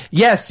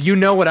 Yes, you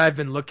know what I've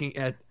been looking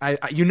at.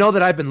 You know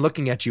that I've been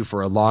looking at you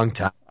for a long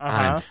time.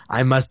 Uh-huh.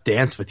 I must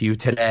dance with you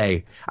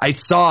today. I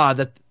saw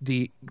that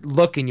the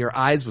look in your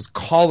eyes was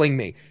calling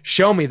me.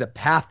 Show me the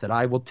path that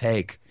I will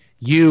take.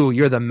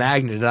 You're the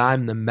magnet, and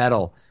I'm the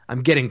metal.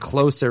 I'm getting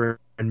closer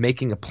and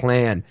making a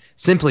plan.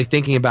 Simply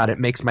thinking about it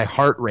makes my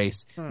heart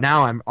race.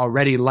 Now I'm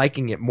already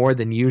liking it more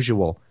than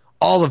usual.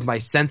 All of my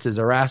senses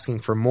are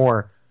asking for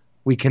more.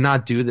 We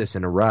cannot do this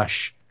in a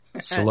rush.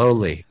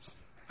 Slowly.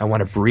 I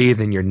want to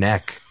breathe in your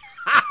neck.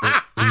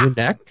 In your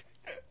neck?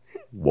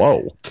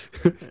 Whoa.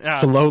 Yeah.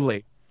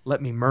 Slowly.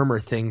 Let me murmur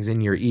things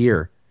in your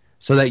ear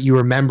so that you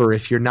remember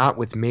if you're not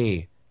with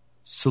me.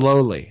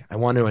 Slowly. I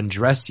want to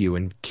undress you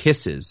in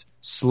kisses.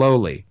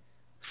 Slowly.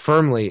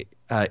 Firmly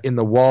in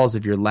the walls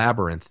of your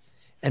labyrinth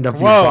and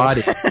of your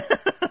body.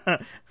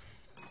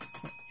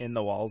 In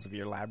the walls of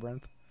your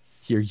labyrinth?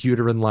 Your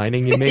uterine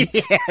lining, you mean?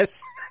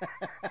 Yes.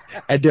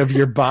 And of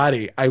your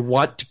body. I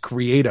want to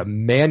create a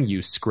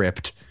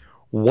manuscript.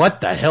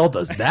 What the hell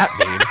does that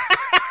mean?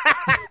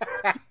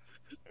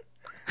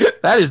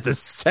 That is the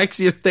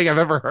sexiest thing I've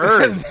ever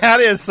heard. That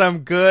is some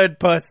good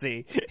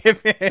pussy.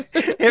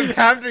 If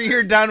after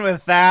you're done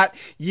with that,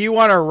 you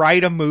want to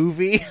write a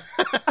movie.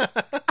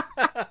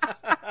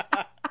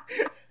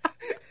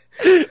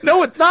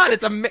 No, it's not.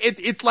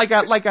 It's like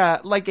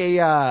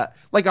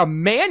a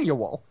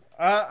manual.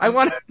 I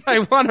want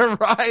to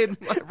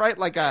write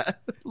like a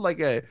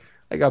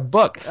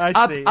book.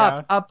 I see,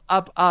 up.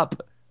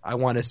 I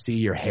want to see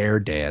your hair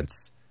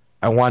dance.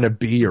 I want to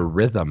be your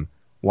rhythm.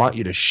 Want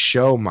you to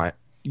show my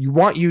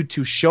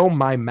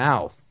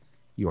mouth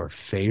your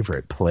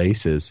favorite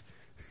places.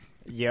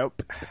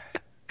 Yep.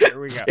 Here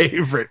we go.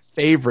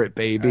 Favorite,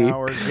 baby.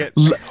 We're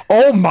getting...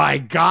 Oh my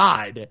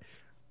god.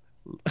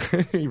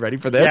 You ready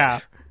for this?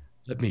 Yeah.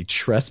 Let me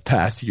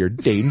trespass your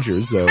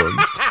danger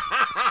zones.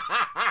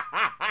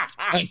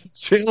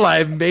 until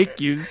I make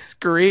you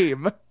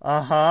scream.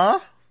 Uh-huh.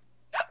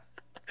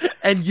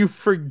 And you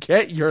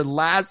forget your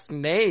last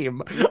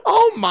name.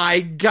 Oh my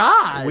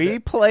God. We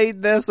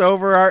played this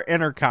over our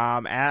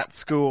intercom at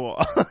school.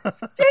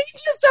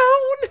 Danger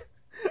Zone.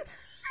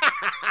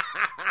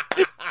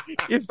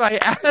 If I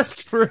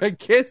ask for a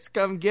kiss,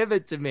 come give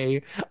it to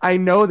me. I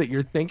know that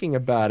you're thinking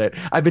about it.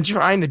 I've been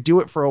trying to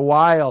do it for a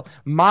while.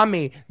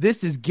 Mommy,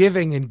 this is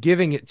giving and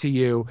giving it to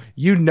you.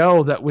 You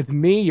know that with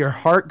me, your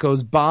heart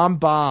goes bomb,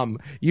 bomb.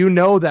 You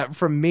know that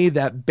from me,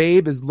 that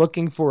babe is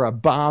looking for a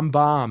bomb,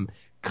 bomb.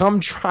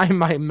 Come try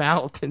my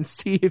mouth and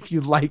see if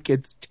you like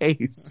its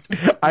taste.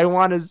 I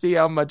want to see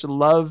how much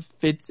love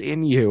fits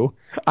in you.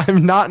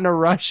 I'm not in a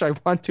rush. I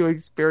want to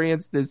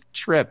experience this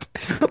trip.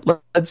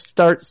 Let's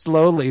start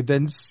slowly,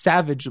 then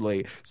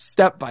savagely,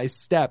 step by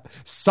step,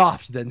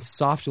 soft, then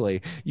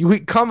softly. We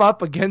come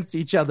up against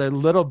each other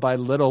little by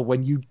little.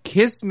 When you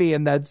kiss me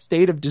in that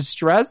state of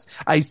distress,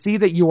 I see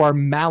that you are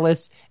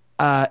malice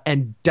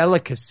and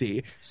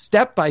delicacy.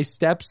 Step by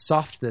step,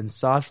 soft then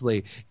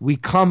softly, we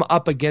come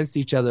up against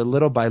each other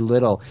little by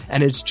little,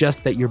 and it's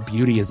just that your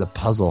beauty is a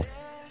puzzle.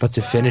 But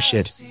to finish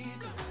it,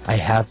 I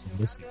have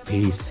this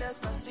piece.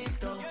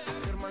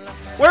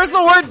 Where's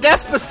the word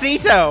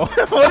Despacito?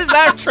 What does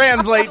that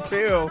translate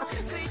to?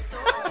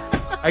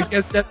 I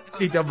guess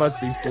Despacito must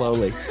be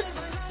slowly.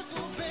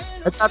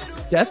 I thought it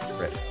was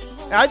desperate.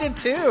 I did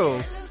too.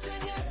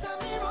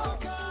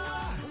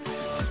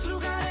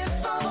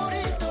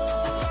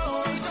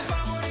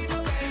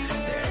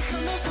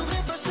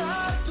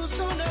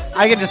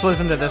 I could just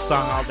listen to this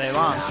song all day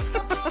long.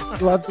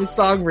 Love this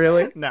song,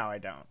 really? No, I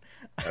don't.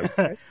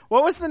 Okay.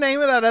 What was the name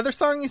of that other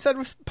song you said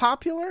was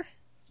popular?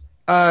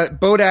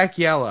 Bodak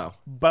Yellow.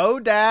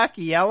 Bodak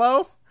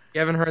Yellow? You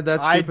haven't heard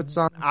that stupid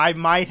song? I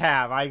might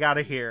have. I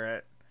gotta hear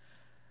it.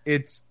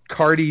 It's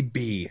Cardi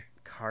B.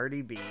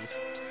 Cardi B.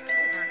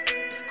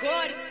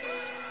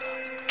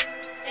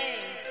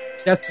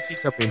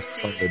 Despacito means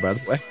slowly, by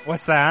the way.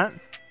 What's that?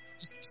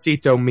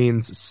 Despacito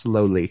means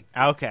slowly.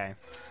 Okay.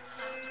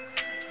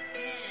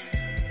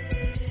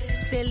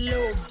 That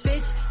little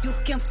bitch, you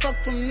can fuck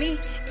with me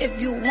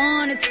if you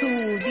wanted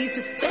to. These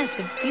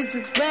expensive, these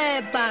is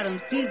red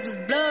bottoms, these is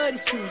bloody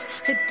shoes.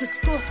 Hit the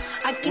school,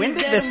 I can When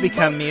did get this them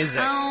become both. music?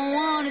 I don't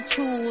wanna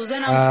choose,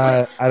 and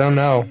I'm I don't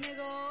know.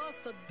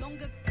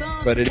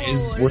 But it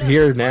is, we're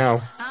here now.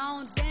 I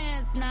don't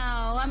dance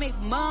now, I make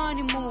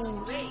money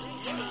move.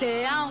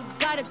 Say I don't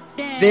gotta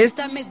dance, This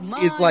I make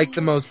money is like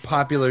the most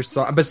popular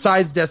song.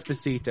 Besides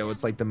Despacito,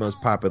 it's like the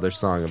most popular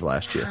song of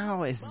last year.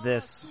 How is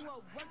this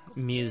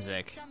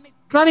music?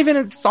 It's not even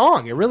a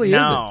song. It really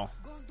No.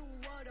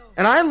 isn't.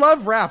 And I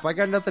love rap. I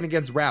got nothing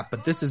against rap,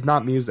 but this is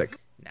not music.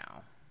 No.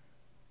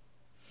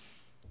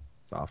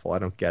 It's awful. I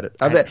don't get it.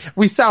 I bet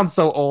we sound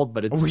so old,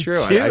 but it's We true.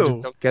 do. I just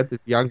don't get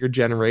this younger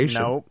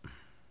generation. Nope.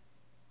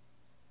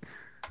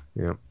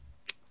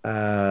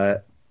 Yeah.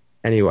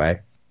 Anyway.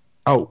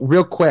 Oh,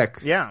 real quick.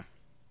 Yeah.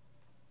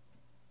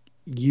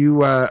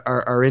 You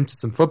are into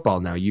some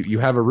football now. You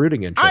have a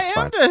rooting interest.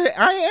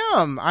 I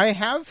am. I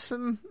have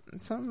some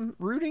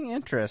rooting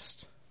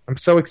interest. I'm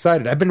so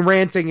excited. I've been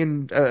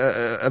ranting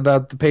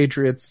about the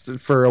Patriots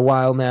for a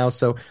while now,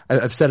 so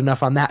I've said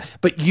enough on that.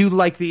 But you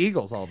like the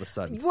Eagles all of a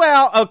sudden.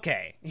 Well,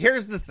 okay.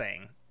 Here's the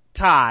thing.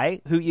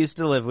 Ty, who used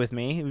to live with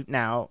me, who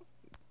now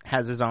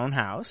has his own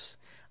house,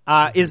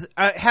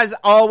 has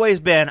always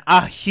been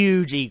a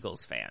huge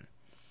Eagles fan.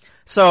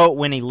 So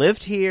when he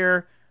lived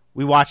here,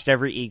 we watched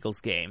every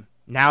Eagles game.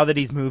 Now that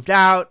he's moved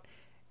out,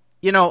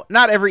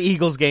 not every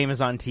Eagles game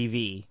is on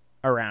TV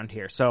around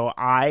here. So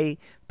I,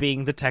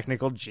 being the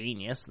technical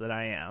genius that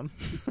I am,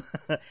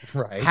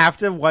 right, have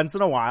to once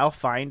in a while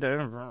find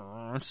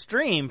a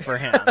stream for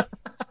him.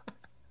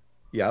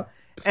 Yep.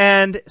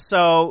 And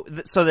so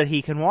that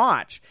he can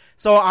watch.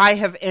 So I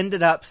have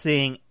ended up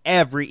seeing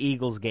every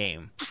Eagles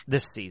game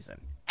this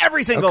season.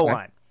 Every single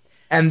one.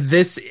 And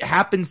this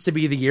happens to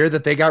be the year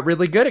that they got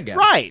really good again.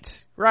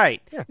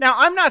 Right. Yeah. Now,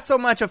 I'm not so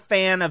much a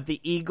fan of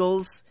the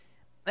Eagles.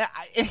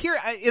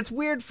 It's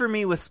weird for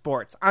me with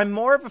sports. I'm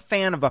more of a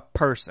fan of a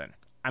person.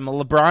 I'm a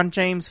LeBron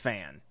James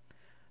fan.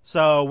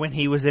 So when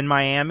he was in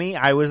Miami,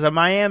 I was a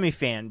Miami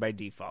fan by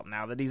default.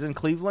 Now that he's in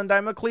Cleveland,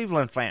 I'm a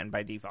Cleveland fan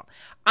by default.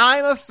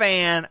 I'm a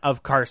fan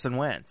of Carson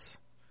Wentz.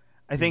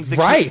 I think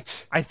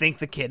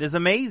the kid is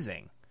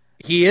amazing.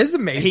 He is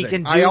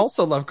amazing. I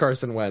also love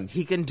Carson Wentz.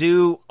 He can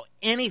do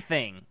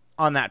anything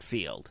on that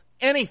field.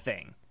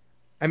 Anything.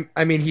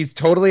 I mean, he's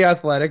totally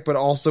athletic, but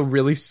also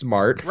really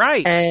smart.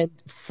 Right. And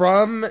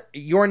from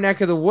your neck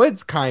of the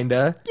woods,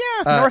 kinda.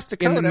 Yeah, North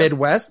Dakota. In the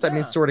Midwest. Yeah. I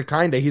mean, sort of,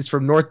 kinda. He's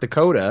from North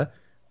Dakota.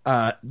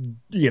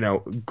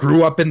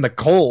 Grew up in the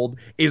cold.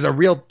 Is a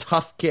real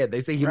tough kid.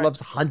 They say he loves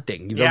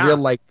hunting. He's a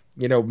real,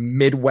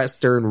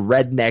 Midwestern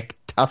redneck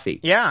toughie.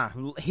 Yeah.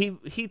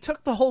 He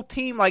took the whole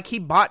team, he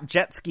bought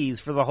jet skis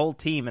for the whole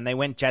team, and they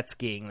went jet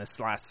skiing this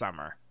last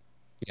summer.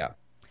 Yeah.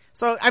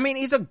 So, I mean,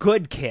 he's a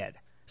good kid.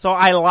 So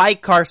I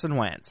like Carson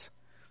Wentz.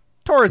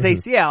 Tore his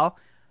ACL,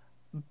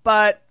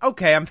 but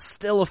okay, I'm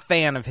still a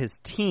fan of his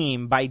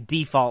team by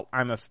default.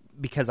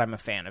 Because I'm a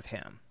fan of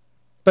him.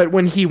 But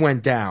when he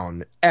went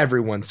down,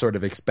 everyone sort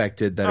of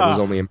expected that it was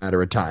only a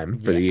matter of time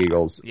for the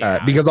Eagles.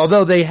 Because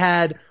although they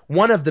had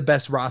one of the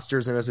best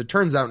rosters, and as it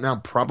turns out now,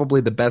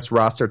 probably the best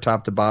roster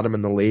top to bottom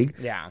in the league,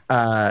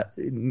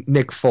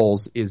 Nick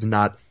Foles is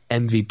not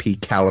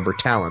MVP caliber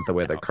talent the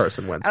way that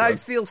Carson Wentz was. And I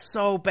feel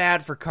so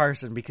bad for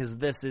Carson because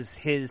this is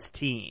his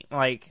team.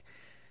 Like,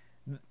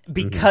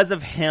 because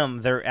of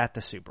him, they're at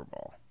the Super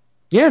Bowl.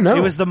 Yeah, no. It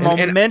was the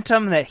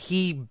momentum that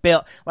he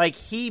built. Like,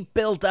 he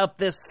built up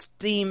this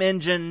steam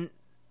engine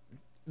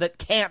that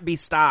can't be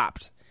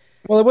stopped.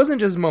 Well, it wasn't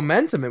just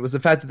momentum. It was the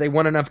fact that they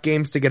won enough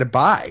games to get a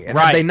bye. And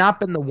had they not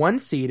been the 1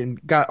 seed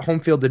and got home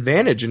field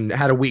advantage and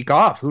had a week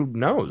off, who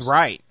knows?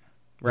 Right.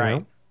 You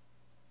know?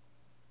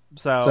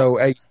 So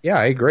I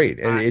agree.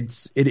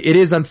 It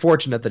is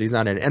unfortunate that he's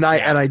not in it. And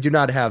I do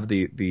not have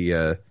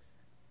the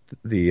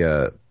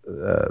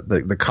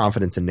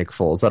confidence in Nick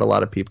Foles that a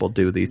lot of people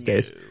do these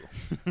days.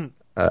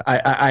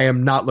 I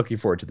am not looking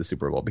forward to the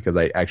Super Bowl because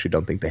I actually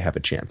don't think they have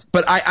a chance.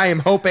 But I am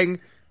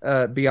hoping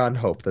beyond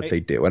hope that they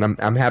do, and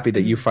I'm happy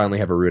that you finally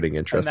have a rooting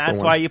interest. And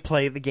that's why you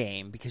play the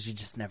game, because you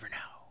just never know.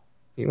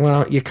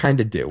 Well, you kind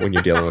of do when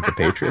you're dealing with the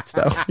Patriots,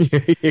 though.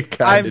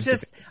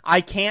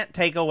 I can't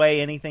take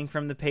away anything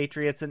from the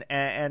Patriots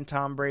and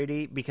Tom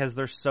Brady because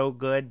they're so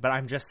good, but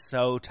I'm just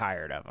so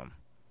tired of them.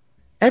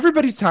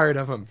 Everybody's tired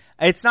of them.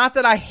 It's not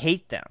that I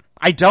hate them.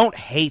 I don't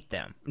hate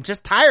them. I'm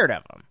just tired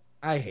of them.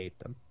 I hate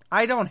them.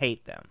 I don't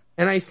hate them.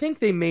 And I think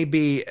they may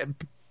be,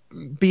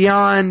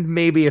 beyond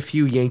maybe a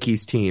few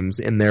Yankees teams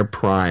in their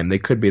prime, they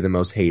could be the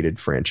most hated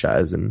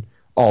franchise in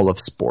all of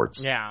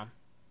sports. Yeah.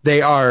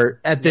 They are,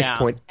 at this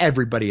point,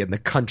 everybody in the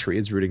country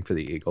is rooting for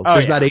the Eagles.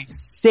 There's not a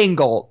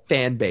single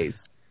fan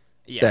base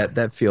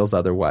that feels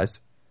otherwise.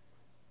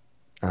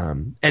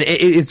 And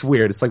it's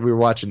weird. It's like we were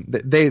watching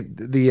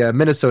the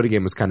Minnesota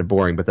game was kind of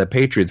boring, but that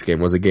Patriots game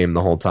was a game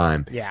the whole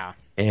time. Yeah.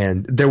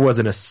 And there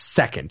wasn't a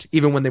second,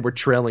 even when they were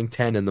trailing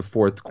 10 in the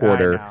fourth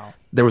quarter,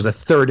 there was a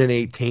 3rd and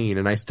 18,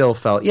 and I still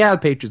felt, the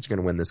Patriots are going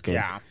to win this game.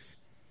 Yeah.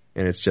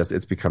 And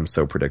it's become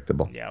so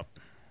predictable. Yeah.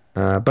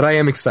 But I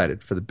am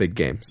excited for the big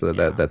game, so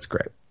that's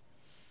great.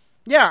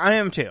 Yeah, I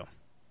am too.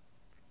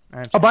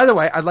 Oh, by the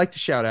way, I'd like to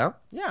shout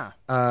out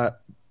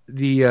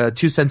the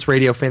 2 Cents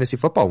Radio Fantasy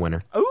Football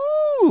winner.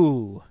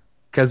 Ooh.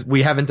 Because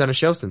we haven't done a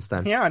show since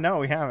then. Yeah, no,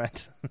 we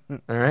haven't.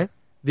 All right.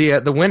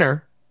 The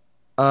winner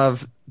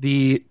of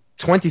the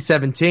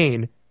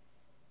 2017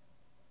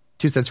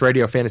 2 Cents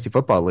Radio Fantasy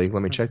Football League.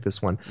 Let me check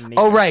this one.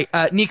 Nico. Oh, right.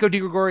 Nico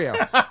DiGregorio.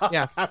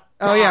 Yeah.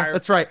 Oh, yeah.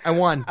 That's right. I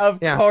won. Of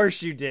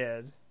course you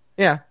did.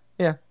 Yeah.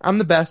 Yeah. I'm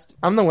the best.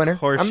 I'm the winner.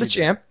 I'm the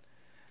champ.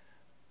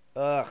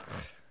 Ugh.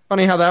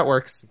 Funny how that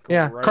works. Gross.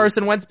 Yeah.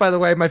 Carson Wentz, by the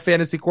way, my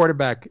fantasy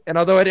quarterback. And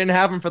although I didn't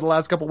have him for the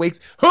last couple weeks,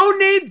 who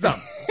needs him?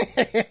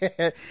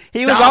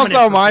 He was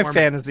also my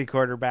fantasy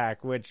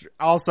quarterback, which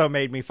also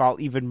made me fall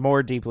even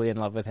more deeply in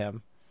love with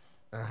him.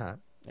 Uh-huh.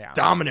 Yeah.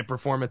 Dominant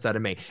performance out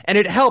of me. And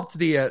it helped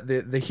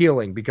the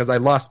healing because I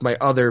lost my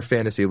other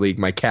fantasy league,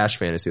 my cash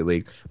fantasy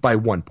league, by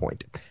 1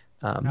 point.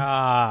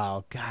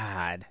 Oh,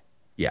 God.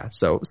 Yeah,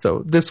 so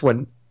this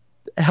one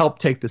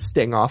helped take the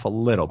sting off a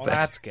little bit.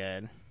 That's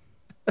good.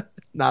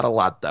 Not a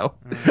lot, though.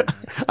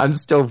 I'm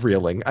still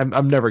reeling.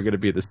 I'm never going to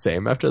be the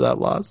same after that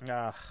loss.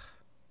 Yeah,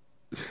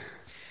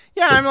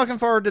 I'm looking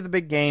forward to the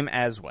big game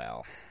as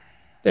well.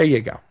 There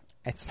you go.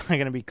 It's not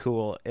going to be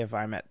cool if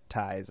I'm at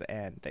ties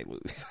and they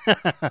lose.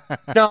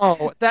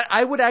 No, that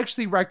I would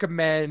actually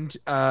recommend.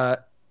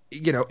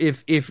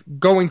 If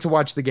going to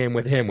watch the game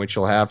with him, which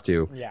you'll have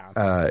to.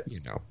 Yeah.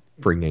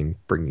 Bringing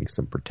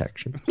some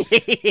protection,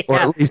 or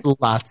at least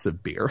lots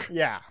of beer.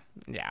 Yeah.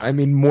 Yeah. I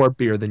mean, more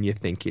beer than you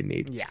think you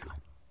need. Yeah.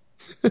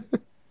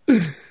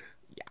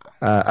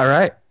 All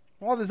right.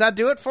 Well, does that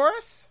do it for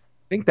us?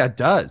 I think that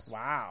does.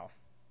 Wow.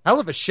 Hell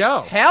of a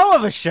show. Hell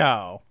of a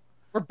show.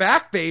 We're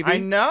back, baby. I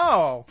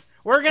know.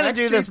 We're going to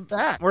do this.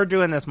 Back. We're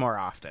doing this more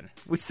often.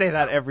 We say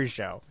that every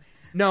show.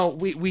 No,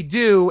 we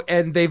do,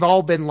 and they've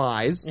all been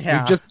lies. Yeah.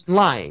 We've just been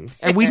lying.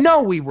 And we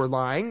know we were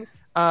lying,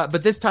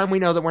 but this time we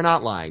know that we're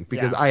not lying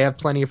because I have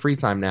plenty of free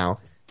time now.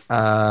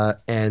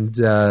 And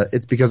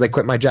it's because I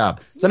quit my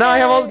job. So now I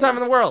have all the time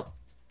in the world.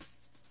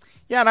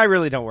 Yeah, and I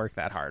really don't work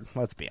that hard.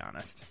 Let's be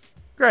honest.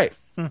 Great.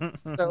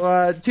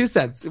 So 2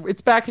 Cents.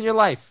 It's back in your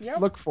life.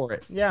 Yep. Look for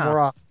it. Yeah. More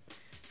often.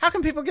 How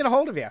can people get a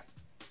hold of you?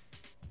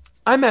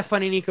 I'm at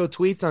Funny Nico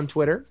Tweets on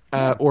Twitter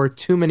or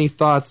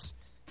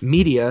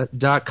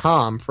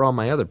TooManyThoughtsMedia.com for all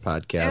my other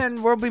podcasts.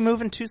 And we'll be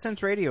moving 2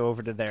 Cents Radio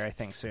over to there, I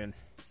think, soon.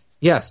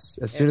 Yes,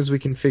 as soon as we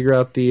can figure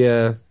out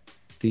the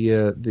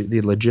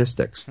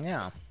logistics.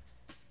 Yeah.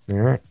 All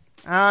right.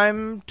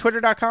 I'm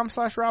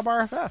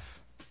twitter.com/RobRFF.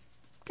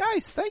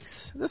 Guys,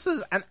 thanks. This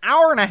is an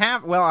hour and a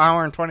half. Well,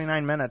 hour and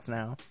 29 minutes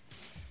now.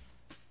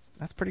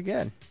 That's pretty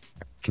good.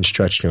 Can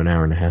stretch to an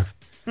hour and a half.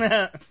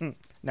 No, we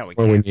can't.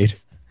 What we need.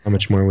 How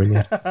much more we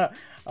need?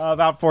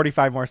 About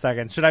 45 more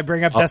seconds. Should I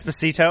bring up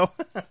Despacito?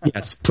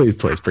 Yes, please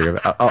bring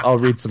it up. I'll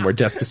read some more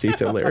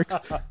Despacito lyrics.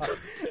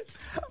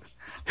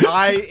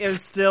 I am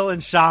still in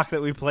shock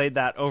that we played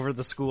that over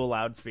the school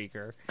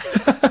loudspeaker.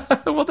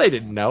 Well, they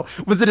didn't know.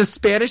 Was it a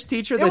Spanish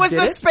teacher that did it? It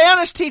was the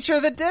Spanish teacher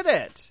that did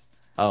it.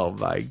 Oh,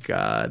 my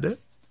God.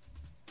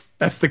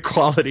 That's the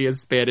quality of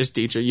Spanish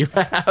teacher you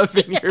have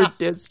in your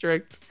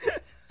district.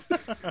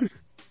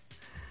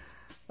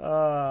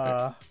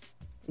 We're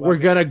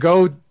going to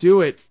go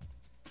do it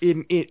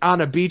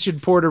on a beach in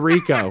Puerto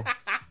Rico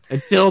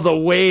until the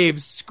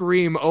waves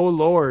scream, "Oh,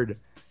 Lord."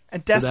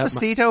 And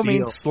Despacito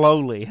means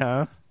slowly,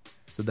 huh?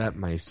 So that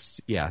my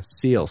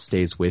seal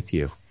stays with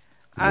you.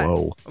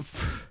 Whoa.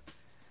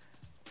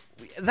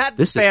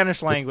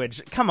 Spanish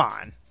language, come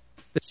on.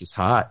 This is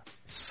hot.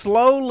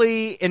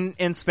 Slowly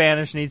in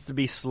Spanish needs to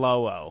be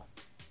slow-o.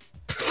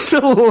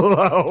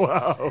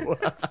 Slow-o.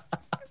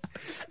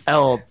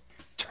 El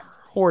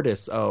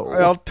Tortoise-o.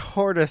 El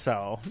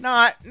Tortoise-o.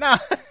 Not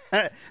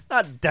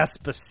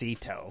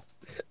Despacito.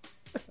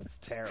 That's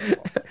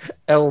terrible.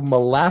 El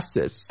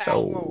Molasses-o.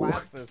 El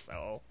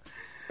Molasses-o.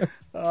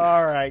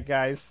 All right,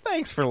 guys.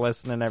 Thanks for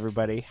listening,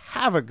 everybody.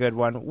 Have a good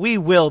one. We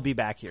will be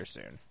back here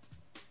soon.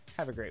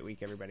 Have a great week,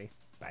 everybody.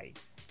 Bye.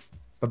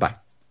 Bye-bye.